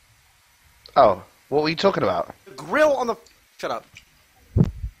 Oh, what were you talking about? The grill on the... Shut up.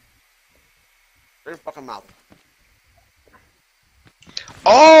 Your fucking mouth.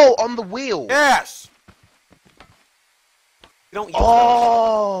 Oh, on the wheel. Yes. You don't use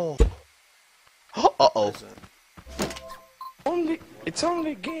those. Uh-oh. It's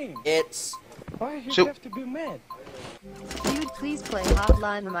only a game. It's... Why you have to be mad? Dude, please play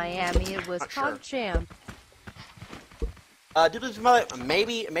Hotline Miami. It was PogChamp. Dude,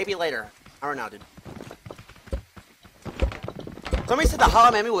 maybe later. I don't know, dude. Somebody said the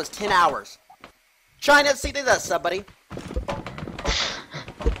Hotline Miami was 10 hours. China, see this, buddy.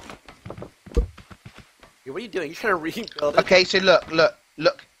 What are you doing? You're trying to rebuild it? Okay, so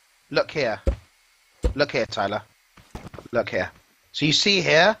look here. Look here, Tyler. Look here. So you see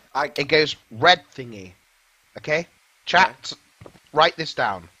here, it goes red thingy. Okay? Chat, write this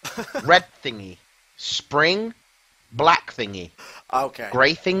down. Red thingy. Spring, black thingy. Okay.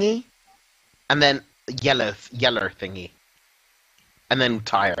 Grey thingy, and then yellow thingy. And then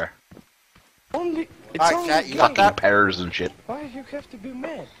tire. It's only you got fucking pears and shit. Why you have to be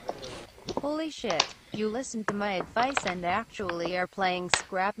mad? Holy shit, you listened to my advice and actually are playing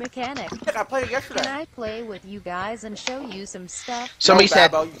Scrap Mechanic. Yeah, I played it yesterday. Can I play with you guys and show you some stuff? Somebody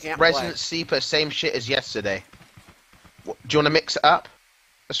said Resident Sleeper, same shit as yesterday. Do you want to mix it up?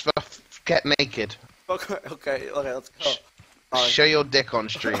 Let's get naked. Okay, let's go. Show your dick on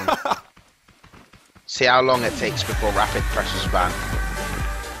stream. See how long it takes before rapid pressure ban.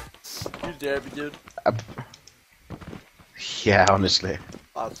 You dare me, dude. Yeah, honestly.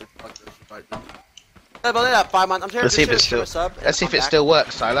 Let's see if it still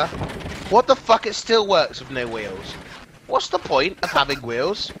works, Tyler. What the fuck? It still works with no wheels. What's the point of having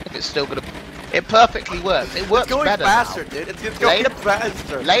wheels if it's still gonna? It perfectly works. It works better faster, now. Dude. It's going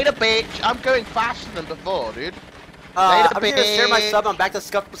faster. Later, bitch. I'm going faster than before, dude. I'm gonna share my sub. I'm back to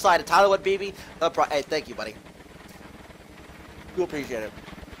Scuff beside it. TYLER1 BB. Hey, thank you, buddy. You appreciate it.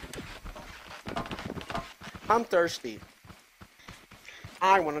 I'm thirsty.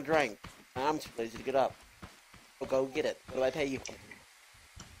 I want a drink. I'm too lazy to get up. So go get it. What do I pay you for?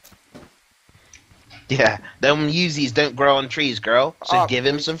 Yeah, them Yeezys don't grow on trees, girl. So give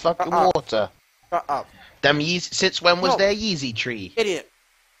him some fucking water. Shut up. Them Yeezys. Since when was there a Yeezy tree? Idiot.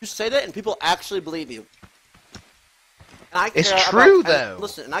 You say that and people actually believe you. And I care it's true, though.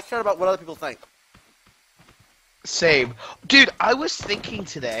 Listen, and I care about what other people think. Same. Dude, I was thinking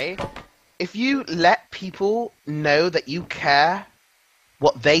today, if you let people know that you care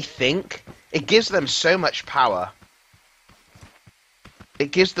what they think, it gives them so much power.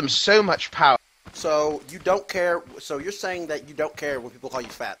 It gives them so much power. So, you don't care, so you're saying that you don't care when people call you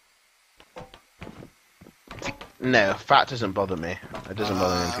fat? No, fat doesn't bother me. It doesn't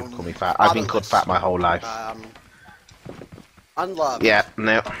bother me when people call me fat. I've been called fat my whole life. Unloved. Yeah,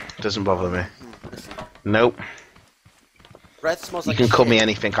 no, doesn't bother me. Nope. Breath smells like you can call shit. me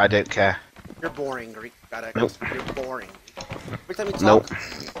anything, I don't care. You're boring, Greekgodx. Nope. You're boring. Every time you talk, nope.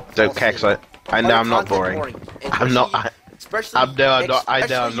 Don't care, cause I know I'm not boring. I'm not. I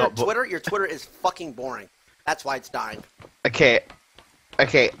know I'm not. Your Twitter is fucking boring. That's why it's dying. Okay.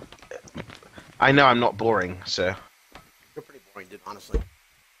 I know I'm not boring, so. You're pretty boring, dude. Honestly.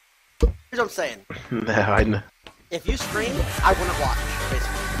 Here's what I'm saying. No, I know. If you stream, I wouldn't watch.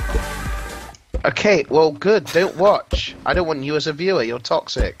 Basically. Okay, well, good. Don't watch. I don't want you as a viewer. You're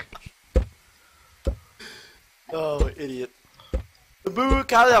toxic. Oh, idiot. The boo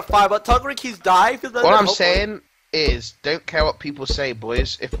counted at 5, but Tugrick, he's died. What I'm saying is, don't care what people say,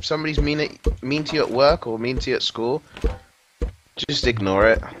 boys. If somebody's mean to you at work or mean to you at school, just ignore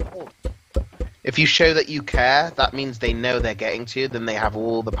it. If you show that you care, that means they know they're getting to you, then they have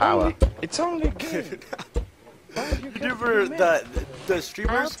all the power. It's only a game. The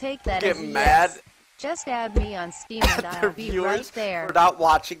streamers I'll take that get as a mad. Yes. Just add me on Steam and I'll be right there. For not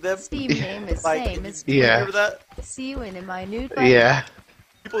watching them. Steam name is same as yeah. Remember that? See you in my nude body. Yeah.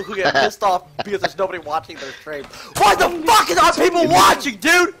 people who get pissed off because there's nobody watching their stream. What the fuck is our people watching,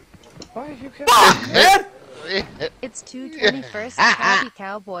 dude? Fuck, man! It's 221st Happy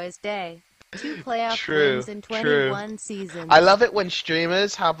Cowboys Day. 2 playoff wins in 21 seasons. I love it when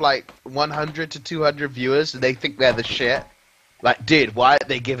streamers have like 100 to 200 viewers and they think they're the shit. Like, dude, why are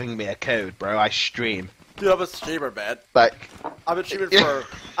they giving me a code, bro? I stream. Dude, I'm a streamer, man. Like, I've been streaming for...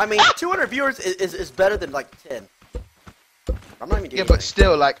 I mean, 200 viewers is better than like 10. I'm not even yeah, but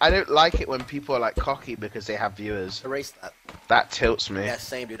still, like, I don't like it when people are like cocky because they have viewers. Erase that. That tilts me. Yeah,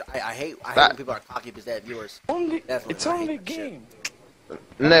 same, dude. I hate when people are cocky because they have viewers. It's only a game.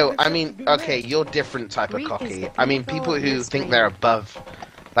 No, I mean, okay, you're different type of cocky. I mean, people who think they're above.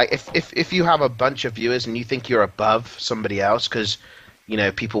 Like, if you have a bunch of viewers and you think you're above somebody else because, you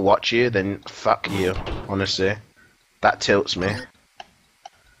know, people watch you, then fuck you, honestly. That tilts me.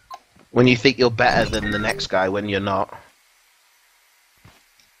 When you think you're better than the next guy when you're not.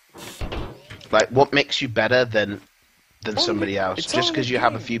 Like, what makes you better than somebody else? Just because you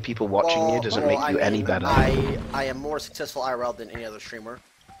have a few people watching you doesn't make you any better. I am more successful IRL than any other streamer.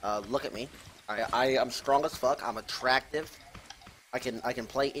 Look at me. I am strong as fuck. I'm attractive. I can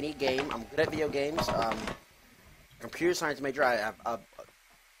play any game. I'm good at video games. Computer science major. I have a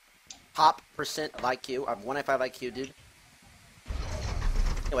top % of IQ. I'm 195 IQ, dude.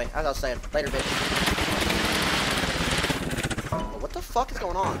 Anyway, as I was saying, later, bitch. Oh, what the fuck is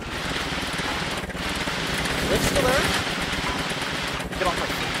going on? Is it still there? Get off my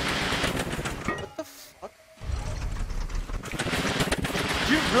feet. What the fuck?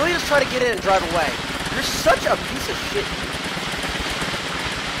 You really just try to get in and drive away. You're such a piece of shit.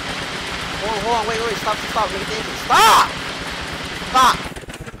 Hold on, wait, stop, make it dangerous. Stop! Stop!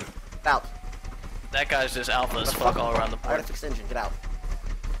 Get out. That guy's just alpha as fuck all around the board. I gotta fix the engine, get out.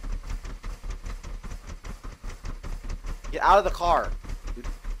 Get out of the car. Dude.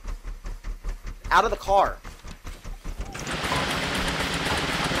 Out of the car.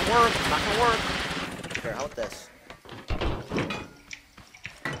 Not gonna work. Here, how about this?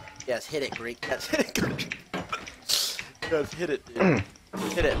 Yes, hit it, Greek. Yes, hit it, Greek. Yes, hit it, dude.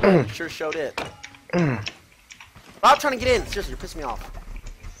 Hit it. Man. Sure showed it. Stop trying to get in. Seriously, you're pissing me off.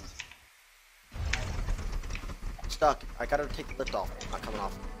 I'm stuck. I gotta take the lift off. I'm not coming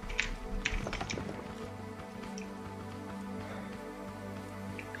off.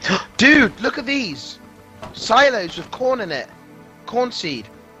 Dude, look at these! Silos with corn in it. Corn seed.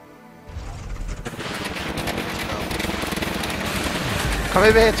 Come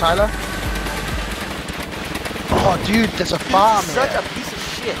over here, Tyler. Oh, dude, there's a farm here. Such a piece of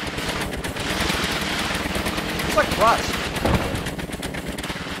shit. It's like rust.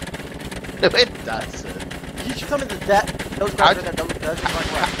 No, it doesn't. You should come into that. Those guys are there. Those are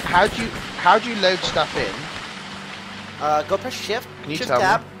like rust. How'd you load stuff in? Go press shift. Can you shift tell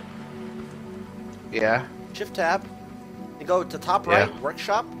tab. me? Yeah. Shift tab. And go to top right,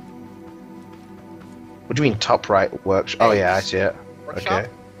 workshop. What do you mean top right workshop? Oh yeah, I see it. Workshop. Okay.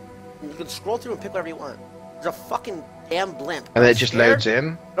 And you can scroll through and pick whatever you want. There's a fucking damn blimp. And then it just loads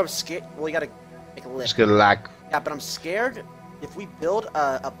in? But I'm scared. Well, you gotta make a lift. It's gonna lag. Yeah, but I'm scared if we build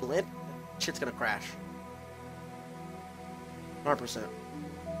a blimp, shit's gonna crash. 100%.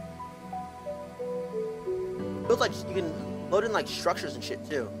 Build like you can load in like structures and shit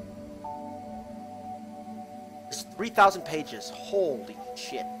too. It's 3,000 pages. Holy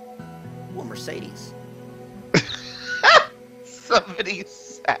shit. Ooh, a Mercedes. Somebody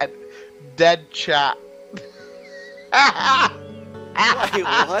said dead chat. Wait,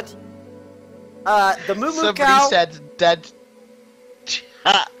 what? The Moo Moo Somebody Cow. said dead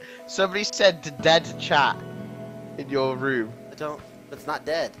chat. Somebody said dead chat in your room. I don't. It's not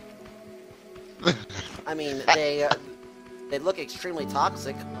dead. I mean, they look extremely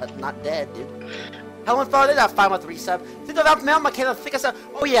toxic, but not dead, dude. Helen Farr, they got 5 month resub. Think about Mel McKenna. Think I said,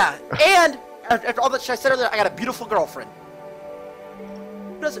 oh yeah, and after all that shit I said earlier, I got a beautiful girlfriend.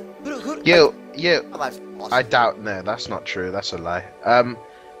 Who doesn't? Who? You. My life's awesome. I doubt. No, that's not true. That's a lie.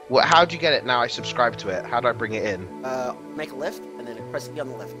 What? How'd you get it? Now I subscribe to it. How do I bring it in? Make a lift and then press E on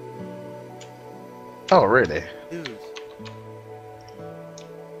the lift. Oh, really? Dude.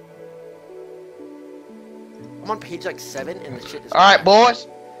 I'm on page like 7 and the shit is. All right, boys.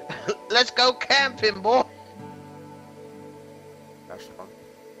 Let's go camping, boy.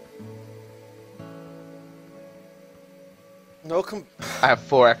 No I have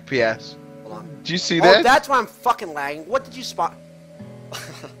 4 FPS. Hold on. Do you see that? Oh, that's why I'm fucking lagging. What did you spot?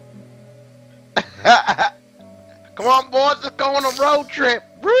 Come on, boys. Let's go on a road trip.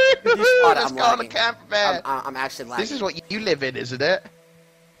 Let's go on a camper van. I'm actually lagging. This is what you live in, isn't it?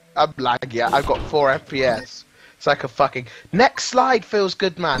 I'm lagging. I've got 4 FPS. It's like a fucking... Next slide feels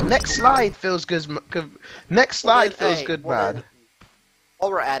good, man. Next slide feels good. Next slide feels good, man.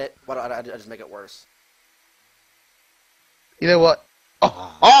 While we're at it, why don't I just make it worse? You know what? You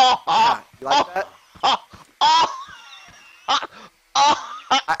like that?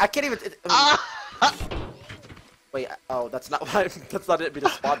 I can't even... Wait, oh, that's not what that's not it. Me to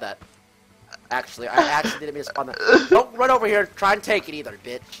spawn that. Actually, I actually didn't mean to spawn that. Don't run over here and try and take it either,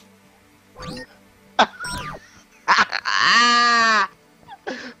 bitch.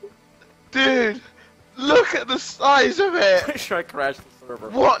 Dude, look at the size of it! Pretty sure I crashed the server.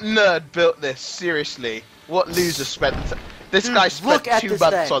 What nerd built this? Seriously. What loser spent... This guy spent 2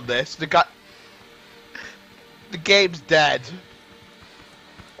 months on this. The game's dead.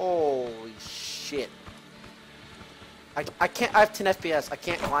 Holy shit. I can't... I have 10 FPS. I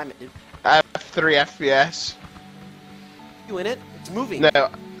can't climb it, dude. I have 3 FPS. You in it? It's moving. No.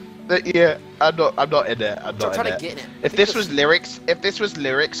 Yeah, I'm not in it. I'm not in it. To get in it. If this was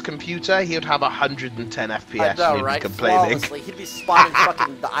Lyrics computer, he would have 110 FPS. I know, and he'd right? be complaining. Flawlessly. He'd be spotting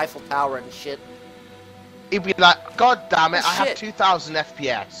fucking the Eiffel Tower and shit. He'd be like, God damn it, Oh, I have shit. 2,000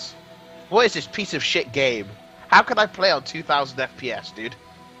 FPS. What is this piece of shit game? How can I play on 2,000 FPS, dude?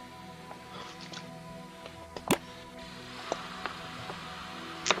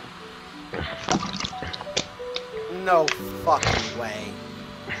 No fucking way.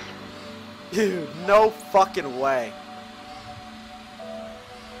 Dude, no fucking way.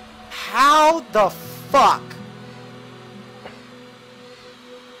 How the fuck?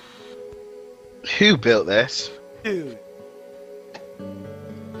 Who built this? Dude.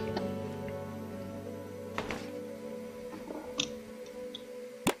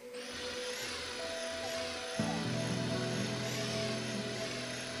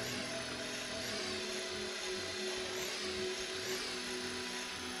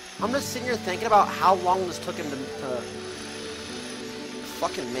 I'm just sitting here thinking about how long this took him to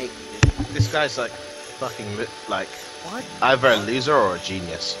fucking make. This guy's like fucking like What? either a loser or a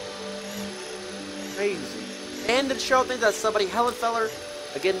genius. Crazy. And to show things that somebody Hellenfeller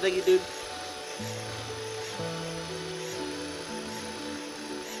again, thank you, dude.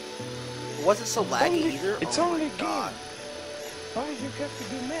 Wasn't so laggy either. It's oh only my a God. game. Why you have to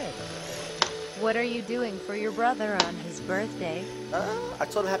be mad? What are you doing for your brother on his birthday? I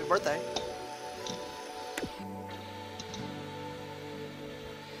told him happy birthday.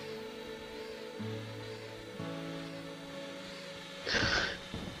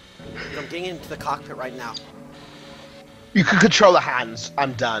 Dude, I'm getting into the cockpit right now. You can control the hands.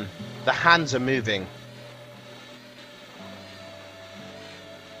 I'm done. The hands are moving.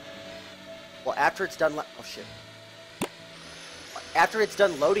 Well, after it's done, oh shit. After it's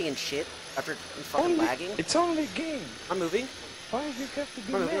done loading and shit, after it's fucking lagging. It's only a game. I'm moving. Why you have to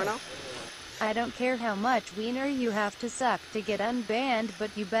be I'm moving right mad? now. I don't care how much wiener you have to suck to get unbanned, but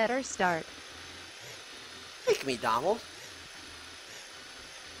you better start. Make me, Donald.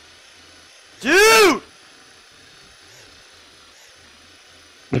 Dude!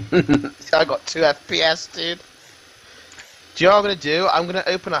 I got 2 FPS, dude. Do you know what I'm gonna do? I'm gonna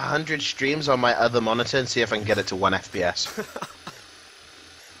open 100 streams on my other monitor and see if I can get it to 1 FPS.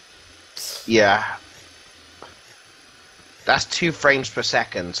 Yeah. That's 2 frames per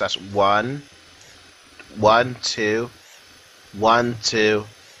second. So that's 1, 1, 2, 1, 2,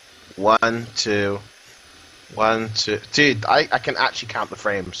 1, 2, 1, 2. Dude, I can actually count the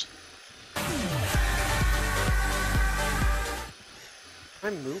frames.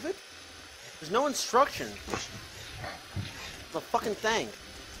 Can I move it? There's no instruction. It's a fucking thing.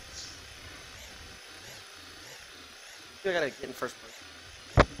 I gotta get in first person.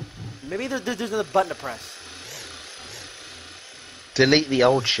 Maybe there's another button to press. Delete the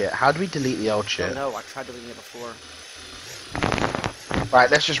old shit. How do we delete the old shit? No, I tried deleting it before. Right,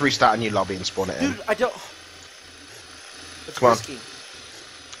 let's just restart a new lobby and spawn it in. Dude, I don't... It's Come on. risky.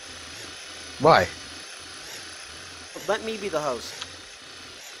 Why? Let me be the host.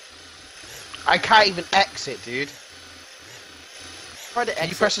 I can't even exit, dude. Try to exit. Can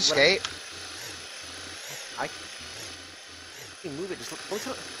you press escape? I can move it. Just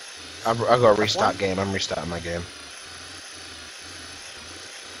look. I've got to restart game. I'm restarting my game.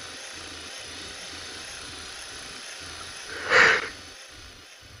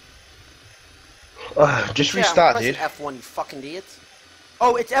 Just restart, dude. F1, you fucking idiots.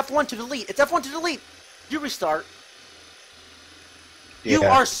 Oh, it's F1 to delete. It's F1 to delete. You restart. Yeah. You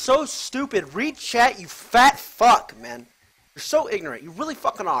are so stupid. Read chat, you fat fuck, man. You're so ignorant. You really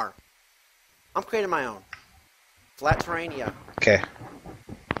fucking are. I'm creating my own. Flat terrain, yeah. Okay.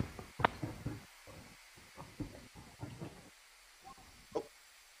 Oh.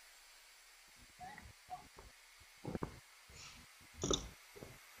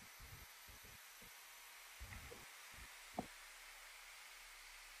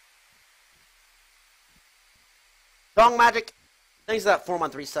 Dong Magic. Thanks for that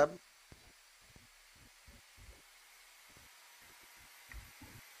 4-month resub.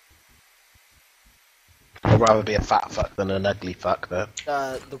 I'd rather be a fat fuck than an ugly fuck, though.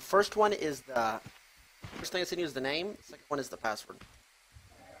 The first one is the... First thing I sent you is the name. The second one is the password.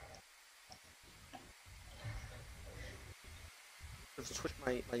 I have to switch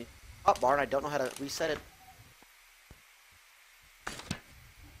my hotbar and I don't know how to reset it.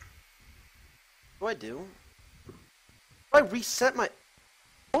 What do I do? How do I reset my...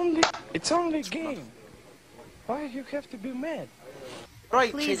 It's only a game. Why you have to be mad?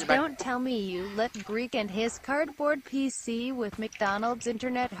 Please don't tell me you let Greek and his cardboard PC with McDonald's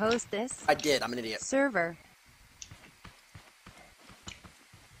internet host this. I did. I'm an idiot. Server.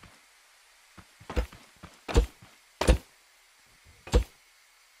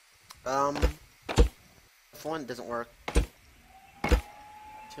 F1 doesn't work.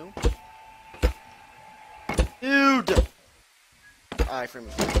 2. Dude! I frame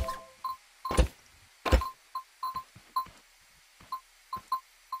it.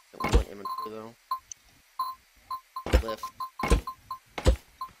 Don't want inventory though. Lift.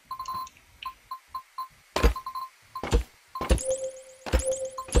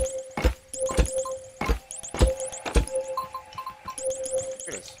 Here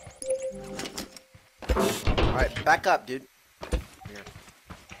it is. Alright, back up, dude. Here.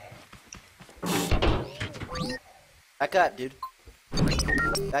 Back up, dude.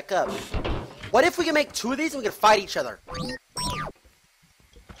 Back up. What if we can make 2 of these and we can fight each other?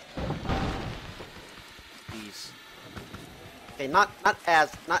 Jeez. Okay, not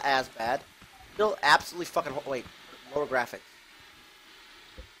as bad. Still absolutely fucking wait. Lower graphics.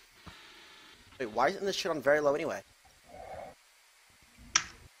 Wait, why isn't this shit on very low anyway?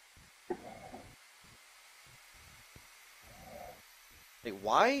 Wait,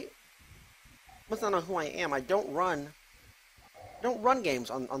 why? Must not know who I am. I don't run games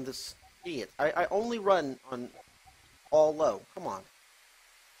on this idiot. I only run on all low. Come on.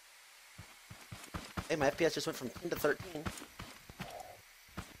 Hey, my FPS just went from 10 to 13.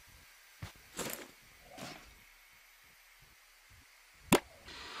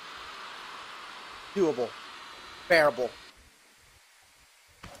 Doable. Bearable.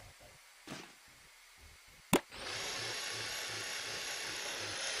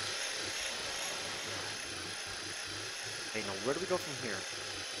 Okay, now where do we go from here?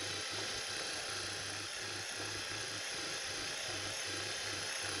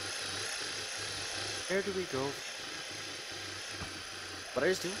 Where do we go? What did I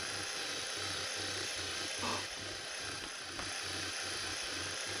just do?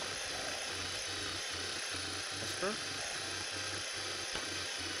 Whisper?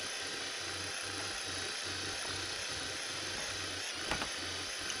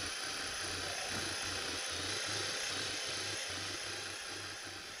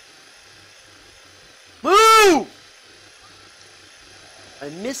 Move!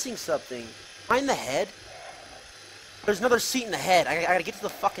 I'm missing something. Find the head? There's another seat in the head. I gotta get to the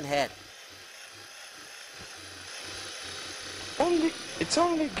fucking head. It's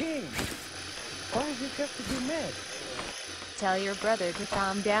only a game. Why you have to be mad? Tell your brother to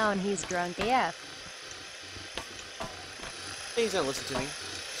calm down. He's drunk AF. He's gonna listen to me.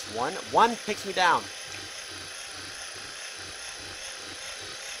 Just one. One takes me down.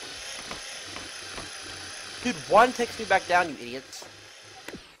 Dude, one takes me back down, you idiots.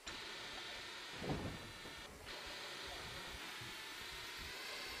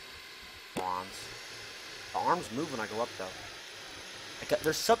 The arms move when I go up, though.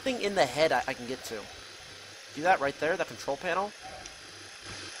 There's something in the head I can get to. See that right there? That control panel?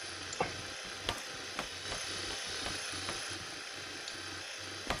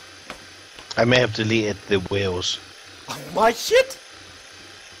 I may have deleted the wheels. Oh, my shit?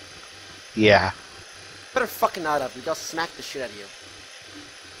 Yeah. Better fucking not have. I'll smack the shit out of you.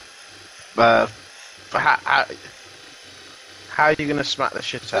 How are you gonna smack the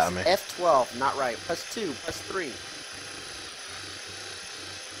shit out of me? F12, not right. Press 2, press 3.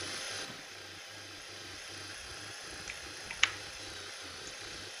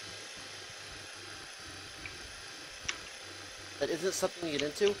 That isn't something you get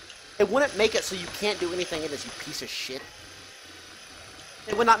into. It wouldn't make it so you can't do anything in this, you piece of shit.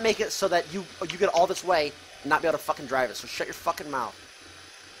 It would not make it so that you get all this way and not be able to fucking drive it. So shut your fucking mouth.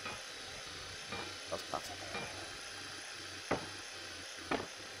 That was possible.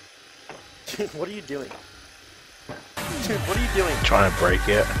 Dude, what are you doing? Dude, what are you doing? Trying to break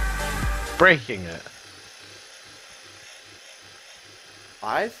it. Breaking it.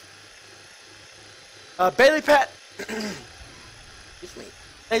 5? Bailey Pet! Excuse me.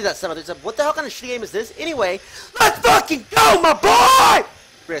 Hey, that's something. What the hell kind of shitty game is this? Anyway, let's fucking go, my boy!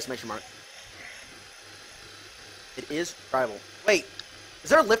 Exclamation mark. It is drivable. Wait, is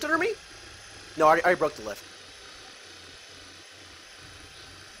there a lift under me? No, I already broke the lift.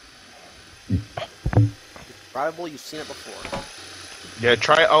 It's drivable, you've seen it before. Yeah,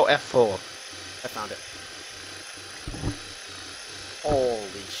 try Alt F4. I found it.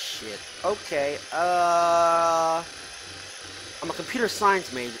 Holy shit. Okay, I'm a computer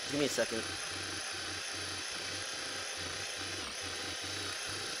science major. Give me a second.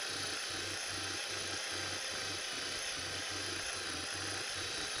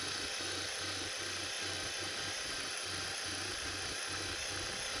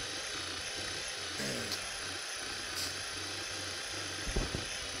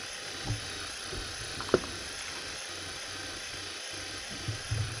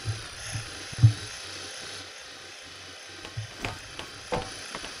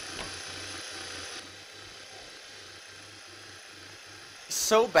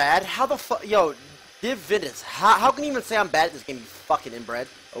 So bad. How the fuck, yo, Div Vidus. How can you even say I'm bad at this game, you fucking inbred?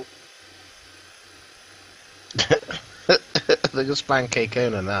 Oh. They're just pancake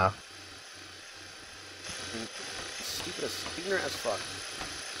owner now. Stupid as ignorant as fuck.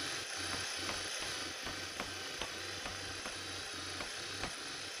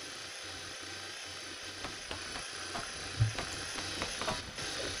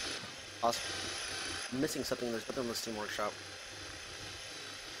 Awesome. I'm missing something. There's nothing in the Steam Workshop.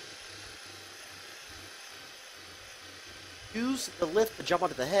 Use the lift to jump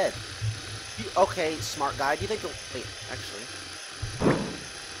onto the head. Okay, smart guy. Do you think you'll... Wait, actually.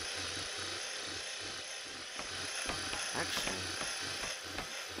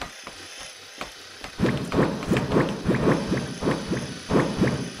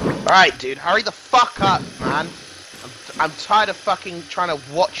 Alright, dude, hurry the fuck up, man. I'm tired of fucking trying to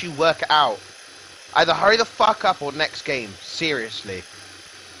watch you work it out. Either hurry the fuck up or next game. Seriously.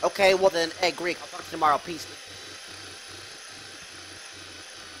 Okay, well then, hey, Greek, I'll talk to you tomorrow. Peace.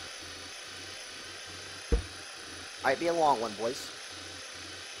 Might be a long one, boys.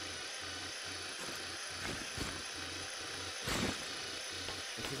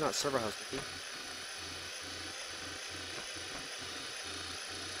 He's not server host, is he?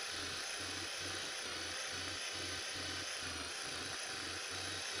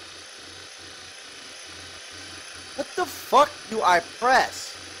 What the fuck do I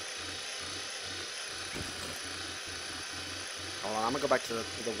press? Hold on, I'm gonna go back to the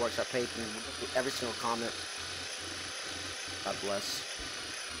workshop page and look through every single comment. God bless.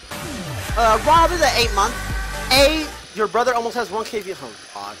 Rob is at 8 months. A, your brother almost has 1K views. Oh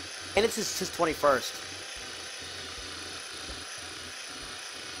god. And it's his 21st.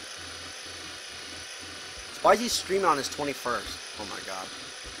 Why is he streaming on his 21st? Oh my god.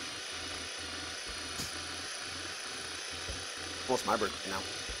 Almost my birthday now.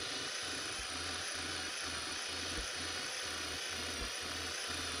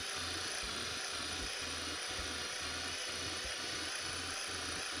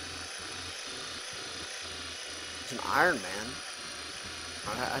 It's an Iron Man.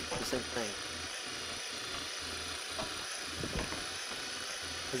 I do the same thing.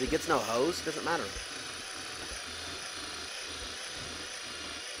 Because he gets no hose, it doesn't matter.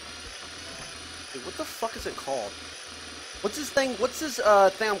 Dude, what the fuck is it called? What's this thing? What's this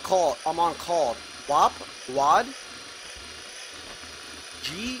thing I'm on called? WAP? WAD?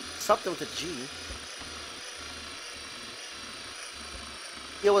 G? Something with a G.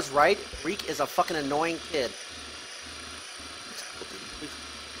 He was right. Greek is a fucking annoying kid.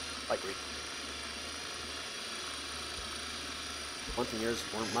 Like Greek. Month and years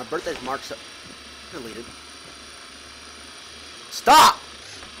born. My birthday's March. Deleted. Stop!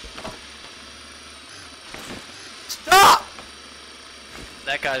 Stop!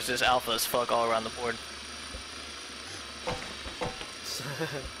 That guy's just alpha as fuck all around the board.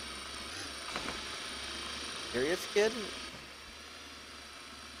 Serious kid?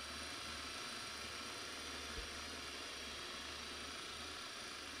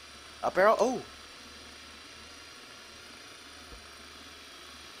 Up arrow? Oh!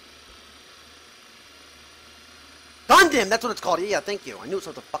 Gundam! That's what it's called. Yeah, thank you. I knew it was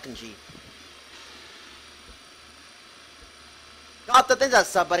with a fucking G. Got the things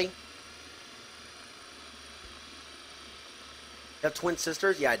that's up, buddy. You have twin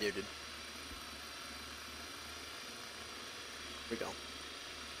sisters? Yeah, I do, dude. Here we go.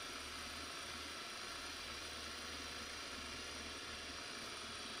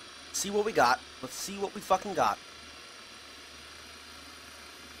 See what we got. Let's see what we fucking got.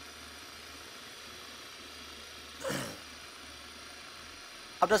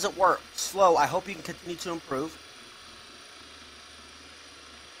 does it work? Slow. I hope you can continue to improve.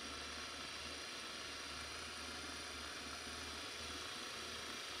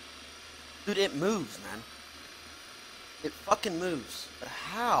 Dude, it moves, man. It fucking moves. But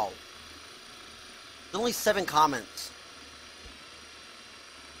how? There's only 7 comments.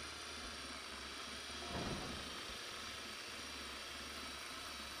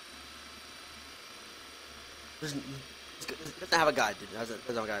 It doesn't have a guide, dude. It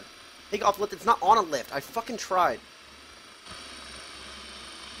doesn't have a guide. Take off lift. It's not on a lift. I fucking tried.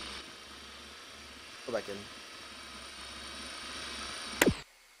 Go back in.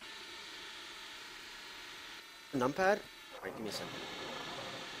 Numpad? Alright, give me a second.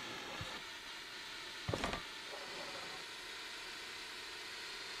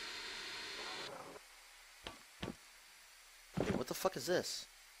 Hey, what the fuck is this?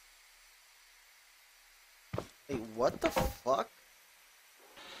 Hey, what the fuck?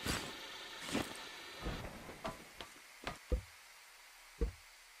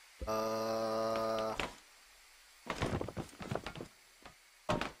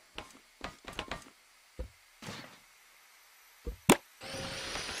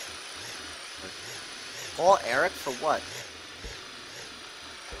 Call Eric for what?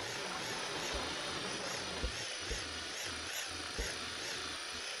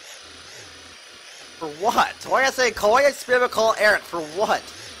 For what? Why I say call? Why I spam call Eric for what?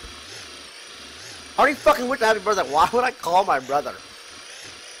 I already fucking wished him happy birthday. Why would I call my brother?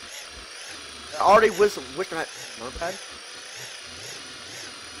 I already wished him happy birthday.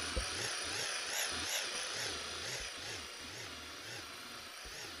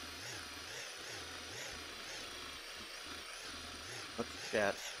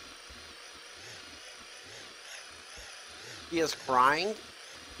 Chat. He is crying.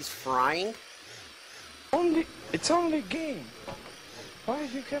 He's frying. It's only a game. Why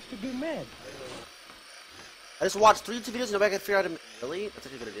do you have to be mad? I just watched 3 YouTube videos and nobody could figure out him. Really? That's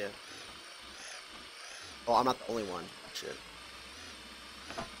actually a good idea. Oh, I'm not the only one. Shit.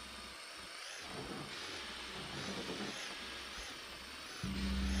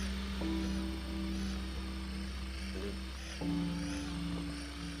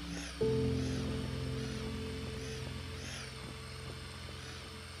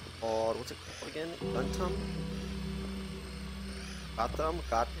 What's it called again? Guntum? Gotham?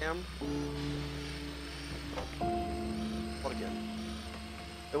 Goddamn? What again?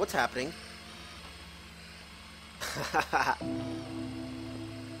 Wait, what's happening?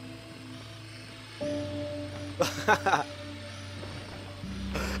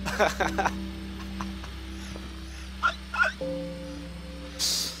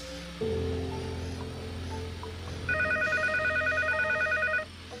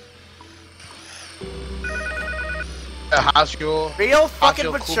 How's your real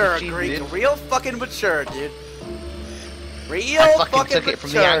fucking mature, cool Greek? dude? Real fucking mature, dude. Real I fucking took it mature,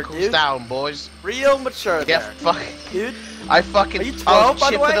 from the ankles dude. down, boys. Real mature, Yeah, there. fucking dude. I fucking Are you 12,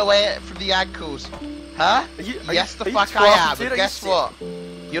 by the chipping way? away from the ankles. Huh? Yes, the fuck 12, I am. dude? But Are you guess what?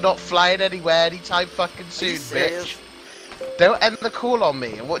 You're not flying anywhere anytime fucking soon, bitch. Don't end the call on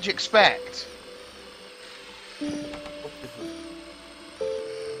me. And what do you expect?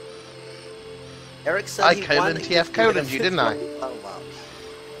 Eric said I he colon won TF colon you, didn't I? Oh, wow.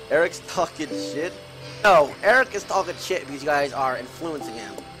 Eric's talking shit. No, Eric is talking shit because you guys are influencing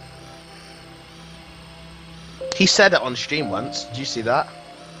him. He said it on stream once. Did you see that?